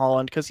Tom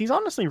Holland, because he's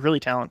honestly really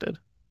talented.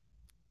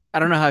 I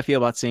don't know how I feel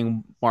about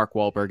seeing Mark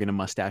Wahlberg in a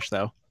mustache,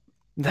 though.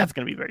 That's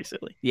going to be very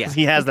silly. Yeah.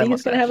 He has that mustache.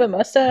 He's going to have a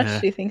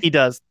mustache? Do you think he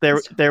does?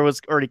 There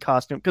was already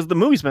costume, because the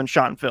movie's been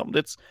shot and filmed.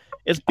 It's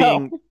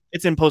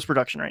in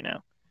post-production right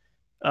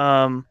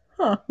now.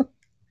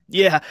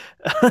 Yeah.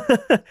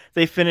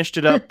 They finished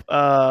it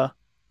up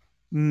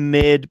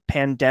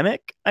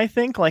mid-pandemic, I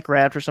think,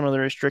 right after some of the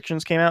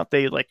restrictions came out.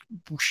 They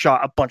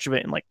shot a bunch of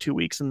it in 2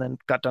 weeks and then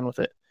got done with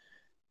it.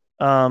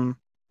 But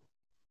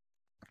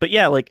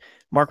yeah,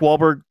 Mark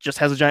Wahlberg just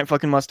has a giant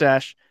fucking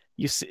mustache.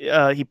 You see,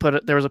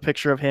 there was a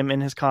picture of him in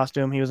his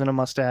costume. He was in a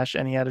mustache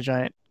and he had a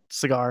giant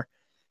cigar.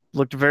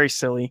 Looked very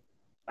silly.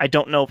 I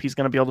don't know if he's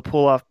going to be able to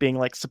pull off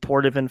being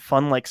supportive and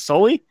fun like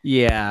Sully.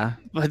 Yeah.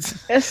 But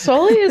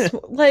Sully is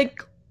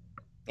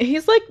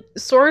he's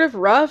sort of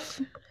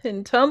rough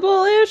and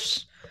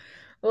tumble-ish.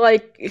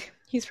 Like,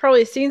 he's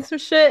probably seen some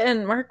shit,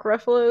 and Mark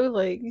Ruffalo,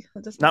 like, it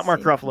doesn't Not Mark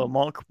seem- Ruffalo,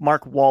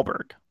 Mark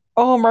Wahlberg.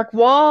 Oh, Mark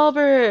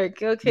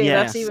Wahlberg. Okay,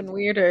 that's Yes. even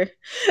weirder.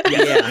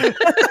 Yeah.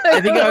 I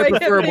think I would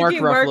kept prefer Mark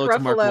thinking Ruffalo to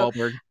Mark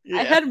Wahlberg.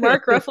 I had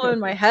Mark Ruffalo in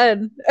my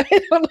head.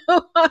 I don't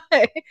know why.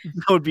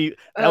 That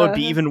would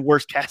be even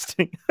worse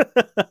casting.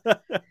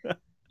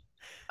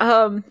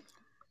 God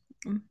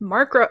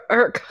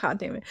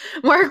damn it.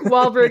 Mark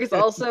Wahlberg is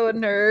also a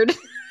nerd.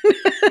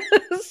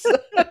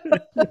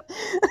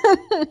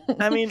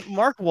 I mean,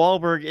 Mark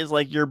Wahlberg is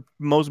like your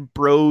most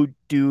bro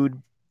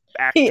dude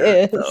actor. He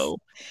is. Though.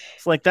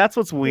 It's like that's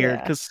what's weird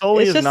Yeah. because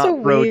Sully It's is just not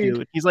so bro weird.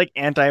 dude. He's like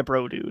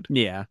anti-bro dude.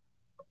 Yeah.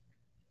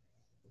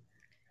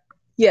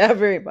 Yeah,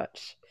 very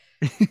much.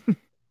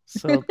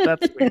 So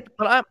that's weird.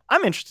 But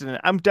I'm interested in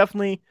it.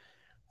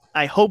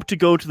 I hope to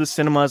go to the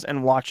cinemas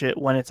and watch it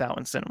when it's out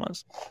in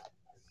cinemas.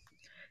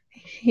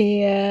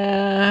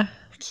 Yeah.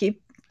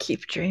 Keep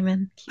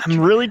dreaming. I'm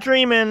really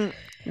dreaming.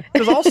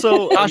 Because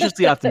also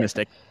Cautiously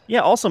optimistic.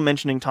 Yeah, also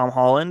mentioning Tom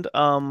Holland,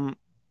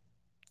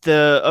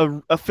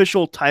 the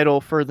official title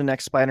for the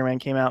next Spider-Man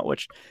came out,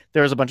 which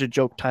there was a bunch of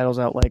joke titles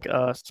out like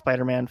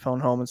Spider-Man Phone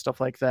Home and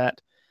stuff like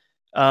that.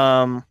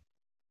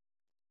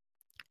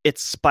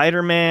 It's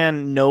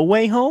Spider-Man No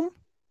Way Home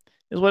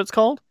is what it's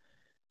called.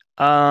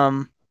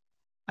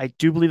 I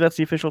do believe that's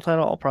the official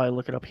title. I'll probably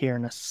look it up here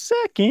in a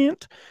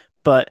second.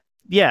 But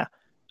yeah,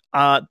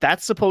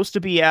 that's supposed to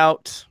be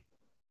out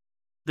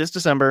this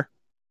December,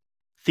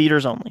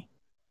 theaters only,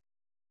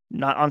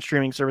 not on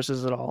streaming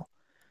services at all.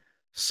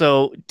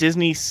 So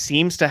Disney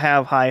seems to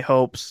have high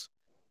hopes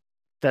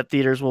that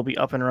theaters will be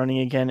up and running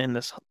again in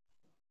this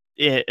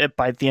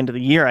by the end of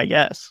the year, I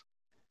guess.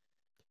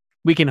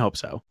 We can hope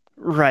so.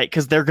 Right,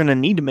 because they're going to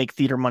need to make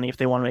theater money if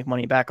they want to make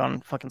money back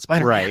on fucking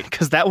Spider-Man. Right.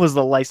 Because that was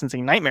the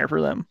licensing nightmare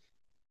for them.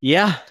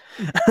 Yeah.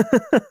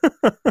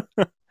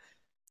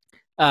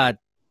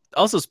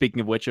 Also,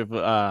 speaking of which,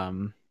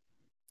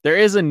 there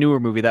is a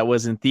newer movie that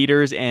was in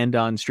theaters and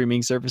on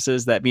streaming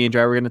services that me and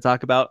Dry were going to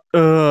talk about.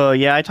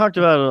 Yeah, I talked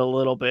about it a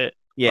little bit.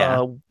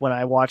 Yeah. When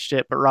I watched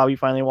it, but Robbie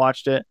finally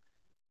watched it.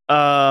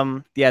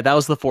 Yeah, that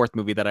was the fourth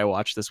movie that I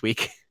watched this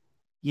week.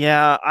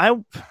 Yeah,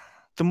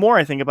 the more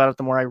I think about it,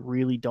 the more I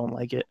really don't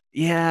like it.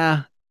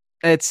 Yeah,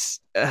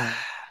 it's. I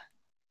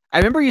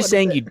remember you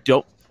saying you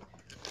don't.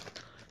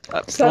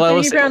 Stop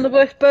beating around the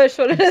bush.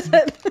 What is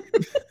it?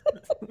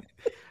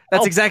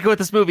 That's exactly what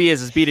this movie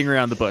is beating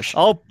around the bush.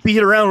 I'll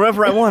beat around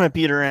wherever I want to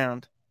beat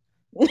around.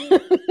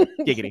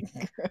 Giggity.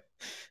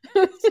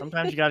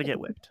 Sometimes you got to get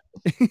whipped.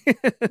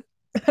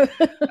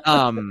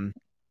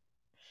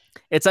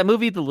 It's that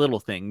movie, The Little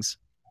Things.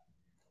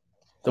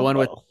 The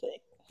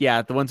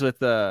ones with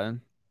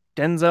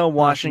Denzel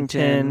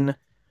Washington,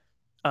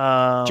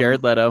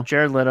 Jared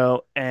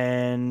Leto,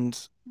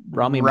 and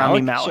Rami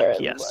Malek.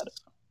 Yes.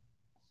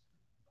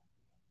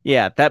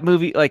 Yeah, that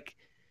movie. Like,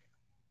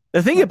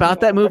 the thing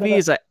about that movie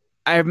is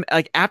I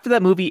like after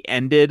that movie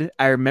ended,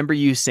 I remember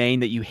you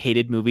saying that you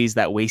hated movies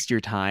that waste your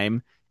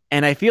time,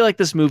 and I feel like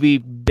this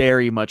movie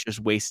very much just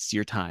wastes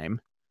your time.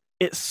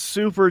 It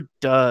super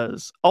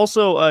does.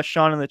 Also,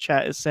 Sean in the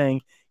chat is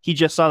saying he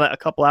just saw that a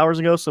couple hours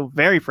ago, so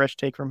very fresh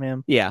take from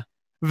him. Yeah.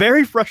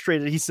 Very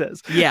frustrated, he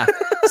says. Yeah.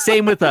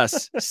 Same with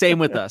us.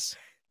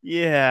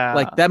 Yeah.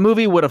 Like, that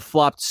movie would have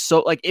flopped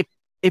so... Like,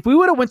 if we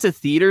would have went to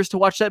theaters to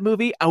watch that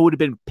movie, I would have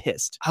been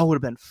pissed. I would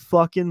have been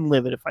fucking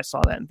livid if I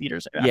saw that in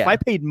theaters. Yeah. If I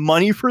paid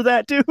money for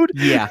that, dude.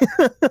 Yeah.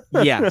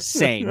 Yeah,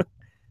 same.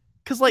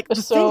 Because, like, the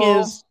thing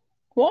is...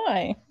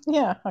 Why?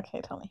 Yeah,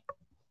 okay, tell me.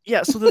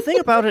 Yeah, so the thing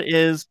about it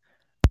is,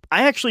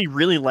 I actually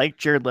really like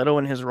Jared Leto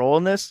and his role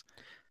in this,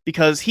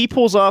 because he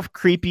pulls off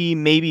creepy,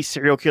 maybe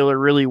serial killer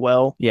really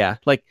well. Yeah,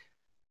 like,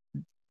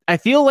 I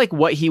feel like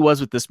what he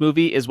was with this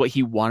movie is what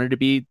he wanted to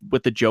be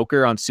with the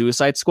Joker on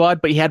Suicide Squad,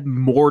 but he had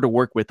more to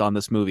work with on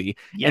this movie.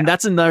 Yeah. And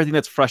that's another thing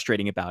that's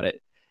frustrating about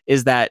it,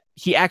 is that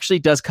he actually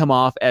does come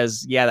off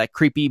as, that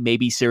creepy,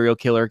 maybe serial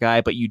killer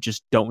guy, but you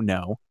just don't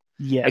know.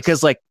 Yeah.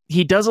 Because, like,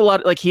 he does a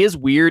lot, like, he is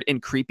weird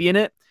and creepy in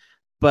it,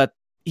 but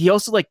he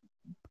also, like,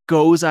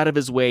 goes out of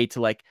his way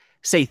to, like,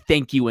 say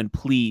thank you and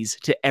please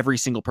to every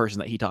single person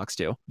that he talks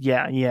to.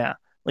 Yeah.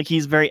 Like,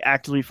 he's very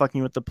actively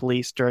fucking with the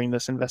police during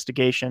this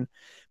investigation.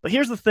 But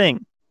here's the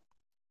thing.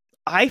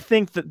 I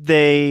think that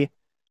they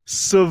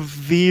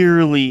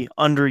severely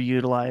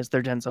underutilized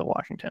their Denzel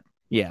Washington.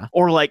 Yeah.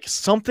 Or, like,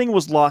 something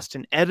was lost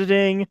in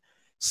editing.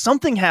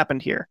 Something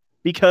happened here.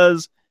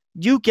 Because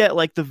you get,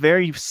 like, the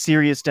very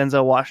serious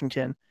Denzel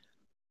Washington,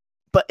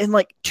 but in,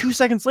 like, 2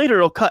 seconds later,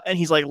 it'll cut and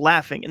he's, like,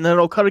 laughing. And then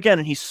it'll cut again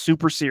and he's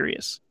super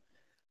serious.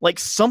 Like,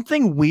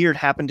 something weird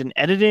happened in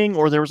editing,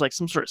 or there was, like,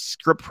 some sort of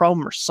script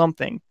problem or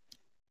something.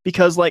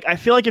 Because, like, I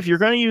feel like if you're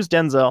going to use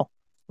Denzel,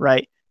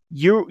 right,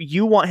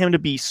 you want him to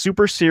be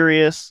super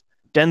serious,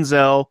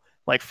 Denzel,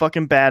 like,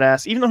 fucking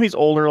badass. Even though he's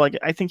older, like,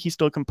 I think he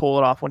still can pull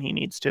it off when he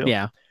needs to.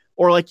 Yeah.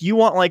 Or, like, you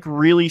want, like,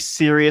 really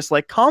serious,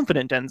 like,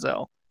 confident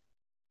Denzel.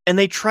 And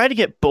they try to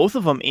get both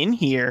of them in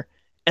here,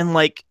 and,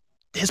 like,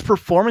 his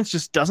performance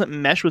just doesn't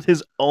mesh with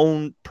his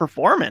own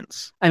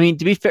performance. I mean,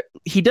 to be fair,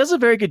 he does a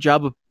very good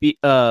job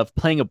of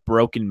playing a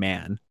broken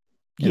man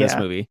in this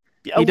movie.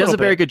 Yeah, He does little a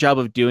very bit. good job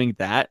of doing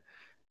that.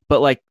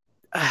 But like,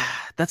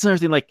 that's another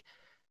thing. Like,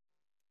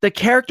 the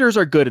characters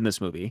are good in this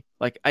movie.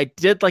 Like, I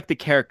did like the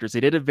characters. They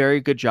did a very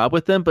good job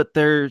with them. But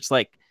there's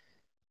like,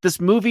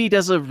 this movie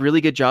does a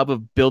really good job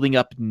of building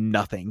up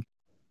nothing,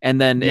 and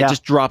then it Yeah.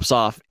 just drops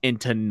off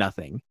into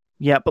nothing.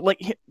 Yeah, but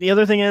like the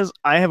other thing is,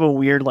 I have a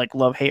weird like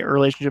love-hate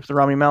relationship with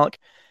Rami Malek.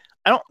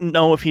 I don't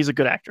know if he's a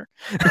good actor.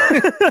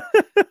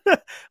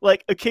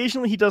 Like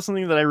occasionally he does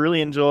something that I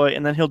really enjoy,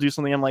 and then he'll do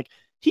something I'm like,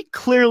 he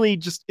clearly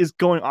just is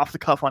going off the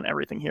cuff on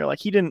everything here. Like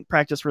he didn't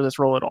practice for this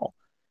role at all.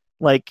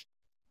 Like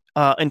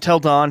Until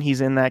Dawn,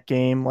 he's in that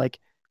game. Like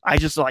I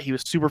just thought he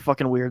was super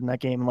fucking weird in that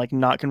game and like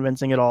not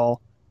convincing at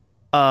all.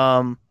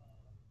 And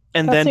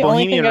That's then the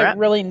only Bohemian thing I Rhapsody.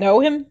 really know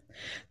him.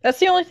 That's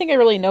the only thing I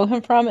really know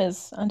him from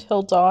is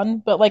Until Dawn.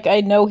 But like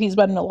I know he's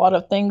been in a lot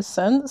of things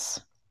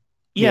since.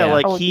 Yeah, Yeah.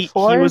 like Probably he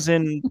before. was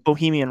in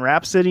Bohemian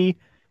Rhapsody,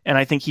 and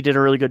I think he did a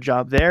really good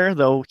job there.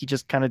 Though he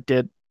just kind of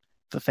did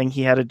the thing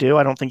he had to do.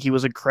 I don't think he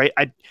was a great.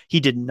 He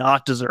did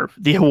not deserve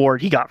the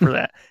award he got for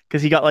that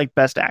because he got like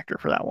Best Actor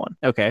for that one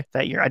Okay.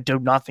 that year. I do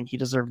not think he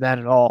deserved that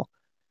at all.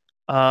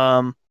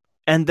 And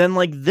then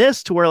like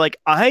this to where like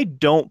I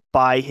don't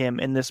buy him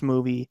in this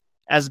movie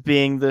as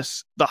being the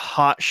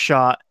hot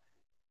shot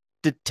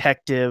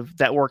detective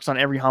that works on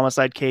every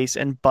homicide case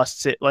and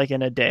busts it like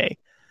in a day.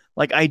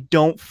 Like I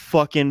don't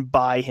fucking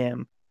buy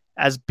him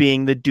as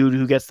being the dude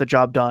who gets the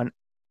job done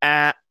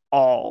at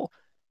all.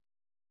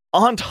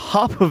 On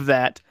top of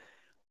that,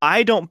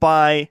 I don't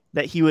buy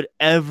that he would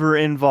ever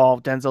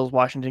involve Denzel's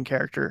Washington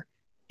character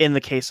in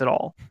the case at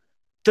all.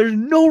 There's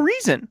no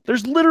reason.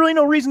 There's literally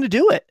no reason to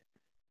do it.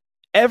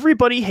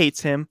 Everybody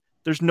hates him.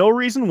 There's no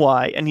reason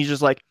why. And he's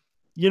just like,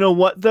 you know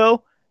what,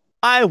 though?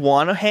 I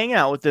want to hang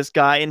out with this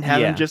guy and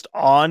have him just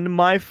on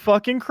my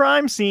fucking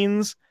crime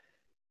scenes.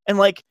 And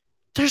like,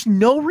 there's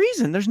no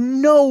reason. There's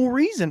no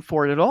reason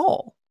for it at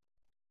all.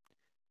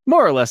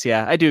 More or less,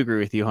 yeah. I do agree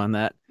with you on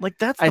that. Like,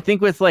 that's I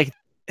think with like,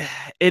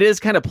 it is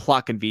kind of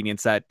plot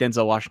convenience that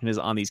Denzel Washington is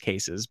on these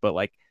cases, but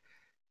like,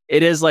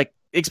 it is like,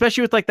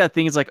 especially with like that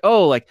thing is like,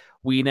 oh, like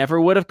we never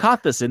would have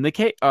caught this in the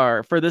case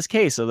or for this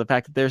case. So the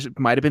fact that there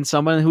might have been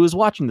someone who was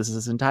watching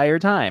this entire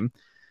time.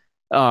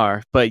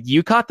 But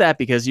you caught that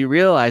because you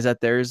realized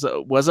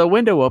that was a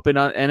window open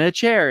and a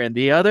chair in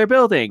the other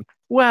building.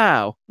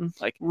 Wow.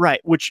 Like,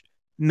 right, which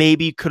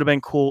maybe could have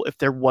been cool if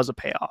there was a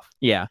payoff.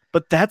 yeah.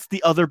 But that's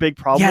the other big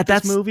problem with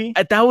this movie.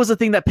 That was the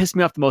thing that pissed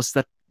me off the most,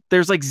 that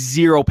there's like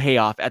zero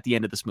payoff at the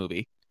end of this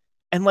movie.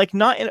 And like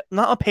not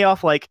a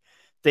payoff like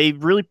they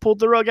really pulled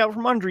the rug out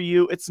from under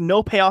you. It's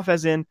no payoff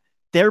as in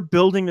they're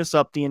building this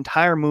up the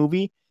entire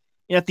movie.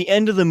 And at the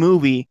end of the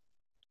movie,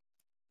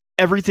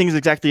 everything is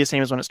exactly the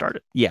same as when it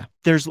started. Yeah.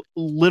 There's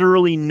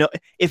literally no...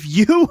 If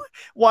you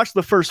watched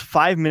the first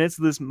 5 minutes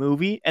of this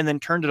movie and then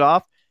turned it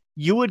off,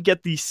 you would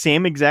get the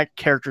same exact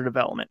character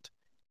development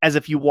as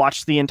if you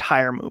watched the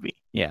entire movie.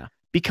 Yeah.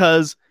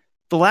 Because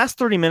the last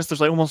 30 minutes, there's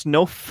like almost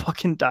no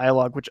fucking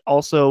dialogue, which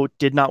also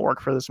did not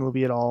work for this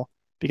movie at all.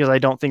 Because I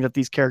don't think that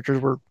these characters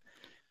were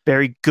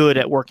very good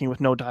at working with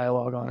no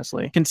dialogue,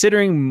 honestly.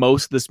 Considering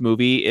most of this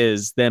movie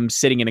is them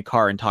sitting in a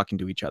car and talking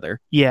to each other.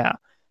 Yeah.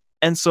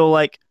 And so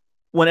like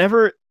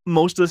whenever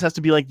most of this has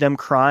to be like them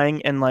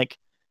crying and like,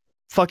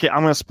 fuck it,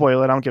 I'm going to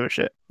spoil it. I don't give a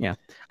shit. Yeah.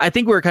 I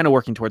think we're kind of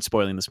working towards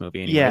spoiling this movie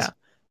anyways. Yeah.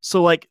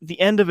 So like the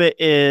end of it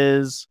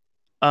is,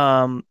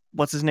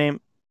 what's his name?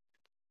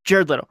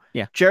 Jared Leto.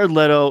 Yeah. Jared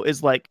Leto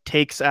is like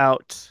takes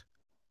out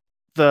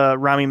the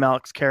Rami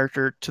Malek's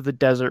character to the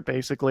desert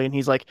basically. And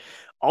he's like,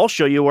 I'll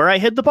show you where I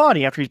hid the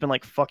body after he's been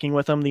like fucking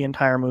with him the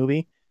entire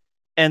movie.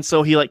 And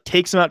so he like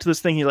takes him out to this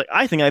thing. He's like,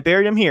 I think I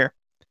buried him here.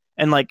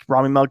 And like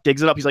Rami Malek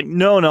digs it up. He's like,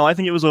 no, I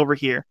think it was over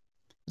here.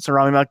 So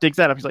Rami Malek digs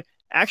that up. He's like,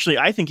 actually,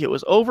 I think it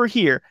was over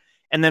here.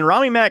 And then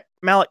Rami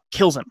Malek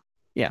kills him.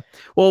 Yeah.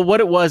 Well, what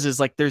it was is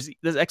like there's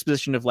this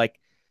exposition of like,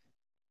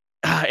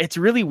 it's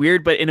really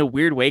weird, but in a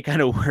weird way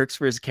kind of works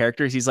for his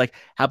characters. He's like,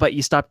 how about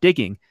you stop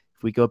digging?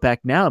 If we go back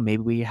now,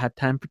 maybe we have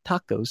time for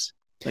tacos.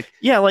 Like,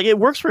 yeah, like it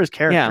works for his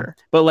character.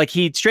 Yeah, but like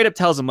he straight up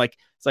tells him like,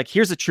 it's like,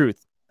 here's the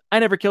truth. I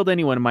never killed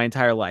anyone in my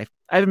entire life.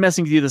 I've been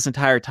messing with you this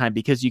entire time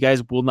because you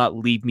guys will not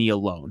leave me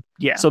alone.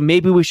 Yeah. So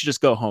maybe we should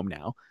just go home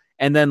now.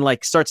 And then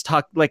like starts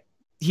like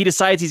he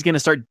decides he's going to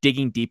start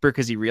digging deeper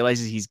because he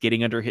realizes he's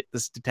getting under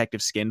this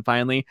detective's skin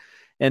finally.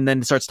 And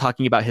then starts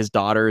talking about his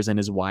daughters and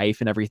his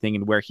wife and everything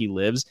and where he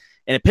lives.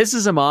 And it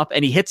pisses him off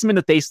and he hits him in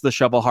the face with the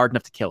shovel hard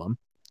enough to kill him.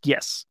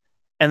 Yes.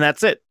 And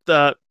that's it.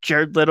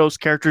 Jared Leto's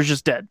character is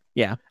just dead.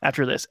 Yeah.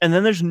 After this. And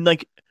then there's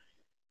like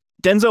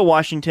Denzel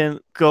Washington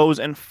goes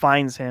and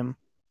finds him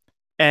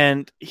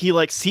and he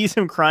like sees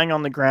him crying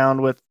on the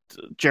ground with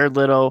Jared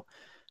Leto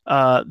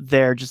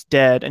there just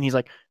dead. And he's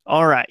like,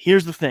 all right,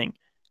 here's the thing.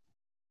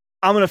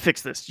 I'm going to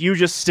fix this. You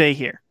just stay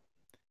here.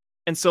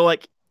 And so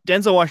like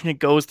Denzel Washington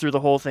goes through the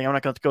whole thing. I'm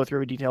not going to go through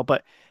every detail,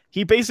 but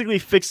he basically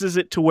fixes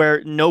it to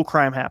where no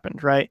crime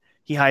happened, right?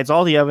 He hides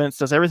all the evidence,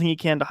 does everything he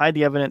can to hide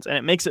the evidence, and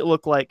it makes it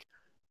look like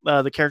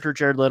the character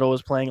Jared Leto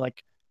was playing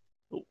like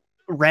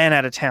ran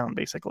out of town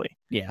basically.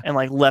 Yeah. And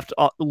like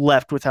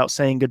left without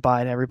saying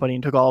goodbye to everybody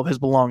and took all of his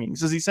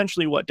belongings. Is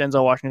essentially what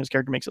Denzel Washington's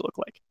character makes it look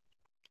like.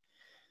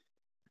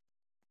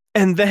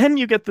 And then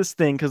you get this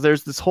thing because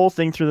there's this whole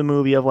thing through the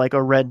movie of like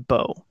a red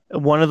bow.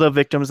 One of the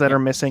victims that are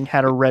missing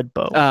had a red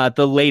bow.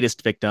 The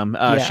latest victim,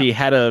 she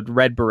had a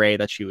red beret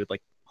that she would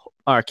like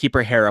keep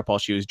her hair up while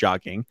she was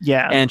jogging.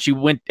 Yeah. And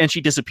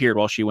she disappeared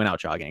while she went out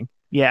jogging.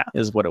 Yeah.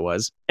 Is what it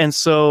was. And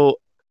so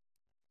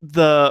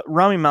the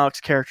Rami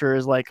Malek's character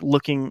is like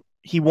looking,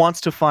 he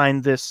wants to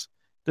find this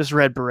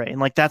red beret. And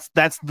like that's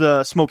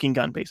the smoking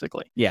gun,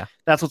 basically. Yeah.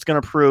 That's what's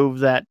gonna prove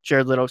that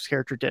Jared Leto's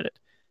character did it.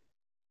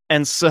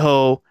 And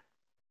so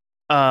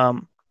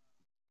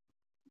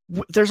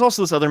there's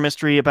also this other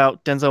mystery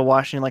about Denzel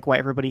Washington, like why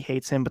everybody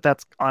hates him, but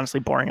that's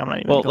honestly boring. I'm not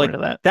even going to go into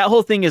that. That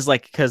whole thing is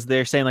like, because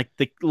they're saying like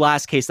the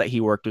last case that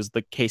he worked was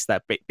the case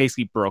that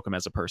basically broke him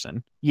as a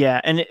person. Yeah,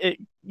 and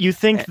you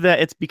think that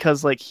it's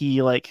because like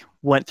he like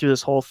went through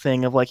this whole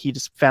thing of like he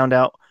just found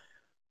out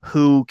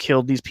who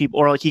killed these people,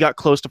 or like he got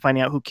close to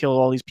finding out who killed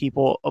all these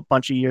people a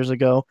bunch of years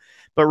ago,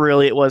 but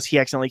really it was he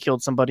accidentally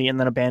killed somebody and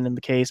then abandoned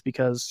the case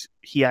because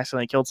he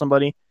accidentally killed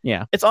somebody.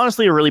 Yeah. It's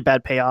honestly a really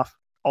bad payoff.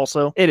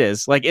 Also, it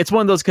is like it's one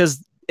of those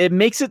because it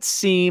makes it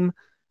seem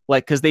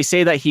like because they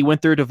say that he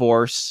went through a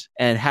divorce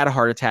and had a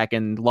heart attack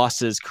and lost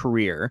his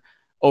career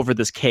over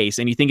this case,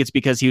 and you think it's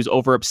because he was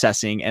over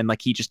obsessing and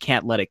like he just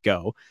can't let it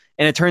go,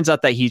 and it turns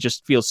out that he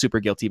just feels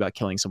super guilty about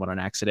killing someone on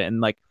accident,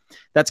 and like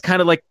that's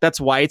kind of like that's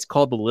why it's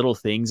called The Little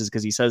Things, is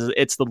because he says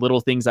it's the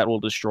little things that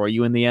will destroy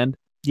you in the end.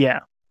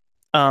 Yeah.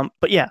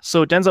 But yeah,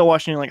 so Denzel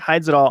Washington like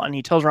hides it all, and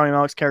he tells Rami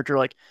Malek's character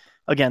like,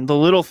 again, the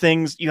little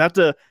things, you have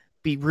to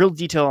be real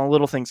detailed on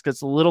little things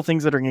because the little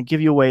things that are going to give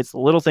you away, it's the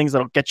little things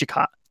that'll get you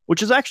caught,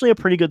 which is actually a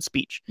pretty good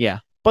speech. Yeah.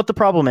 But the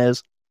problem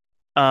is,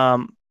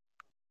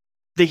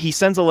 he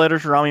sends a letter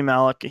to Rami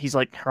Malek. He's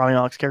like, Rami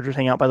Malek's character's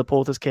hanging out by the pool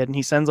with his kid, and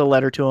he sends a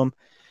letter to him.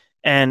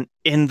 And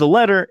in the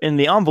letter, in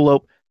the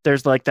envelope,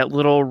 there's like that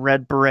little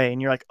red beret,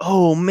 and you're like,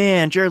 oh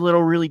man, Jared Leto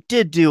really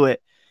did do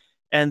it.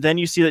 And then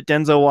you see that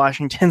Denzel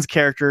Washington's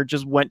character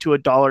just went to a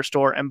dollar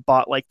store and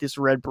bought like this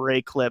red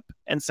beret clip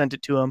and sent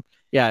it to him.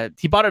 Yeah,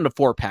 he bought it in a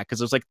 4-pack because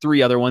there's like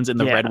 3 other ones and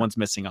the red one's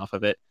missing off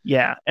of it.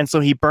 Yeah, and so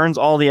he burns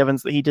all the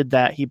evidence that he did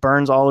that. He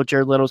burns all of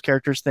Jared Leto's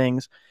character's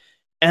things.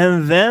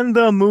 And then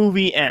the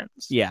movie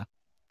ends. Yeah.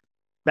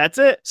 That's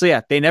it. So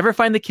yeah, they never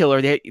find the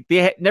killer. They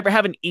never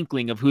have an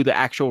inkling of who the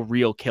actual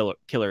real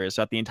killer is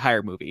throughout the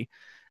entire movie.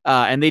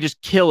 And they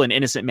just kill an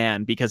innocent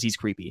man because he's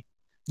creepy.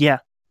 Yeah.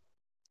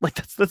 Like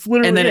that's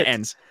literally and then it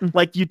ends.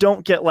 Like you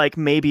don't get like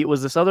maybe it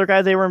was this other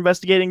guy they were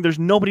investigating. There's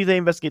nobody they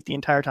investigate the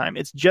entire time.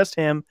 It's just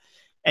him,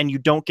 and you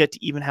don't get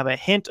to even have a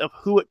hint of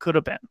who it could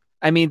have been.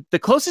 I mean, the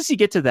closest you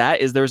get to that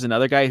is there's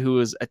another guy who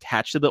was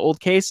attached to the old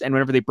case, and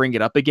whenever they bring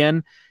it up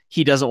again,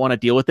 he doesn't want to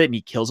deal with it and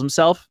he kills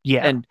himself.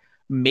 Yeah. And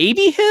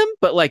maybe him,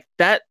 but like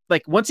that,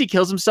 like once he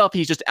kills himself,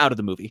 he's just out of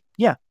the movie.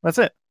 Yeah, that's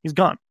it. He's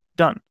gone.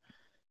 Done.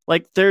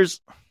 Like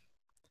there's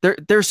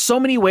so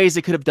many ways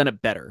they could have done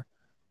it better.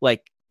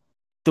 Like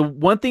the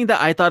one thing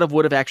that I thought of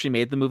would have actually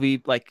made the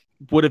movie like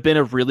would have been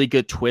a really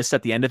good twist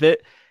at the end of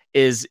it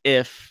is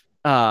if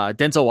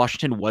Denzel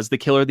Washington was the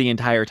killer the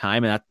entire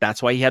time, and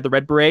that's why he had the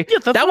red beret. Yeah,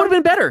 that would have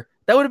been better.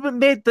 That would have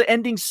made the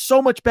ending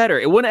so much better.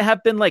 It wouldn't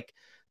have been like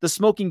the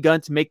smoking gun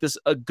to make this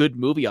a good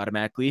movie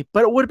automatically,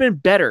 but it would have been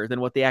better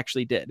than what they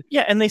actually did.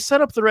 Yeah, and they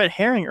set up the red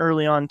herring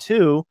early on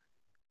too,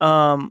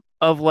 of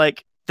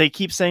like they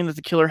keep saying that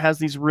the killer has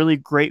these really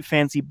great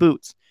fancy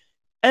boots,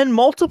 and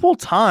multiple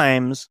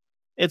times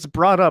it's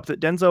brought up that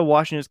Denzel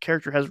Washington's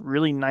character has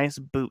really nice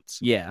boots.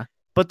 Yeah,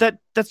 but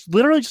that's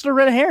literally just a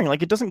red herring.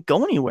 Like it doesn't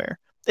go anywhere.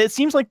 It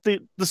seems like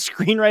the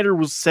screenwriter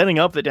was setting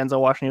up that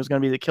Denzel Washington was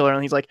going to be the killer,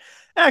 and he's like,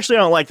 actually,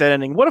 I don't like that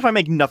ending. What if I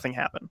make nothing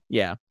happen?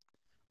 Yeah,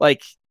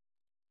 like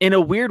in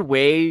a weird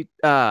way,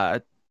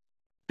 the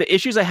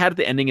issues I had at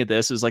the ending of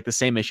this is like the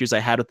same issues I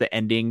had with the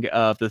ending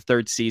of the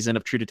 3rd season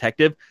of True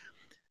Detective,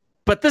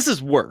 but this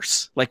is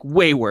worse, like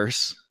way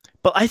worse.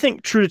 But I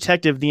think True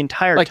Detective the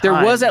entire like time,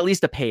 there was at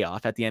least a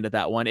payoff at the end of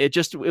that one. It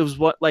was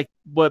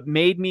what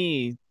made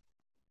me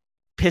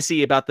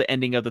pissy about the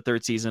ending of the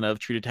 3rd season of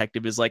True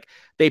Detective is like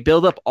they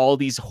build up all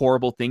these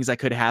horrible things that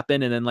could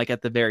happen, and then like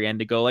at the very end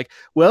to go like,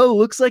 well, it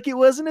looks like it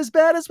wasn't as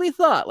bad as we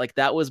thought. Like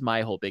that was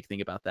my whole big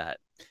thing about that.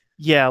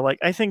 Yeah, like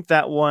I think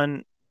that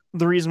one,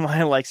 the reason why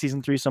I like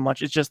season 3 so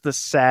much is just the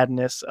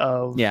sadness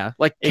of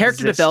like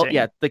character development.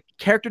 Yeah, the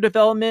character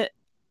development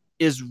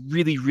is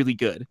really, really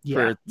good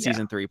for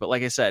season 3. But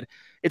like I said,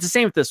 it's the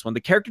same with this one.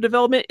 The character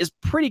development is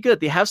pretty good.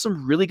 They have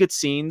some really good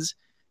scenes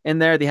in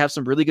there. They have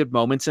some really good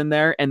moments in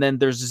there. And then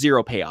there's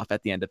zero payoff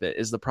at the end of it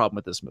is the problem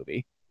with this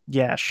movie.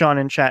 Yeah. Sean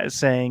in chat is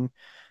saying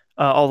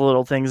all the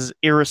little things,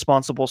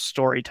 irresponsible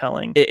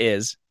storytelling. It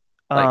is.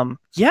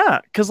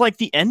 Yeah. Cause like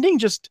the ending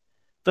just,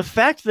 the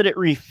fact that it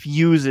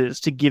refuses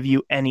to give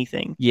you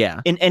anything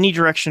in any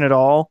direction at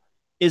all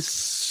is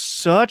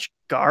such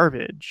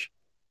garbage.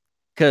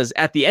 Because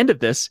at the end of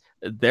this,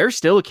 there's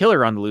still a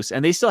killer on the loose,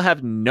 and they still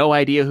have no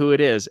idea who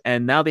it is.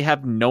 And now they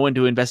have no one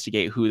to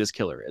investigate who this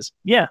killer is.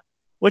 Yeah.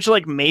 which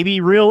like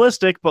maybe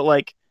realistic, but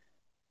like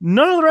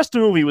none of the rest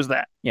of the movie was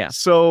that. Yeah.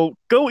 So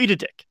go eat a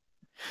dick.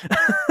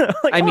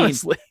 Like, I mean,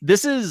 honestly.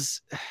 this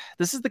is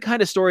the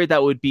kind of story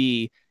that would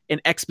be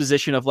an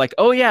exposition of like,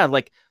 oh yeah,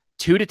 like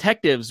two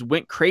detectives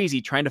went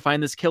crazy trying to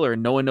find this killer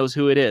and no one knows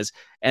who it is,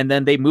 and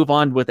then they move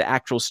on with the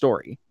actual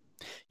story.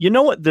 You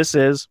know what this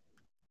is?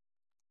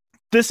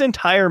 This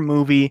entire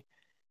movie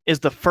is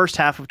the first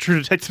half of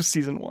True Detective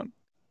season 1.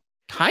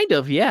 Kind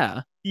of,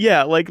 yeah.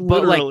 Yeah, like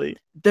But, like, literally.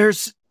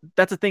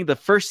 That's the thing. The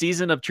first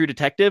season of True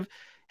Detective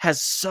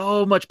has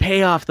so much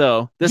payoff,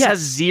 though. This has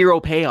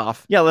zero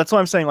payoff. Yeah, that's what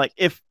I'm saying. Like,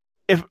 if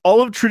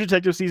all of True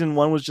Detective season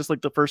 1 was just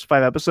like the first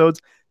 5 episodes,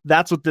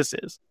 that's what this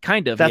is.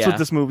 Kind of. That's what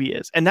this movie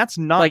is, and that's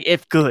not like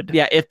if good.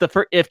 Yeah, if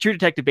True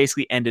Detective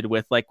basically ended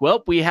with like,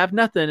 well, we have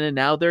nothing, and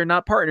now they're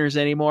not partners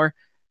anymore.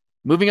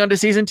 Moving on to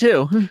season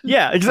 2.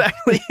 Yeah,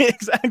 exactly,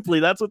 exactly.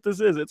 That's what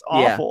this is. It's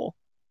awful.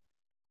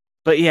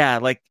 But yeah,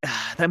 like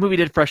that movie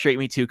did frustrate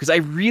me too, because I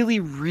really,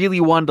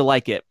 really wanted to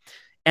like it,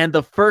 and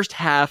the first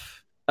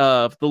half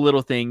of The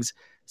Little Things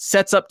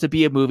sets up to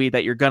be a movie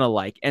that you're gonna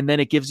like, and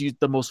then it gives you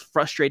the most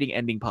frustrating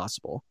ending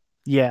possible.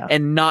 Yeah.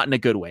 And not in a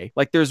good way.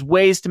 Like there's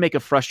ways to make a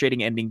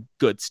frustrating ending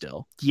good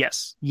still.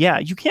 Yes. Yeah,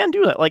 you can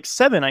do that. Like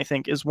Seven, I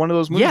think, is one of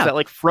those movies that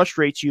like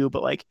frustrates you,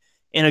 but like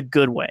in a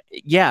good way.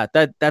 Yeah,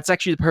 that's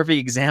actually the perfect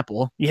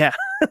example. Yeah.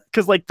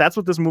 Because like that's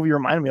what this movie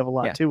reminded me of a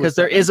lot too. Because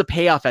there is a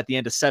payoff at the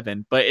end of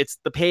Seven, but it's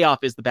the payoff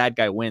is the bad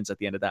guy wins at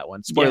the end of that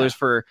one. Spoilers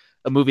for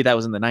a movie that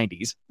was in the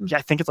 90s. Yeah,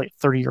 I think it's like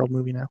a 30-year-old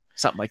movie now.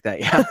 Something like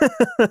that, yeah.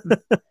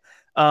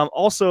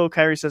 Also,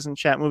 Kyrie says in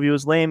chat, movie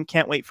was lame.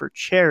 Can't wait for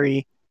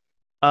Cherry.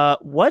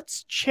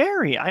 What's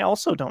Cherry? I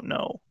also don't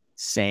know.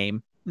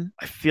 Same.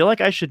 I feel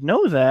like I should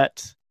know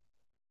that.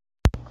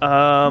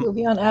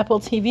 Movie on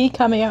Apple TV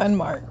coming out in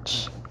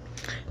March.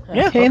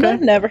 Yeah, okay.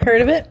 Then, never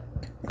heard of it.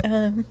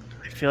 I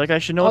feel like I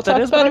should know I'll what that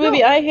talk is. about a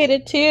movie I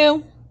hated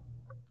too.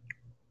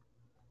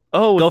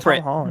 Oh, go for Tom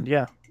it. Holland.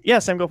 Yeah, yeah,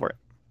 Sam, go for it.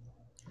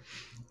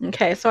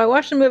 Okay, so I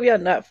watched a movie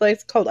on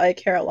Netflix called I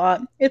Care a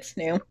Lot. It's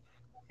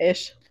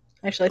new-ish.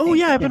 Actually, I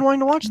think I've been wanting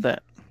to watch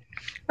that.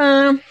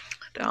 Don't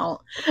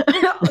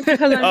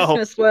because I'm just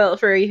gonna spoil it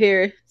for you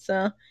here.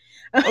 So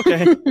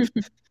okay.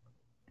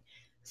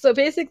 So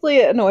basically,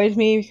 it annoyed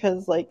me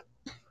because like,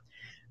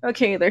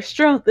 okay, they're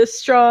this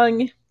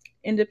strong,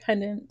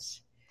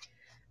 independent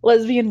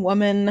lesbian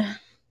woman.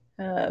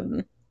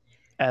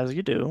 As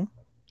you do.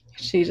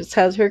 She just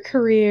has her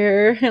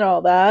career and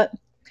all that,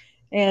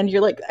 and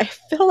you're like, I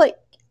feel like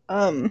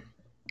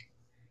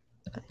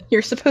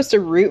you're supposed to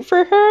root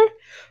for her,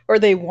 or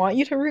they want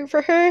you to root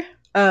for her.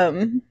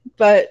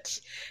 But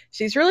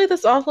she's really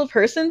this awful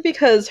person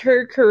because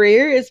her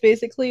career is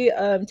basically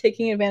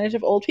taking advantage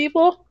of old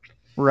people.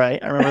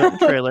 Right, I remember that in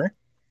the trailer.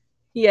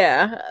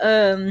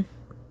 Yeah.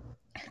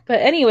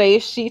 But anyway,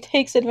 she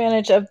takes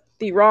advantage of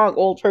the wrong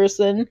old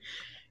person,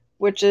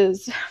 which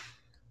is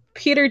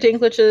Peter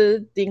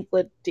Dinklage's.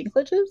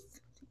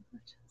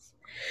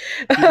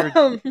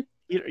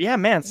 Yeah,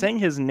 man, saying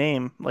his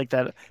name like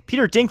that.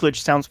 Peter Dinklage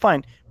sounds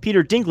fine.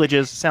 Peter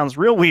Dinklage's sounds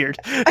real weird.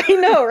 I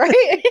know,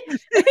 right?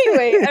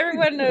 Anyway,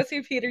 everyone knows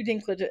who Peter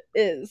Dinklage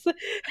is. So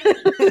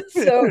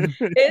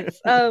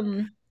it's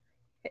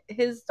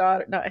his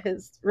daughter, not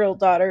his real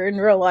daughter in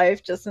real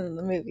life, just in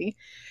the movie.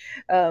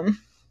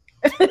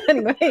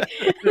 Anyway.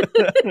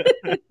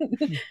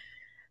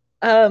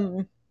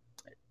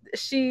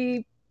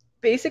 She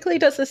basically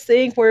does this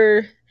thing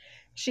where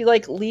she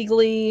like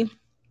legally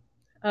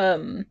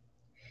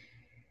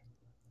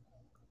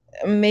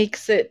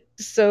makes it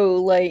so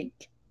like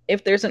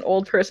if there's an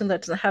old person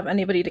that doesn't have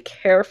anybody to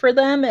care for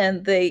them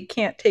and they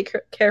can't take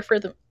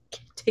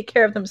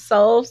care of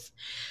themselves,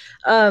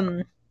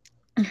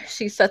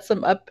 she sets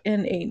them up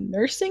in a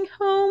nursing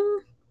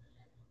home,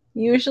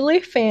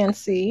 usually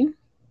fancy.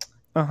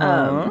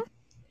 And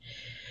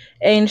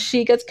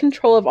she gets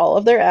control of all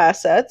of their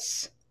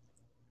assets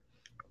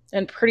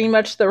and pretty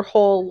much their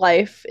whole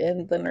life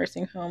in the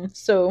nursing home.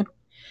 So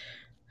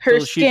her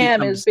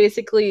scam is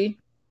basically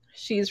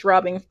she's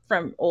robbing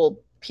from old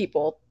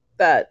people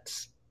that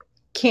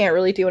can't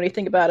really do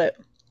anything about it.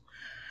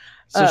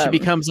 So she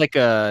becomes like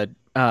a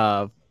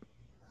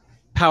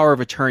power of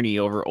attorney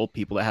over old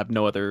people that have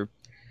no other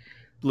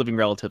living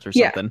relatives or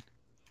something.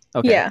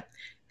 Okay. Yeah.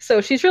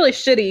 So she's really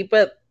shitty,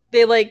 but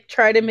they like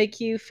try to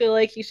make you feel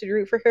like you should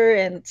root for her,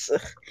 and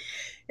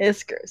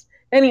it's gross.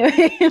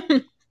 Anyway,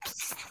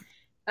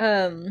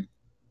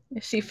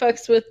 she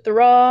fucks with the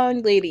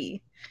wrong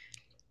lady.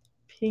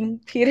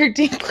 Peter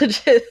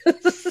Dinklage.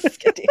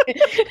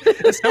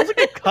 It sounds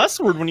like a cuss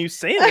word when you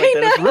say it like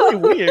that. It's really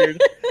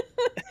weird.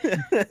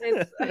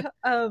 It's,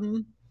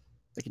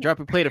 like you drop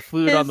a plate of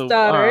food on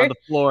the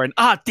floor and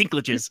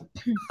Dinklages.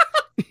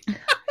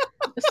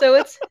 So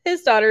it's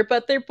his daughter,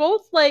 but they're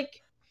both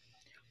like,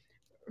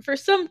 for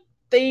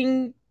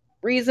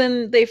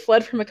reason they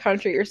fled from a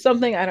country or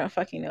something. I don't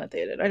fucking know what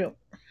they did. I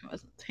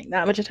wasn't paying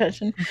that much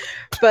attention.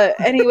 But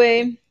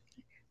anyway,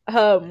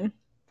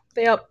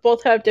 they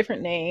both have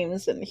different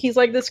names, and he's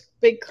like this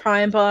big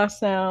crime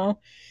boss now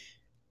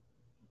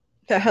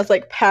that has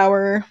like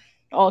power,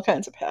 all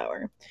kinds of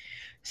power.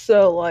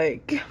 So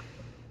like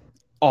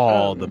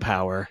All the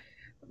power.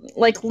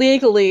 like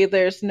legally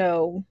there's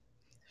no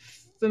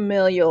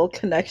familial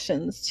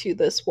connections to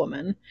this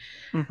woman.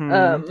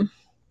 Mhm.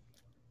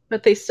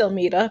 But they still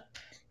meet up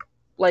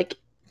like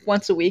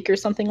once a week or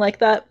something like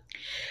that.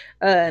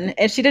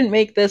 And she didn't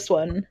make this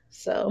one,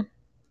 so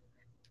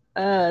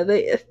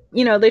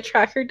they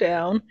track her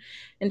down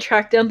and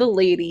track down the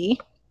lady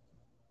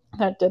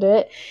that did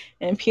it.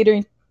 And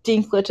Peter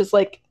Dinklage is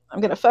like,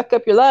 I'm gonna fuck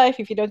up your life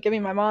if you don't give me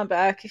my mom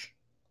back.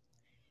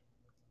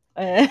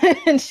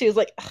 And she was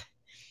like,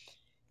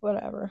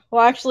 whatever.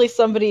 Well, actually,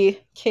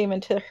 somebody came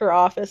into her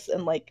office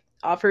and like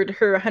offered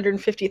her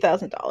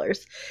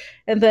 $150,000,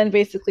 and then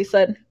basically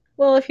said,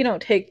 "Well, if you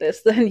don't take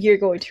this, then you're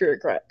going to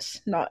regret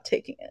not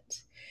taking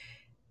it."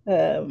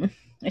 And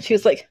she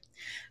was like,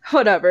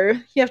 "Whatever.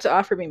 You have to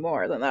offer me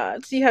more than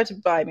that. You have to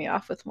buy me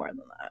off with more than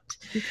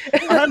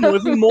I'm that."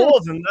 with more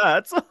than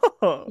that.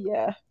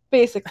 Yeah,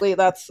 basically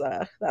that's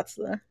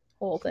the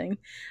whole thing.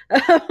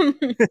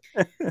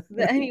 But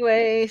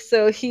anyway,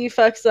 so he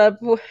fucks up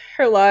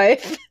her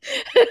life.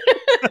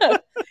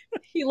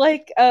 He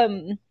like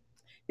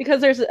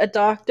because there's a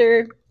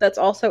doctor that's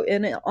also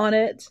in it on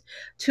it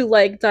to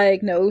like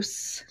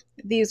diagnose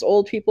these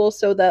old people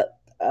so that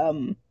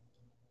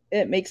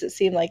it makes it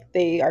seem like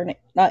they are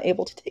not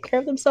able to take care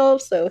of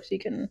themselves, so she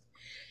can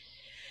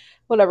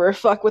whatever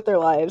fuck with their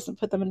lives and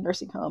put them in a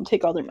nursing home,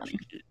 take all their money.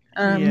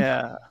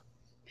 Yeah.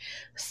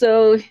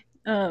 So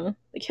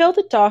they kill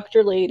the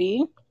doctor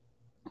lady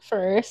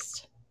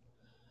first.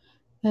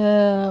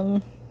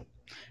 And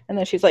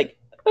then she's like,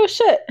 "Oh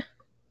shit,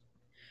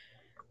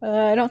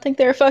 I don't think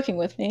they're fucking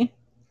with me."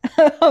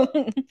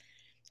 And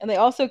they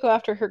also go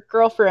after her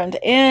girlfriend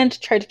and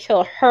try to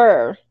kill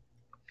her.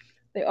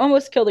 They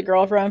almost kill the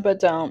girlfriend, but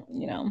don't.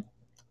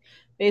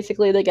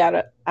 Basically, they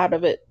got out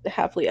of it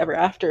happily ever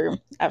after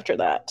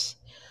that.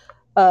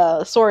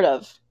 Sort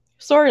of,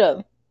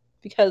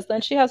 because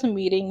then she has a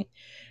meeting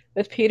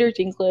with Peter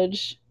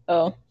Dinklage.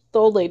 Oh, the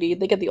old lady.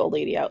 They get the old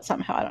lady out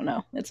somehow. I don't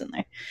know. It's in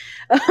there.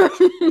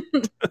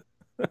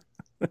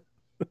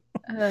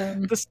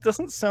 This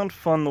doesn't sound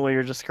fun the way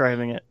you're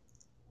describing it.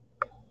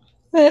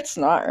 It's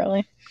not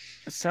really.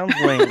 It sounds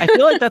lame. I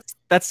feel like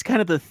that's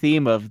kind of the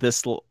theme of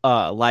this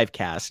live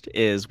cast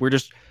is we're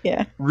just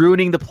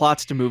ruining the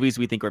plots to movies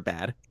we think are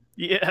bad.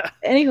 Yeah.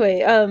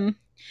 Anyway,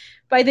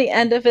 by the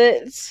end of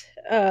it,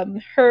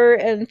 her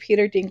and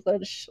Peter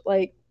Dinklage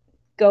like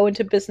go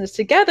into business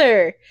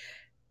together.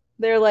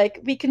 They're like,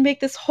 we can make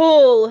this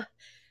whole.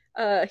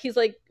 He's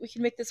like, we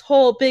can make this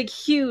whole big,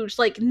 huge,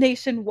 like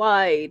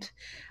nationwide,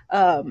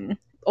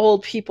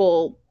 old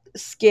people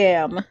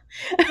scam.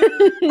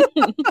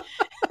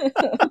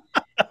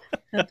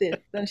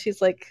 Then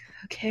she's like,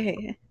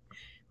 okay,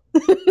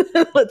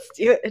 let's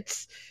do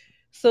it.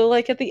 So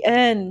like at the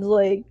end,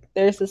 like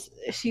there's this,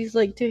 she's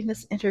like doing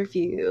this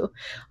interview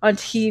on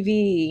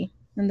TV,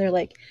 and they're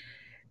like,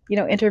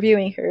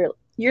 interviewing her.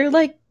 You're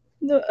like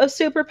a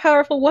super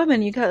powerful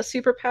woman. You got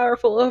super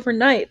powerful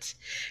overnight,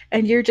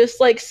 and you're just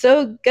like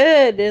so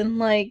good in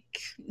like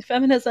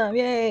feminism.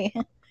 Yay!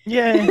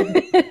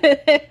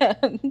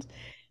 And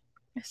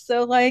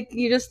so like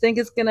you just think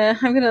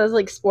I'm gonna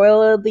like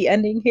spoil the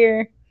ending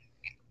here.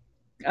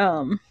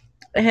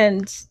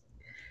 And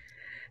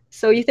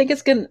so you think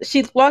it's gonna,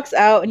 she walks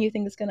out and you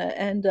think it's gonna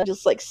end up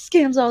just like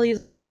scams all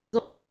these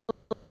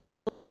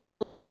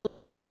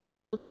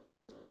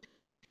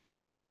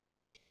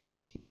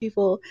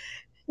people.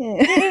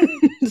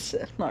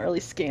 Not really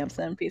scams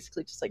them,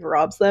 basically just like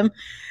robs them.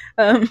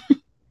 But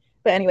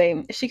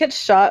anyway, she gets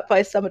shot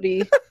by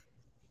somebody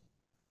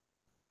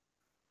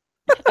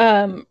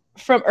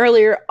from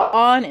earlier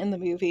on in the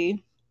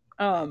movie.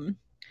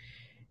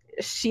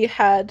 She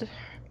had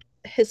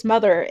his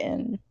mother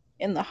in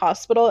the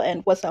hospital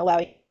and wasn't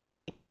allowing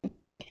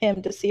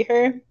him to see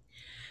her,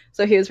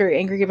 so he was very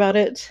angry about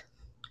it.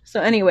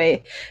 So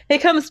anyway, it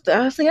comes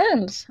to the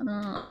end.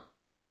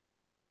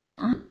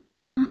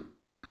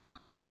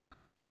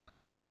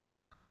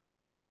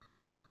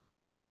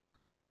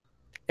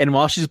 And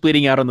while she's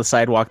bleeding out on the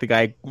sidewalk, the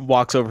guy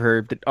walks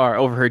over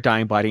her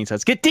dying body and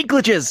says, "Get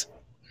Dinklages!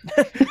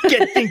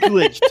 Get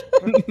Dinklaged!"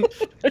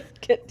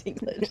 Get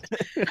Dinklaged.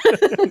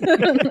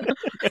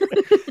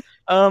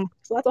 So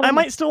I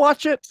might still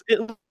watch it. It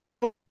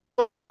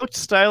looked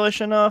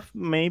stylish enough.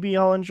 Maybe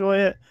I'll enjoy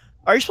it.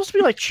 Are you supposed to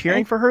be like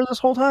cheering for her this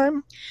whole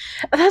time?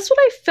 That's what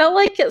I felt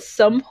like at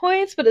some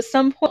points, but at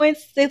some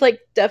points they like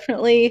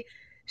definitely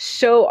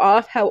show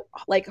off how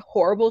like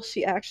horrible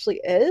she actually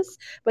is.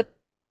 But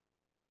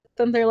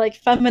then they're like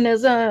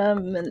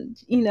feminism and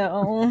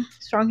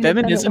strong.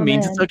 Feminism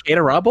means it's okay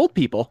to rob old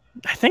people.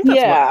 I think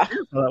that's how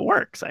that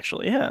works.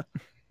 Actually, yeah.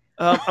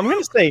 I'm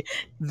gonna say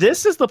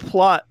this is the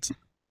plot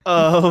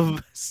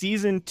of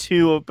season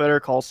 2 of Better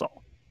Call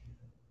Saul.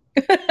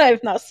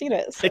 I've not seen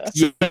it. So.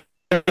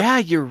 Yeah,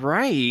 you're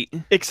right.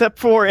 Except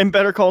for in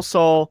Better Call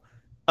Saul,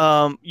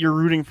 you're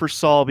rooting for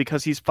Saul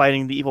because he's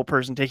fighting the evil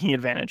person taking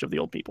advantage of the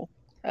old people.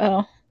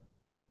 Oh.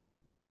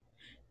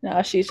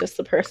 No, she's just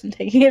the person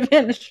taking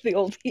advantage of the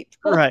old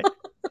people. Right.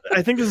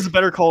 I think this is a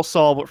Better Call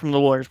Saul, but from the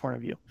lawyer's point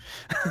of view.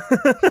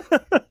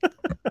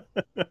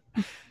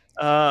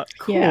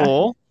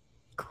 Cool.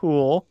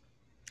 Cool.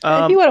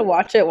 If you want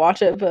to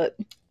watch it, but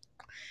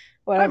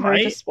whatever,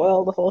 might. just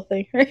spoil the whole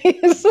thing.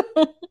 Right?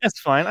 That's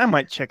fine. I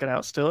might check it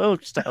out still. It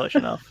looks stylish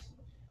enough.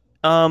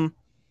 I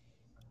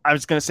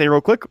was gonna say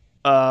real quick,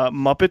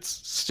 Muppets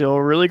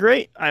still really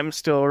great. I'm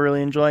still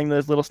really enjoying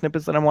those little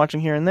snippets that I'm watching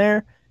here and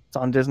there. It's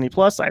on Disney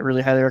Plus. I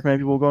really highly recommend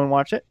people go and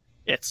watch it.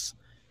 It's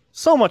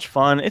so much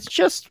fun. It's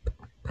just,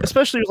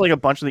 especially with like a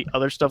bunch of the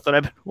other stuff that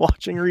I've been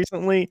watching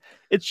recently,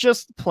 it's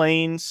just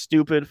plain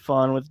stupid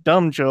fun with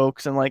dumb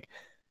jokes and like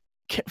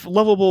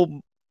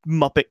lovable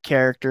Muppet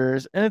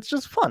characters, and it's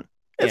just fun.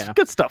 It's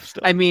good stuff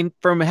still. I mean,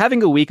 from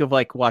having a week of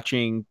like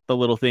watching the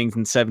little things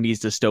in 70s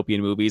dystopian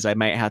movies, I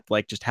might have to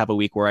like just have a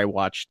week where I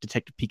watch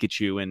Detective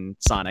Pikachu and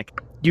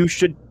Sonic. You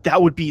should.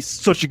 That would be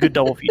such a good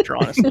double feature,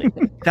 honestly.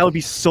 That would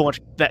be so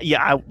much.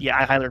 I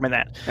highly recommend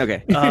that.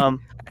 Okay.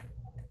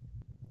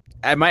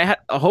 I might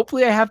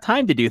hopefully I have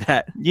time to do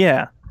that.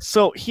 Yeah.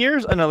 So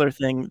here's another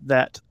thing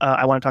that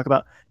I want to talk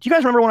about. Do you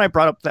guys remember when I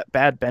brought up that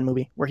Bad Ben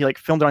movie where he like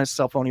filmed it on his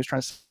cell phone? He was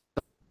trying to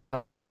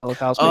sell his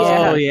house.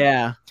 Oh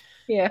yeah.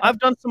 Yeah. I've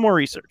done some more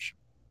research.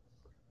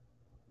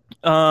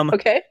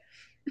 Okay.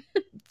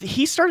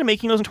 He started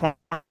making those in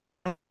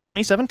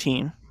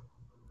 2017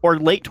 or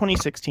late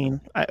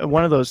 2016.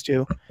 One of those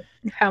two.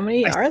 How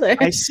many are there?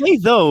 I say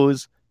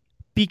those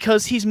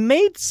because he's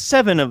made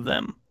 7 of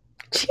them.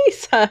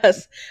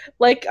 Jesus.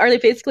 Like, are they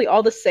basically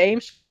all the same?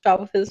 Shot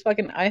with his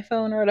fucking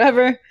iPhone or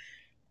whatever?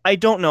 I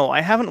don't know.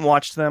 I haven't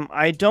watched them.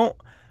 I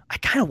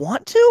kind of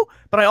want to,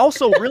 but I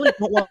also really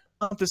don't want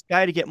this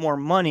guy to get more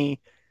money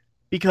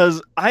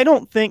because I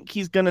don't think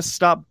he's gonna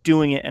stop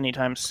doing it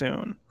anytime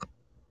soon.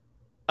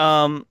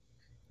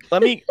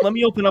 Let me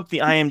open up the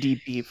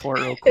IMDb for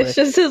it real quick. It's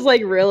just his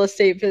like real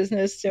estate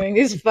business doing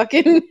these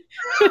fucking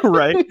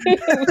right.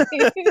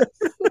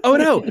 Oh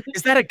no,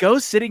 is that a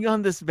ghost sitting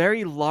on this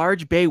very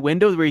large bay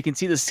window where you can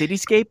see the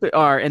cityscape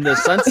or in the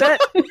sunset?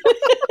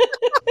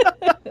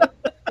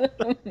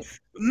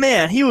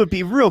 Man, he would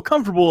be real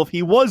comfortable if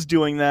he was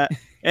doing that.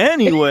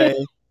 Anyway.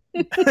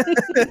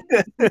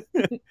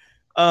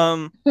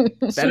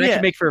 That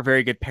actually make for a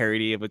very good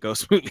parody of a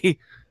ghost movie.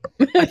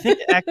 I think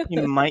it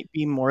actually might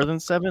be more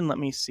than 7. Let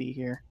me see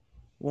here.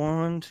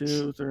 1,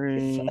 2,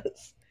 3,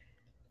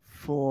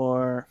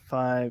 4,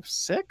 5,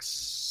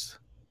 6,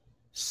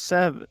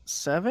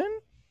 7.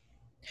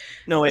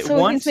 No, wait. So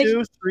 1,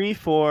 2, 3,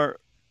 4,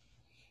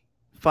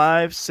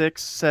 5,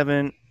 6,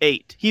 7,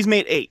 8. He's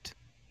made 8.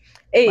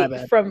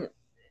 8 from,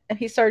 and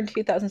he started in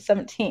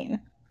 2017.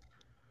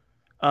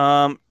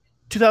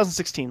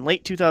 2016,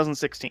 late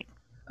 2016.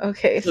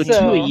 Okay, so 2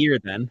 a year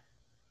then.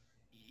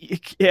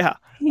 Yeah.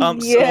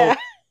 yeah.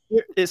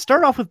 So it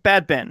started off with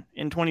Bad Ben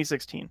in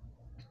 2016,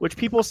 which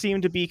people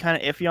seem to be kind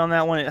of iffy on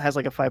that one. It has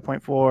like a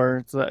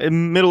 5.4. It's a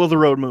middle of the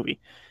road movie.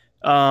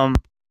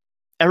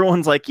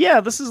 Everyone's like,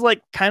 yeah, this is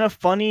like kind of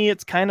funny.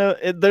 It's kind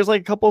of there's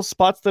like a couple of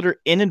spots that are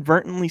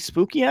inadvertently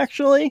spooky,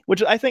 actually,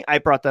 which I think I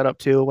brought that up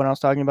too when I was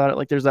talking about it.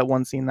 Like, there's that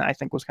one scene that I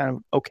think was kind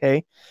of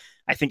okay.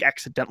 I think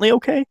accidentally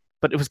okay,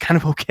 but it was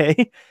kind of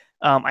okay.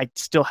 I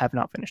still have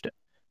not finished it.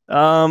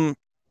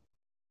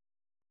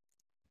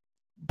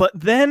 But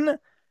then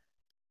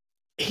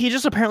he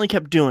just apparently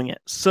kept doing it.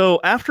 So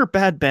after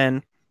Bad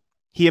Ben,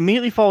 he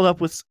immediately followed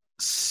up with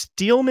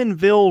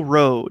Steelmanville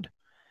Road,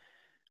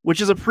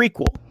 which is a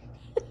prequel.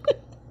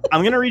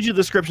 I'm going to read you the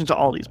description to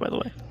all these, by the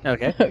way.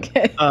 Okay.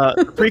 Okay.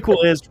 The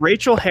prequel is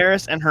Rachel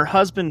Harris and her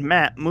husband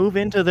Matt move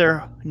into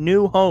their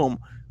new home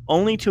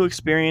only to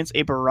experience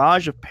a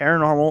barrage of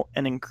paranormal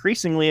and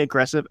increasingly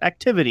aggressive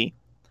activity.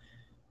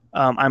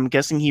 I'm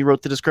guessing he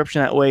wrote the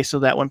description that way so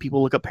that when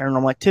people look up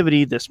paranormal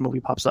activity, this movie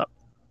pops up.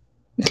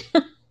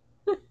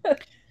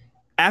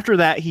 After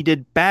that, he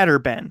did Badder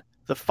Ben,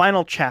 the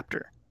final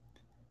chapter.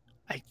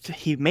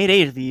 He made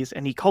 8 of these,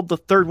 and he called the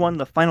third one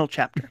the final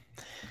chapter.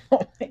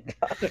 Oh my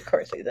god, of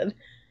course he did.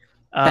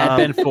 Bad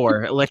Ben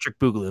 4, Electric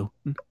Boogaloo.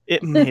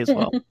 It may as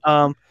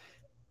well.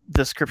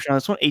 Description on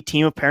this one: a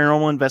team of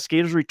paranormal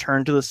investigators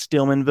returned to the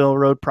Stillmanville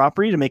Road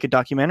property to make a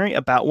documentary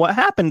about what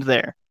happened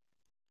there.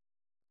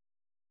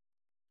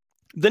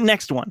 The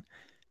next one,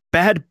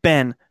 Bad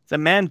Ben, the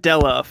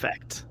Mandela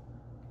Effect.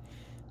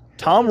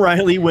 Tom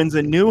Riley wins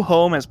a new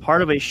home as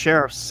part of a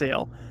sheriff's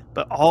sale,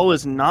 but all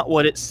is not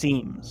what it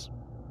seems.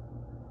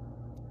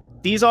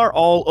 These are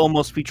all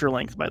almost feature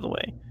length, by the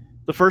way.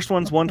 The first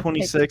one's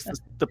 126,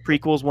 the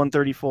prequel's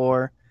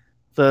 134,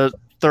 the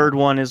third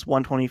one is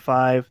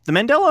 125. The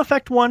Mandela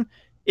Effect one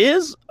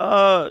is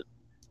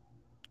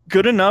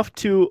good enough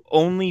to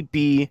only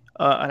be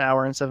an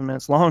hour and 7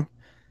 minutes long.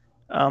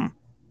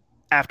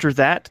 After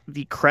that,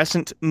 the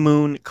Crescent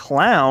Moon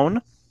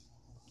Clown,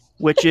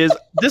 which is,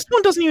 this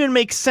one doesn't even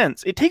make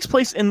sense. It takes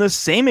place in the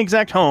same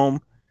exact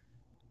home,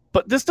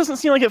 but this doesn't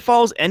seem like it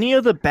follows any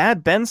of the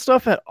Bad Ben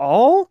stuff at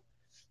all.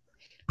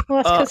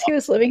 Well, that's because he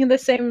was living in the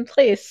same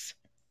place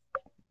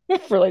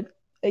for like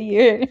a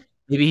year.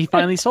 Maybe he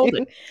finally sold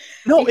it.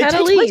 No, He it had a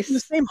takes place lease. in the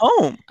same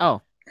home.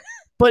 Oh.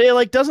 But it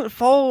like doesn't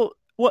follow.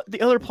 what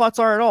the other plots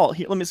are at all.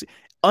 Here, let me see.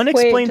 Wait,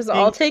 Unexplained does it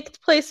all things.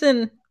 take place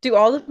in? Do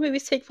all the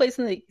movies take place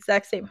in the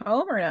exact same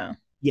home or no?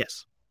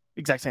 Yes,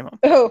 exact same home.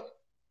 Oh,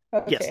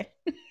 Yes. okay.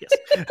 Yes.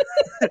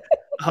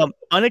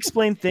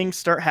 Unexplained things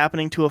start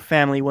happening to a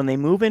family when they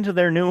move into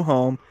their new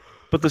home,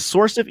 but the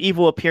source of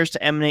evil appears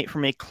to emanate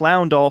from a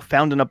clown doll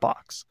found in a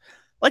box.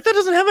 Like, that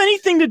doesn't have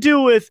anything to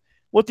do with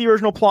what the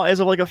original plot is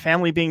of like a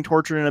family being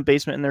tortured in a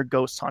basement and their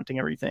ghosts haunting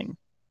everything.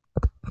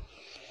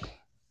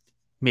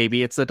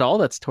 Maybe it's the doll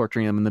that's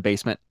torturing them in the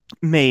basement.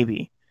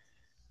 Maybe.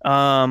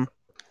 Bad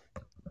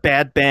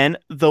Ben,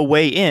 The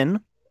Way In.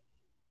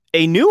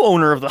 A new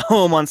owner of the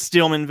home on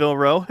Steelmanville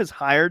Row has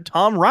hired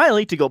Tom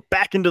Riley to go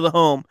back into the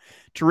home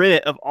to rid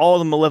it of all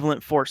the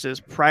malevolent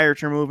forces prior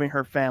to moving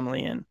her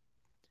family in.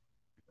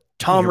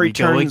 Tom Here we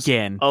go returns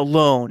again.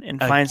 alone and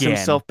finds Again.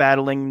 himself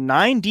battling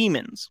 9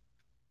 demons.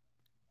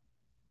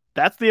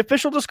 That's the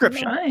official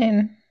description.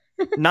 9.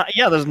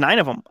 There's 9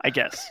 of them, I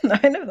guess.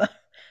 9 of them.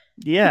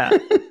 Yeah.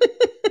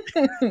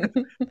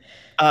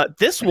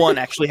 This one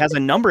actually has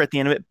a number at the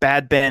end of it.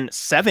 Bad Ben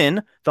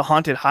 7, The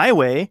Haunted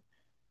Highway.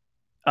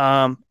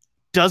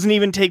 Doesn't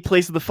even take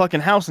place at the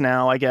fucking house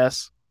now, I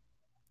guess.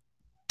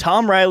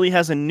 Tom Riley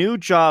has a new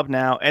job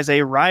now as a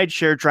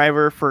rideshare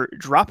driver for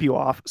Drop You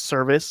Off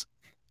service,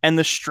 and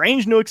the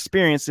strange new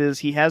experiences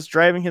he has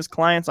driving his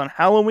clients on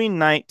Halloween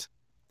night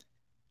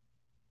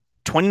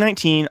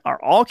 2019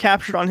 are all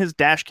captured on his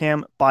dash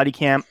cam, body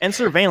cam, and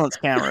surveillance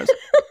cameras.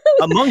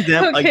 Among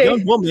them, Okay, a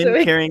young woman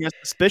so carrying a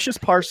suspicious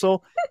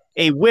parcel,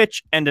 a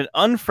witch, and an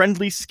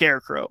unfriendly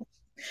scarecrow.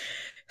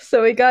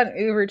 So we got an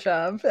Uber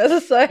job as a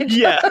side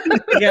Yeah. job.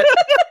 You got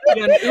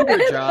an Uber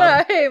And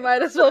job. hey,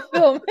 might as well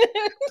film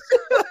it.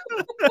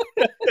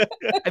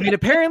 I mean,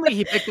 apparently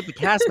he picked up the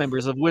cast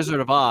members of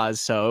Wizard of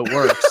Oz, so it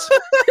works.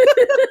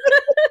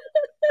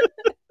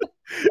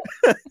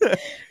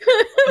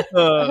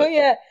 Oh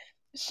yeah.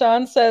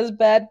 Sean says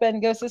Bad Ben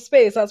goes to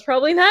space. That's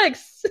probably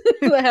next.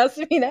 That has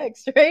to be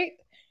next, right?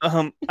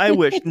 I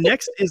wish.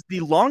 Next is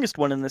the longest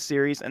one in the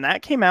series, and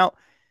that came out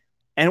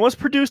and was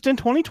produced in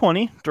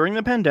 2020 during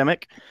the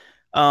pandemic.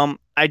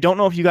 I don't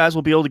know if you guys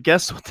will be able to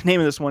guess what the name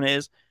of this one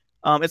is.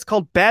 It's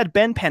called Bad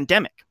Ben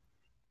Pandemic.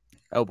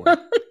 Oh boy.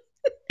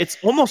 It's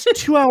almost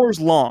 2 hours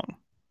long,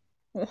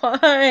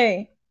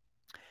 Why?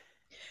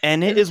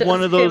 and it It's is one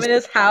just of those. him in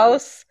his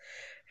house,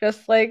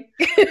 just like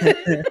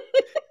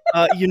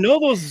You know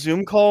those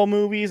Zoom call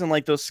movies and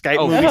like those Skype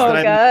Oh, movies oh,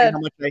 that God. how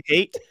much I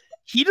hate.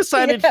 He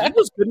decided Yeah. he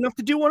was good enough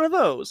to do one of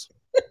those.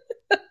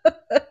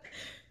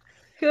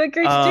 who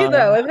agreed to do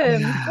that with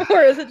him,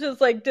 or is it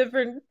just like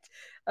different?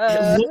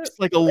 It looks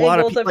like a lot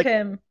of angles people. Like,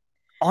 him.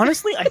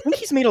 honestly, I think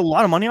he's made a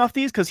lot of money off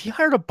these because he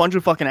hired a bunch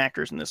of fucking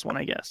actors in this one,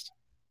 I guess.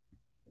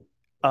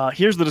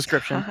 Here's the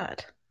description.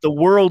 God. The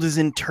world is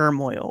in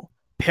turmoil.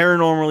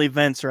 Paranormal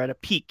events are at a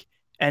peak.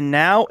 And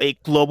now a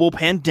global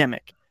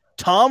pandemic.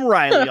 Tom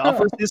Riley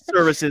offers his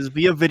services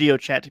via video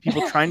chat to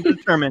people trying to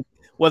determine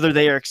whether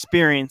they are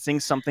experiencing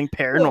something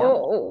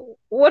paranormal.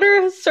 What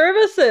are his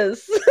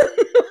services?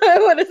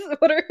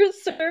 What are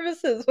his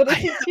services? What does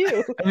he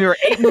do? I mean, we're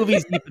 8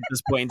 movies deep at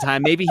this point in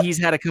time. Maybe he's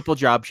had a couple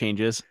job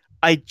changes.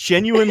 I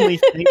genuinely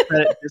think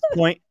that at this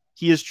point,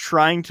 he is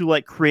trying to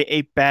like create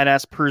a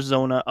badass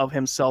persona of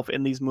himself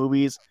in these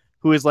movies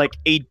who is like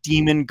a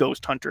demon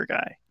ghost hunter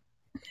guy.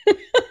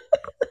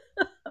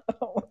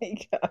 Oh my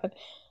god.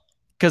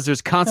 Because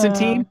there's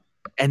Constantine,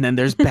 and then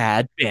there's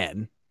Bad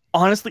Ben.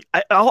 Honestly,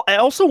 I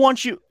also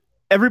want you,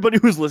 everybody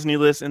who's listening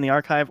to this in the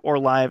archive or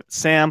live,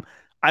 Sam,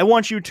 I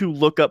want you to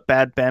look up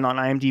Bad Ben on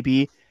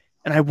IMDb,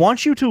 and I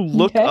want you to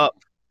look up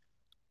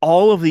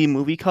all of the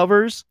movie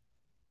covers.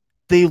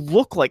 They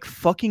look like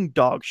fucking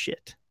dog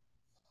shit.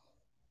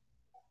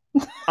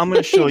 I'm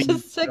going to show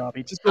you,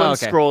 Robbie. Just go and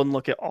scroll and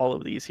look at all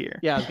of these here.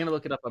 Yeah, I was going to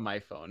look it up on my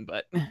phone,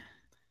 but...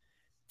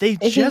 They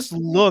just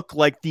look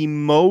like the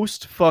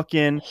most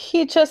fucking...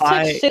 He just took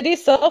shitty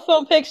cell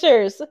phone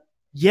pictures.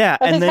 Yeah,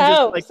 of and his then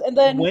house, just like and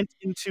then went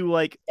into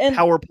like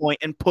PowerPoint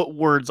and put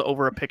words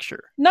over a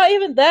picture. Not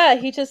even that.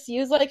 He just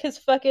used like his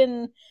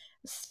fucking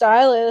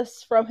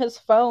stylus from his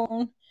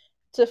phone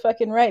to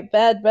fucking write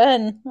Bad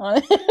Ben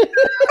on it.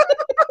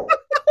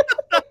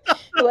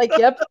 Like,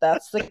 yep,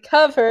 that's the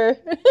cover.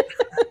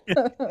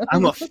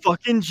 I'm a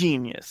fucking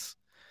genius.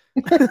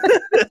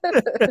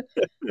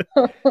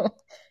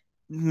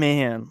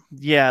 Man,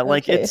 yeah,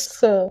 like Okay, it's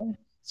so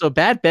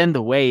Bad Ben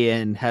The Way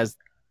In has,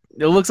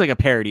 it looks like a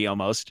parody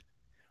almost.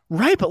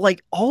 Right, but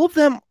like all of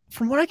them,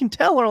 from what I can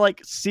tell, are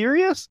like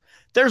serious.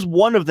 There's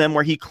one of them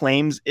where he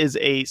claims is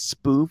a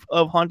spoof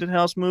of haunted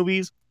house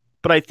movies,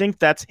 but I think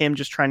that's him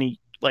just trying to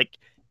like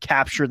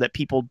capture that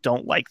people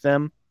don't like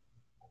them.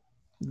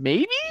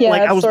 Maybe? Yeah,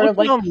 like I was sort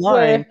looking of like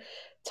online. where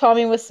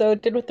Tommy Wiseau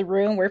did with The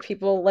Room, where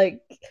people like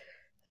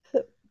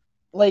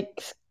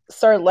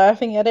start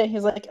laughing at it.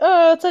 He's like,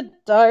 "Oh, it's a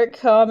dark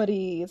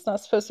comedy. It's not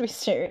supposed to be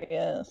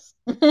serious."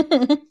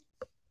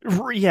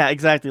 Yeah,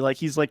 exactly. Like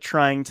he's like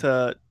trying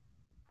to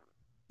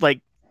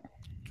like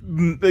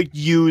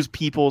use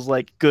people's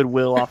like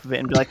goodwill off of it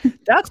and be like,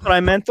 "That's what I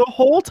meant the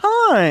whole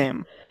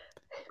time,"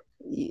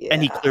 Yeah.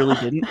 and he clearly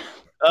didn't.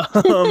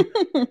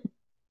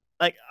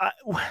 like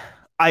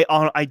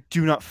I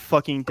do not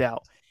fucking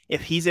doubt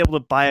if he's able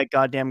to buy a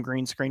goddamn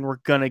green screen, we're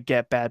gonna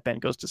get Bad Ben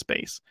Goes to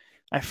Space.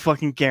 I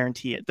fucking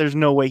guarantee it. There's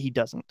no way he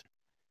doesn't.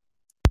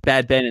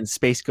 Bad Ben and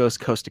Space Ghost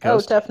Coast to Oh,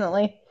 Coast.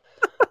 definitely.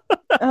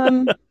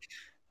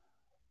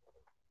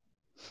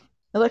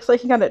 It looks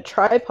like he got a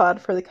tripod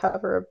for the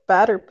cover of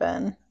Batter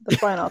Ben, the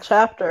final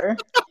chapter.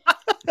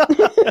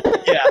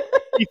 Yeah,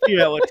 you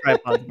figure out what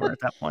tripods were at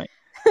that point.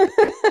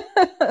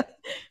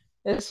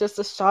 It's just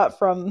a shot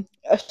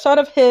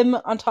of him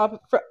on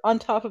top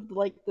of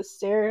like the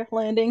stair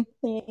landing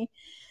thingy.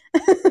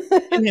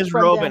 In his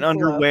From robe down and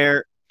below.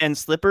 underwear and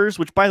slippers,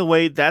 which, by the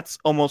way, that's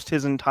almost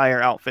his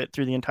entire outfit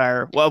through the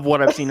entire of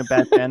what I've seen of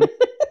Bad Ben.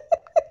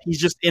 He's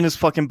just in his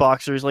fucking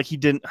boxers, like he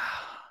didn't.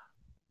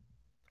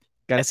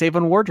 Gotta save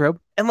on wardrobe.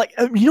 And like,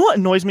 you know what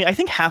annoys me? I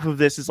think half of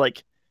this is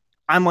like,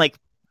 I'm like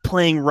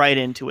playing right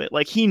into it.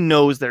 Like he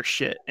knows their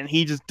shit, and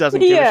he just doesn't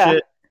give a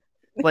shit.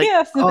 Like, he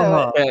has to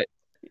know it.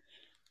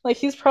 Like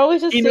he's probably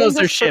just He doing knows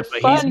their this shit, for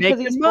but he's fun because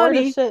making he's bored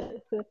money. of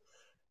shit.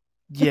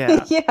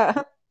 Yeah.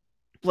 Yeah.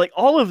 Like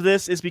all of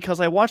this is because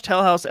I watched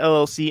Hell House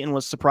LLC and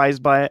was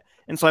surprised by it,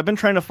 and so I've been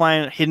trying to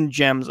find hidden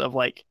gems of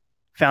like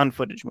found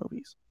footage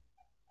movies.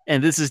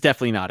 And this is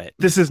definitely not it.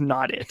 This is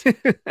not it.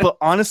 But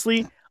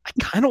honestly, I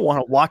kind of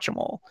want to watch them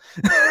all.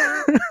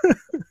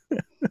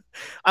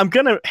 I'm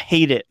gonna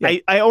hate it. Yeah.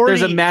 I already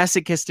There's a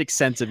masochistic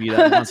sense of you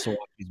that wants to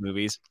watch these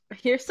movies.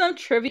 Here's some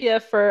trivia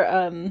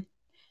for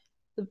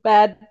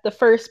the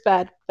first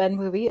Bad Ben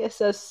movie. It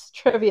says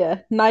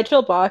trivia.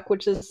 Nigel Bach,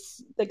 which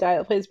is the guy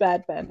that plays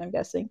Bad Ben, I'm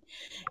guessing,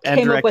 And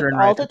came up with director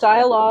and all writer. the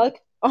dialogue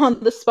on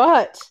the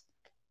spot.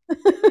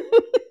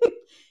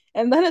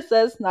 And then it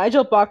says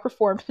Nigel Bach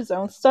performed his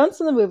own stunts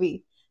in the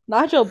movie.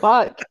 Nigel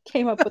Bach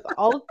came up with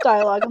all the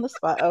dialogue on the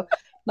spot. Oh,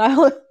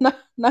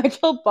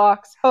 Nigel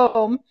Bach's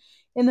home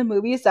in the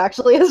movie is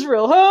actually his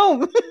real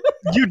home.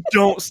 You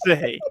don't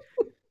say.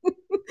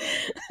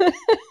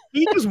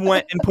 He just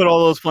went and put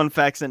all those fun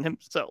facts in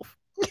himself.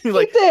 He's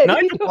like, He did.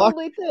 Nigel He Bach.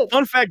 totally did.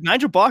 Fun fact: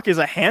 Nigel Bach is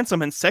a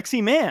handsome and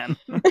sexy man.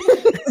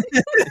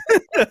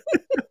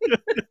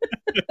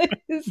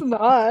 He's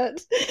not.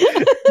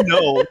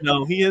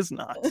 No, he is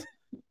not.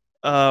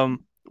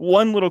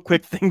 One little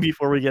quick thing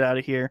before we get out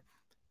of here,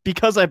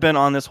 because I've been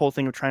on this whole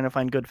thing of trying to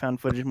find good found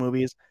footage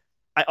movies,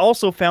 I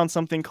also found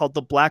something called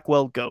The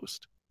Blackwell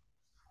Ghost,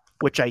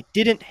 which I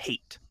didn't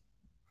hate.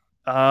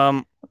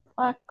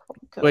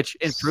 Which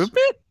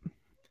improvement?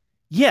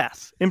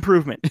 Yes,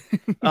 improvement.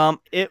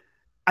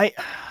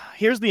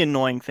 Here's the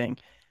annoying thing.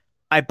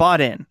 I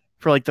bought in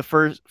for like the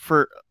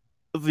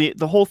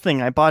whole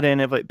thing. I bought in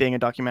of it being a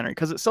documentary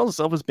because it sells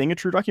itself as being a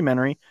true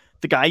documentary.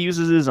 The guy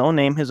uses his own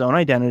name, his own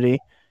identity.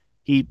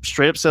 He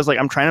straight up says like,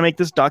 I'm trying to make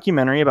this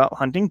documentary about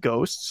hunting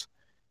ghosts.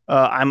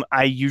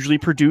 I usually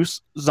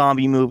produce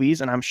zombie movies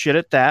and I'm shit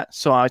at that.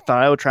 So I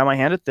thought I would try my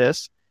hand at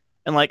this.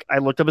 And like, I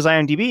looked up his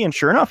IMDb and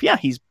sure enough, yeah,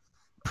 he's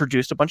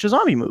produced a bunch of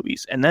zombie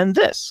movies and then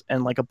this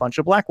and like a bunch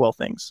of Blackwell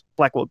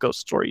ghost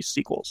stories,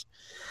 sequels.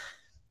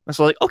 And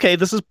so like, okay,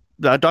 this is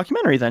a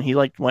documentary then. He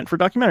like went for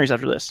documentaries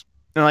after this.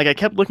 And like, I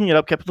kept looking it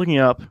up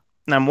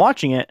and I'm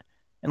watching it.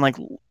 And like,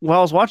 while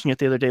I was watching it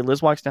the other day,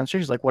 Liz walks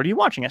downstairs. She's like, what are you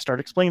watching? I started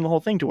explaining the whole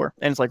thing to her.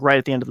 And it's like right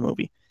at the end of the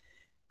movie,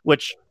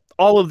 which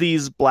all of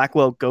these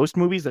Blackwell ghost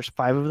movies, there's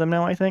 5 of them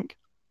now, I think.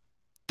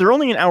 They're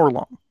only an hour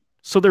long.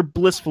 So they're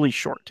blissfully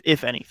short,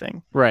 if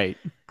anything. Right.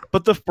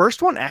 But the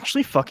first one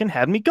actually fucking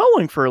had me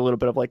going for a little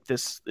bit of like,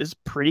 this is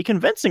pretty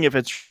convincing if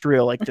it's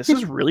real. Like, this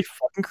is really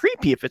fucking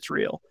creepy if it's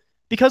real.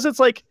 Because it's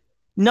like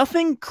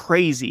nothing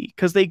crazy.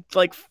 Because they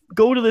like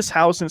go to this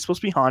house and it's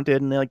supposed to be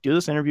haunted and they like do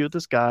this interview with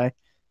this guy.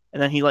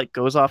 And then he like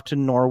goes off to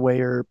Norway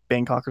or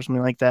Bangkok or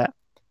something like that.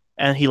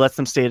 And he lets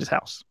them stay at his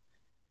house.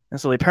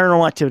 And so they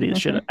paranormal activity the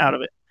shit out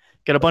of it.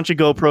 Get a bunch of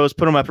GoPros,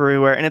 put them up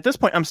everywhere. And at this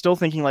point, I'm still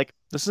thinking like,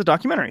 this is a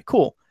documentary.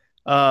 Cool.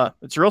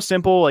 It's real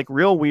simple, like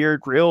real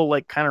weird, real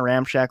like kind of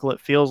ramshackle.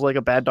 It feels like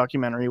a bad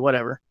documentary,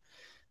 whatever.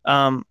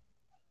 And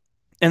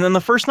then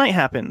the first night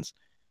happens.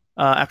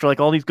 After like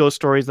all these ghost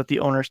stories that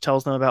the owners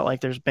tells them about,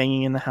 like there's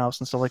banging in the house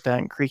and stuff like that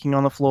and creaking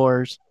on the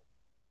floors.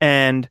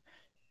 And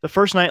the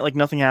first night, like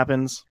nothing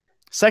happens.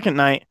 Second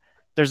night,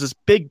 there's this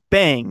big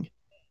bang.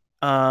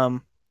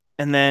 And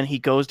then he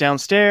goes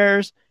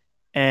downstairs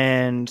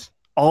and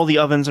all the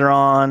ovens are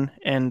on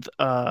and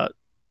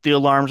the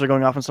alarms are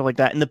going off and stuff like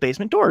that. And the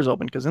basement door is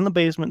open because in the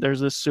basement, there's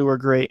this sewer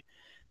grate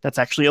that's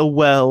actually a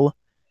well,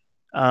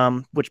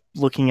 which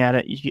looking at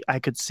it, I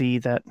could see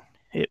that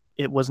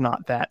it was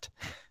not that.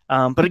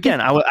 But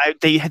again,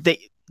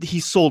 he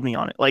sold me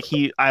on it. Like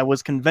I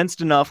was convinced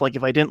enough. Like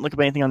if I didn't look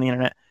up anything on the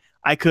internet,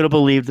 I could have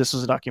believed this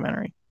was a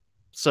documentary.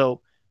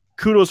 So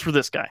kudos for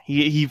this guy.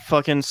 He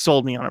fucking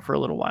sold me on it for a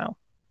little while.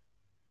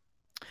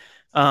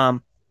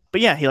 But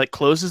yeah, he like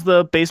closes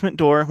the basement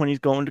door when he's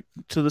going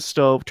to the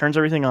stove, turns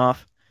everything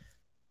off,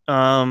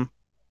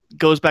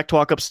 goes back to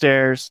walk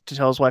upstairs to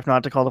tell his wife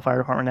not to call the fire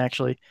department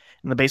actually,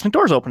 and the basement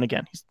door's open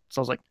again. So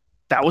I was like,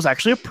 that was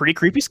actually a pretty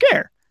creepy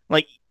scare.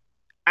 Like,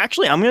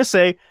 actually, I'm going to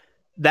say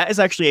that is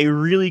actually a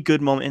really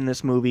good moment in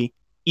this movie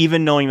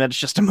even knowing that it's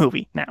just a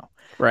movie now.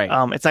 Right.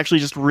 It's actually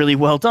just really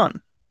well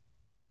done.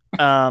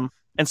 And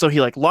so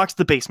he like locks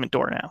the basement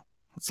door now.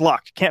 It's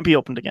locked, can't be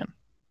opened again.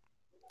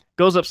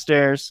 Goes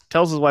upstairs,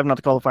 tells his wife not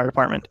to call the fire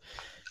department.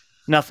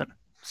 Nothing.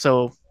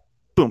 So,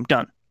 boom,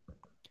 done.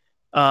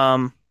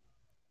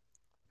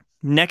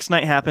 Next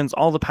night happens,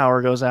 all the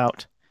power goes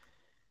out,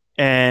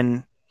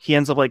 and he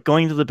ends up like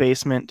going to the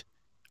basement,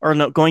 or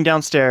no, going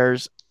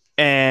downstairs,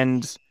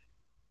 and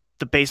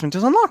the basement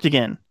is unlocked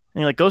again.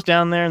 And he like goes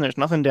down there, and there's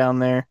nothing down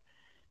there,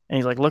 and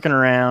he's like looking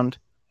around,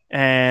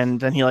 and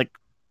then he like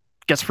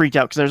gets freaked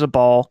out because there's a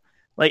ball.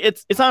 Like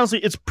it's honestly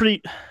it's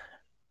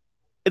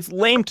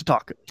lame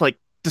to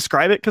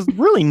describe it because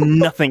really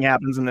nothing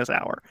happens in this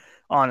hour.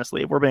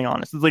 Honestly, if we're being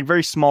honest, it's like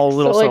very small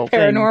little so like subtle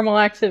thing.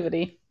 Paranormal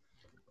Activity.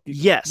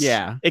 Yes.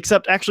 Yeah.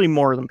 Except actually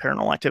more than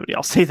Paranormal Activity.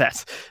 I'll say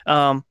that.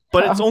 But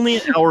it's only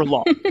an hour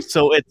long,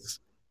 so it's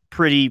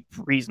pretty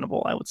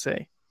reasonable, I would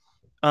say.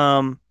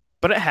 But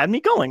it had me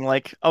going.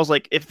 Like I was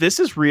like, if this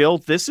is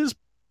real,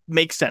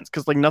 makes sense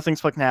because like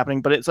nothing's fucking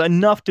happening, but it's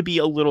enough to be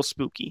a little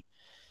spooky.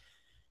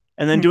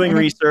 And then doing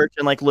research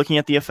and like looking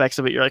at the effects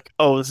of it, you're like,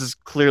 oh, this is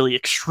clearly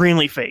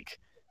extremely fake.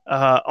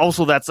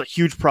 Also, that's a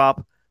huge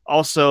prop.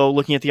 Also,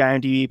 looking at the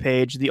IMDb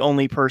page, the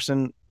only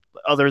person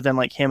other than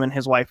like him and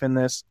his wife in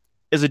this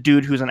is a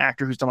dude who's an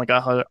actor who's done like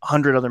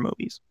 100 other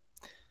movies.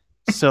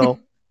 So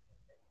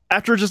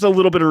after just a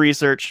little bit of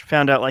research,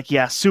 found out like,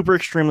 yeah, super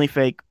extremely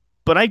fake.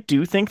 But I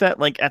do think that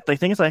like I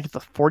think it's like at the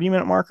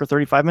 40-minute mark or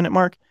 35-minute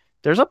mark,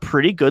 there's a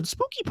pretty good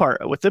spooky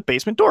part with the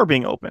basement door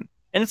being open.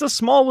 And it's a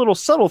small little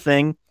subtle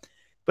thing,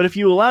 but if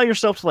you allow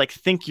yourself to like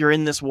think you're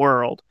in this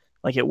world,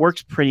 like it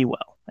works pretty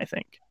well, I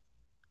think.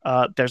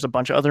 There's a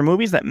bunch of other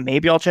movies that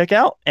maybe I'll check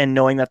out, and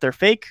knowing that they're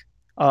fake,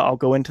 I'll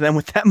go into them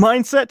with that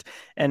mindset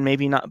and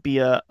maybe not be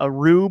a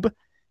rube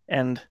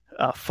and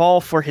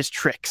fall for his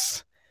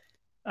tricks.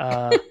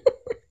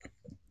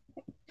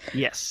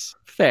 Yes.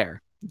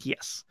 Fair.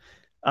 Yes.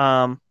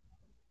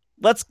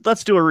 Let's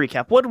do a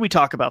recap. What did we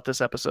talk about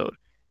this episode?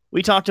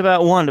 We talked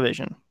about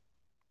WandaVision.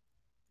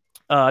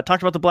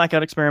 Talked about the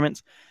Blackout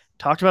experiments.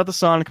 Talked about the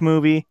Sonic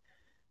movie.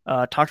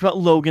 Talked about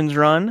Logan's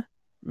Run.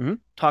 Mm-hmm.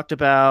 Talked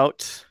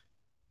about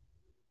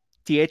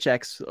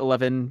THX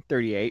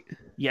 1138.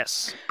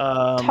 Yes.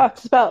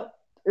 Talked about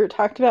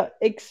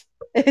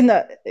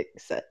not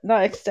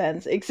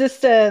extends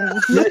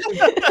existence.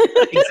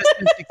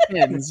 Existence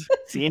extends.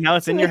 See, now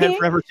it's in your head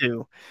forever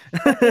too.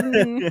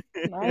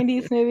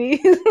 90s movies.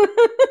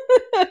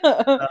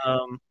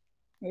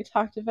 We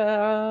talked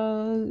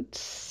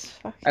about.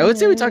 I would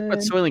say we talked about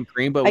Soylent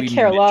Green, but I we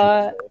Care a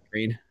Lot. Soylent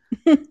Green.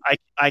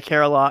 I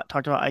Care a Lot.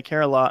 Talked about I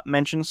Care a Lot.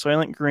 Mentioned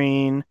Soylent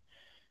Green.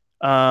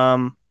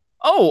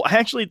 Oh,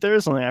 actually, there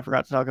is something I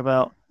forgot to talk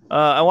about.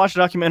 I watched a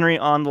documentary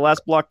on The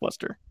Last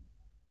Blockbuster.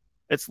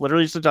 It's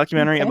literally just a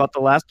documentary about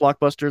the last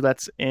blockbuster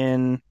that's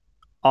in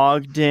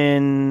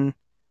Ogden,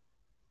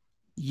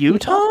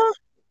 Utah,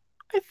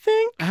 I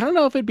think. I don't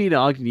know if it'd be in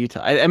Ogden,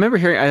 Utah. I remember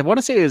hearing, I want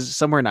to say it was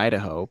somewhere in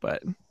Idaho,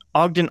 but.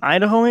 Ogden,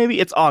 Idaho, maybe?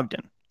 It's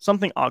Ogden.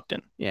 Something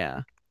Ogden.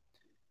 Yeah. I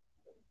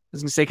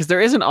was going to say, because there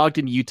is an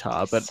Ogden,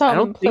 Utah, but I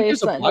don't think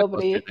there's a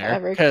blockbuster there.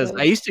 Because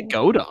I used to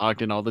go to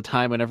Ogden all the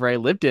time whenever I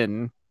lived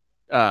in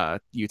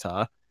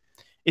Utah.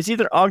 It's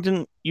either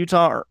Ogden,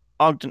 Utah, or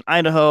Ogden,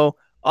 Idaho.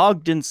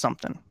 Ogden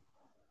something.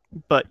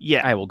 But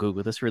yeah. I will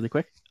Google this really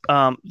quick.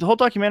 The whole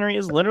documentary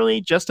is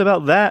literally just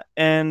about that,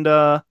 and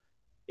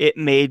it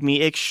made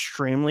me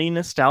extremely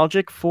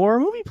nostalgic for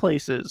movie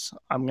places,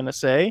 I'm going to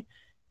say.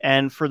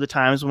 And for the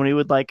times when we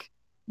would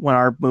when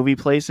our movie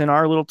place in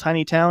our little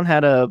tiny town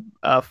had a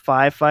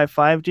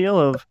 5-5-5 deal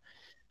of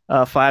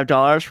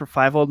 $5 for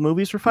 5 old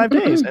movies for 5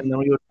 days. And then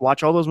we would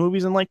watch all those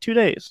movies in 2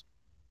 days.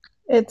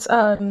 It's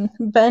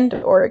Bend,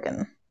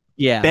 Oregon.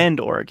 Yeah. Bend,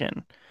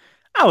 Oregon.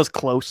 I was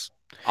close.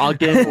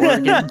 Ogden,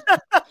 Oregon.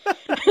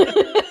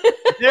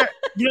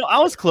 I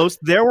was close.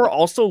 There were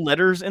also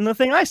letters in the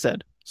thing I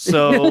said.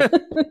 So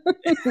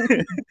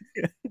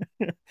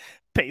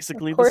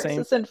basically the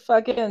same. It's in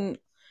fucking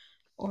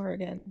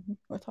Oregon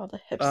with all the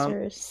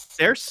hipsters.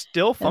 They're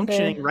still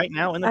functioning right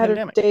now in the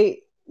pandemic.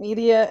 Out-of-date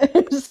media.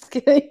 I'm just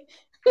kidding.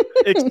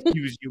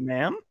 Excuse you,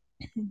 ma'am.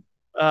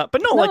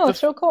 But no, it's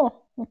so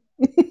cool.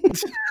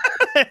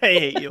 I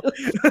hate you.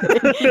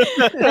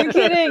 I'm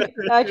kidding.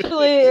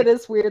 Actually, it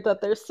is weird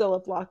that there's still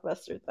a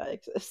Blockbuster that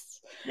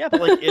exists. Yeah,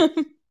 but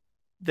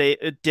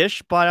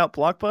Dish bought out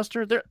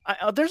Blockbuster.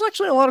 There's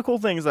actually a lot of cool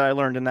things that I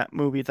learned in that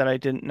movie that I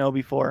didn't know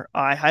before.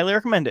 I highly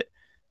recommend it.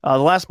 The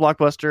Last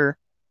Blockbuster,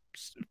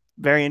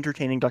 very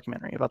entertaining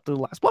documentary about the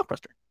last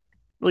Blockbuster.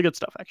 Really good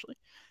stuff, actually.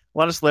 A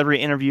lot of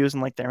celebrity interviews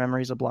and their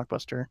memories of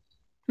Blockbuster.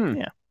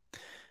 Yeah.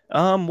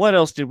 What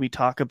else did we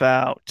talk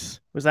about?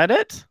 Was that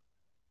it?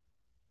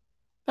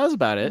 That was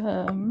about it.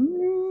 I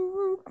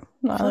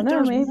don't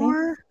know, maybe.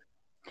 More?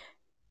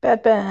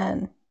 Bad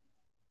Ben.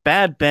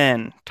 Bad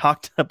Ben.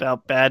 Talked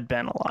about Bad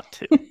Ben a lot,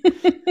 too.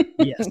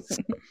 Yes.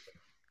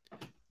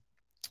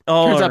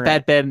 Turns out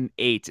Bad Ben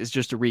 8 is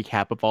just a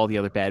recap of all the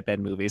other Bad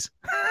Ben movies.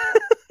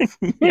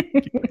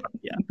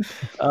 Yeah.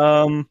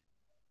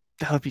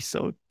 That would be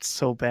so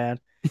bad.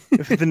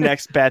 If the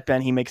next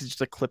Batman he makes is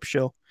just a clip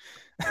show.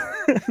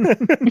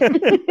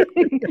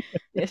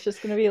 It's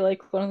just gonna be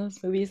like one of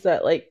those movies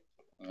that like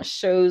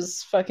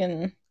shows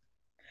fucking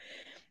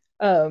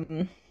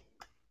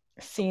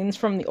scenes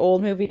from the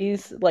old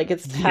movies, like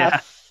it's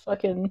half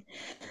fucking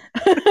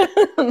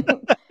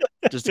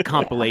Just a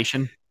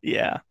compilation.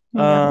 Yeah.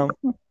 Yeah.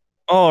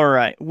 All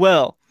right.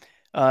 Well,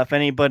 if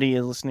anybody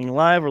is listening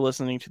live or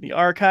listening to the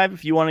archive,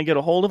 if you want to get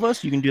a hold of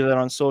us, you can do that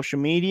on social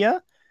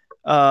media.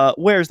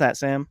 Where's that,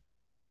 Sam?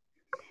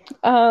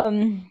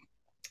 The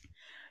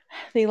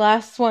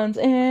last one's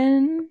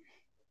in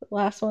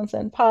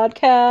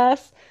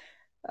podcast.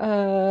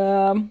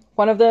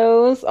 One of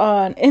those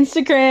on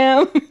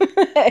Instagram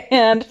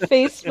and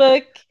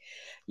Facebook.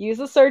 Use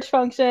the search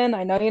function.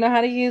 I know you know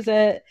how to use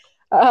it.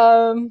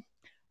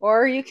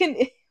 Or you can,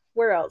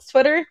 where else?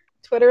 Twitter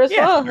as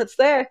well.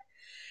 Twitter.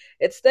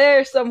 It's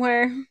there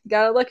somewhere.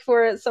 Gotta look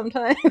for it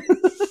sometimes.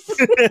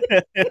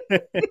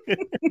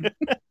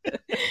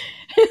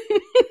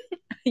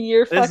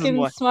 You're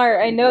fucking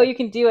smart. I know you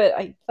can do it.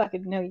 I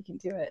fucking know you can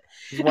do it.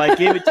 This is why I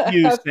gave it to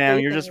you, Sam.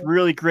 You're just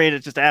really great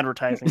at just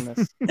advertising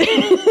this.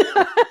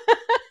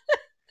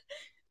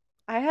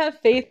 I have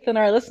faith in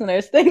our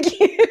listeners. Thank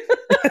you.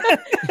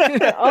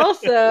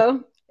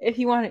 Also, if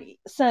you want to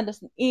send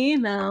us an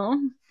email,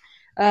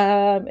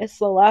 it's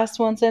the last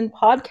ones in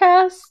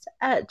podcast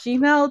at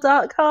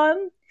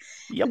gmail.com.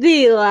 Yep.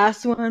 The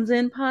last ones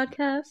in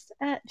podcast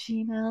at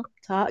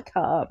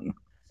gmail.com.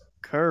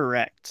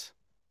 Correct.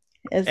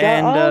 Is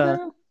that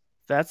all?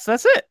 That's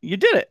it. You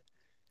did it.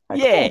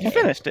 Okay. Yeah, you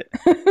finished it.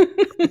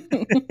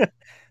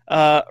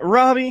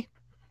 Robbie,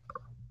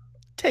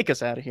 take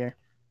us out of here.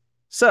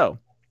 So,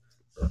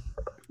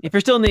 if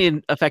you're still in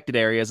the affected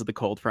areas of the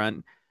cold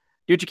front,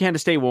 do what you can to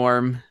stay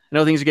warm. I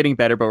know things are getting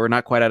better, but we're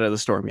not quite out of the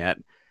storm yet.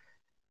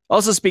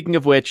 Also, speaking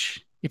of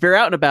which, if you're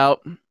out and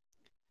about,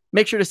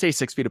 make sure to stay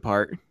 6 feet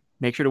apart.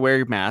 Make sure to wear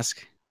your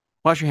mask.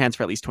 Wash your hands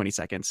for at least 20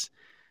 seconds.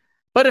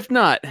 But if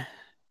not,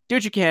 do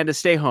what you can to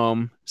stay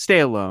home, stay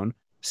alone,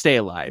 stay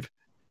alive.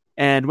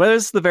 And whether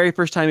it's the very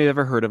first time you've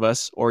ever heard of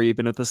us, or you've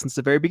been with us since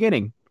the very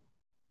beginning,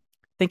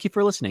 thank you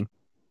for listening.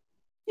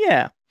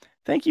 Yeah.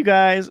 Thank you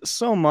guys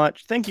so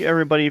much. Thank you,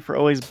 everybody, for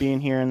always being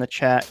here in the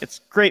chat. It's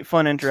great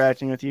fun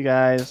interacting with you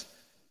guys.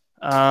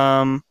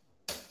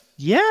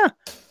 Yeah.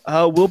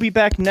 We'll be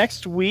back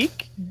next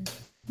week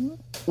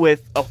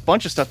with a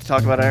bunch of stuff to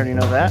talk about. I already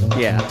know that.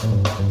 Yeah.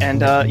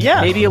 And yeah.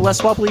 Maybe a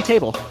less wobbly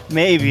table.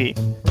 Maybe.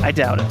 I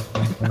doubt it.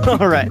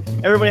 All right.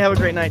 Everybody have a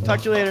great night. Talk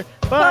to you later.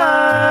 Bye.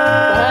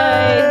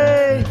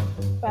 Bye.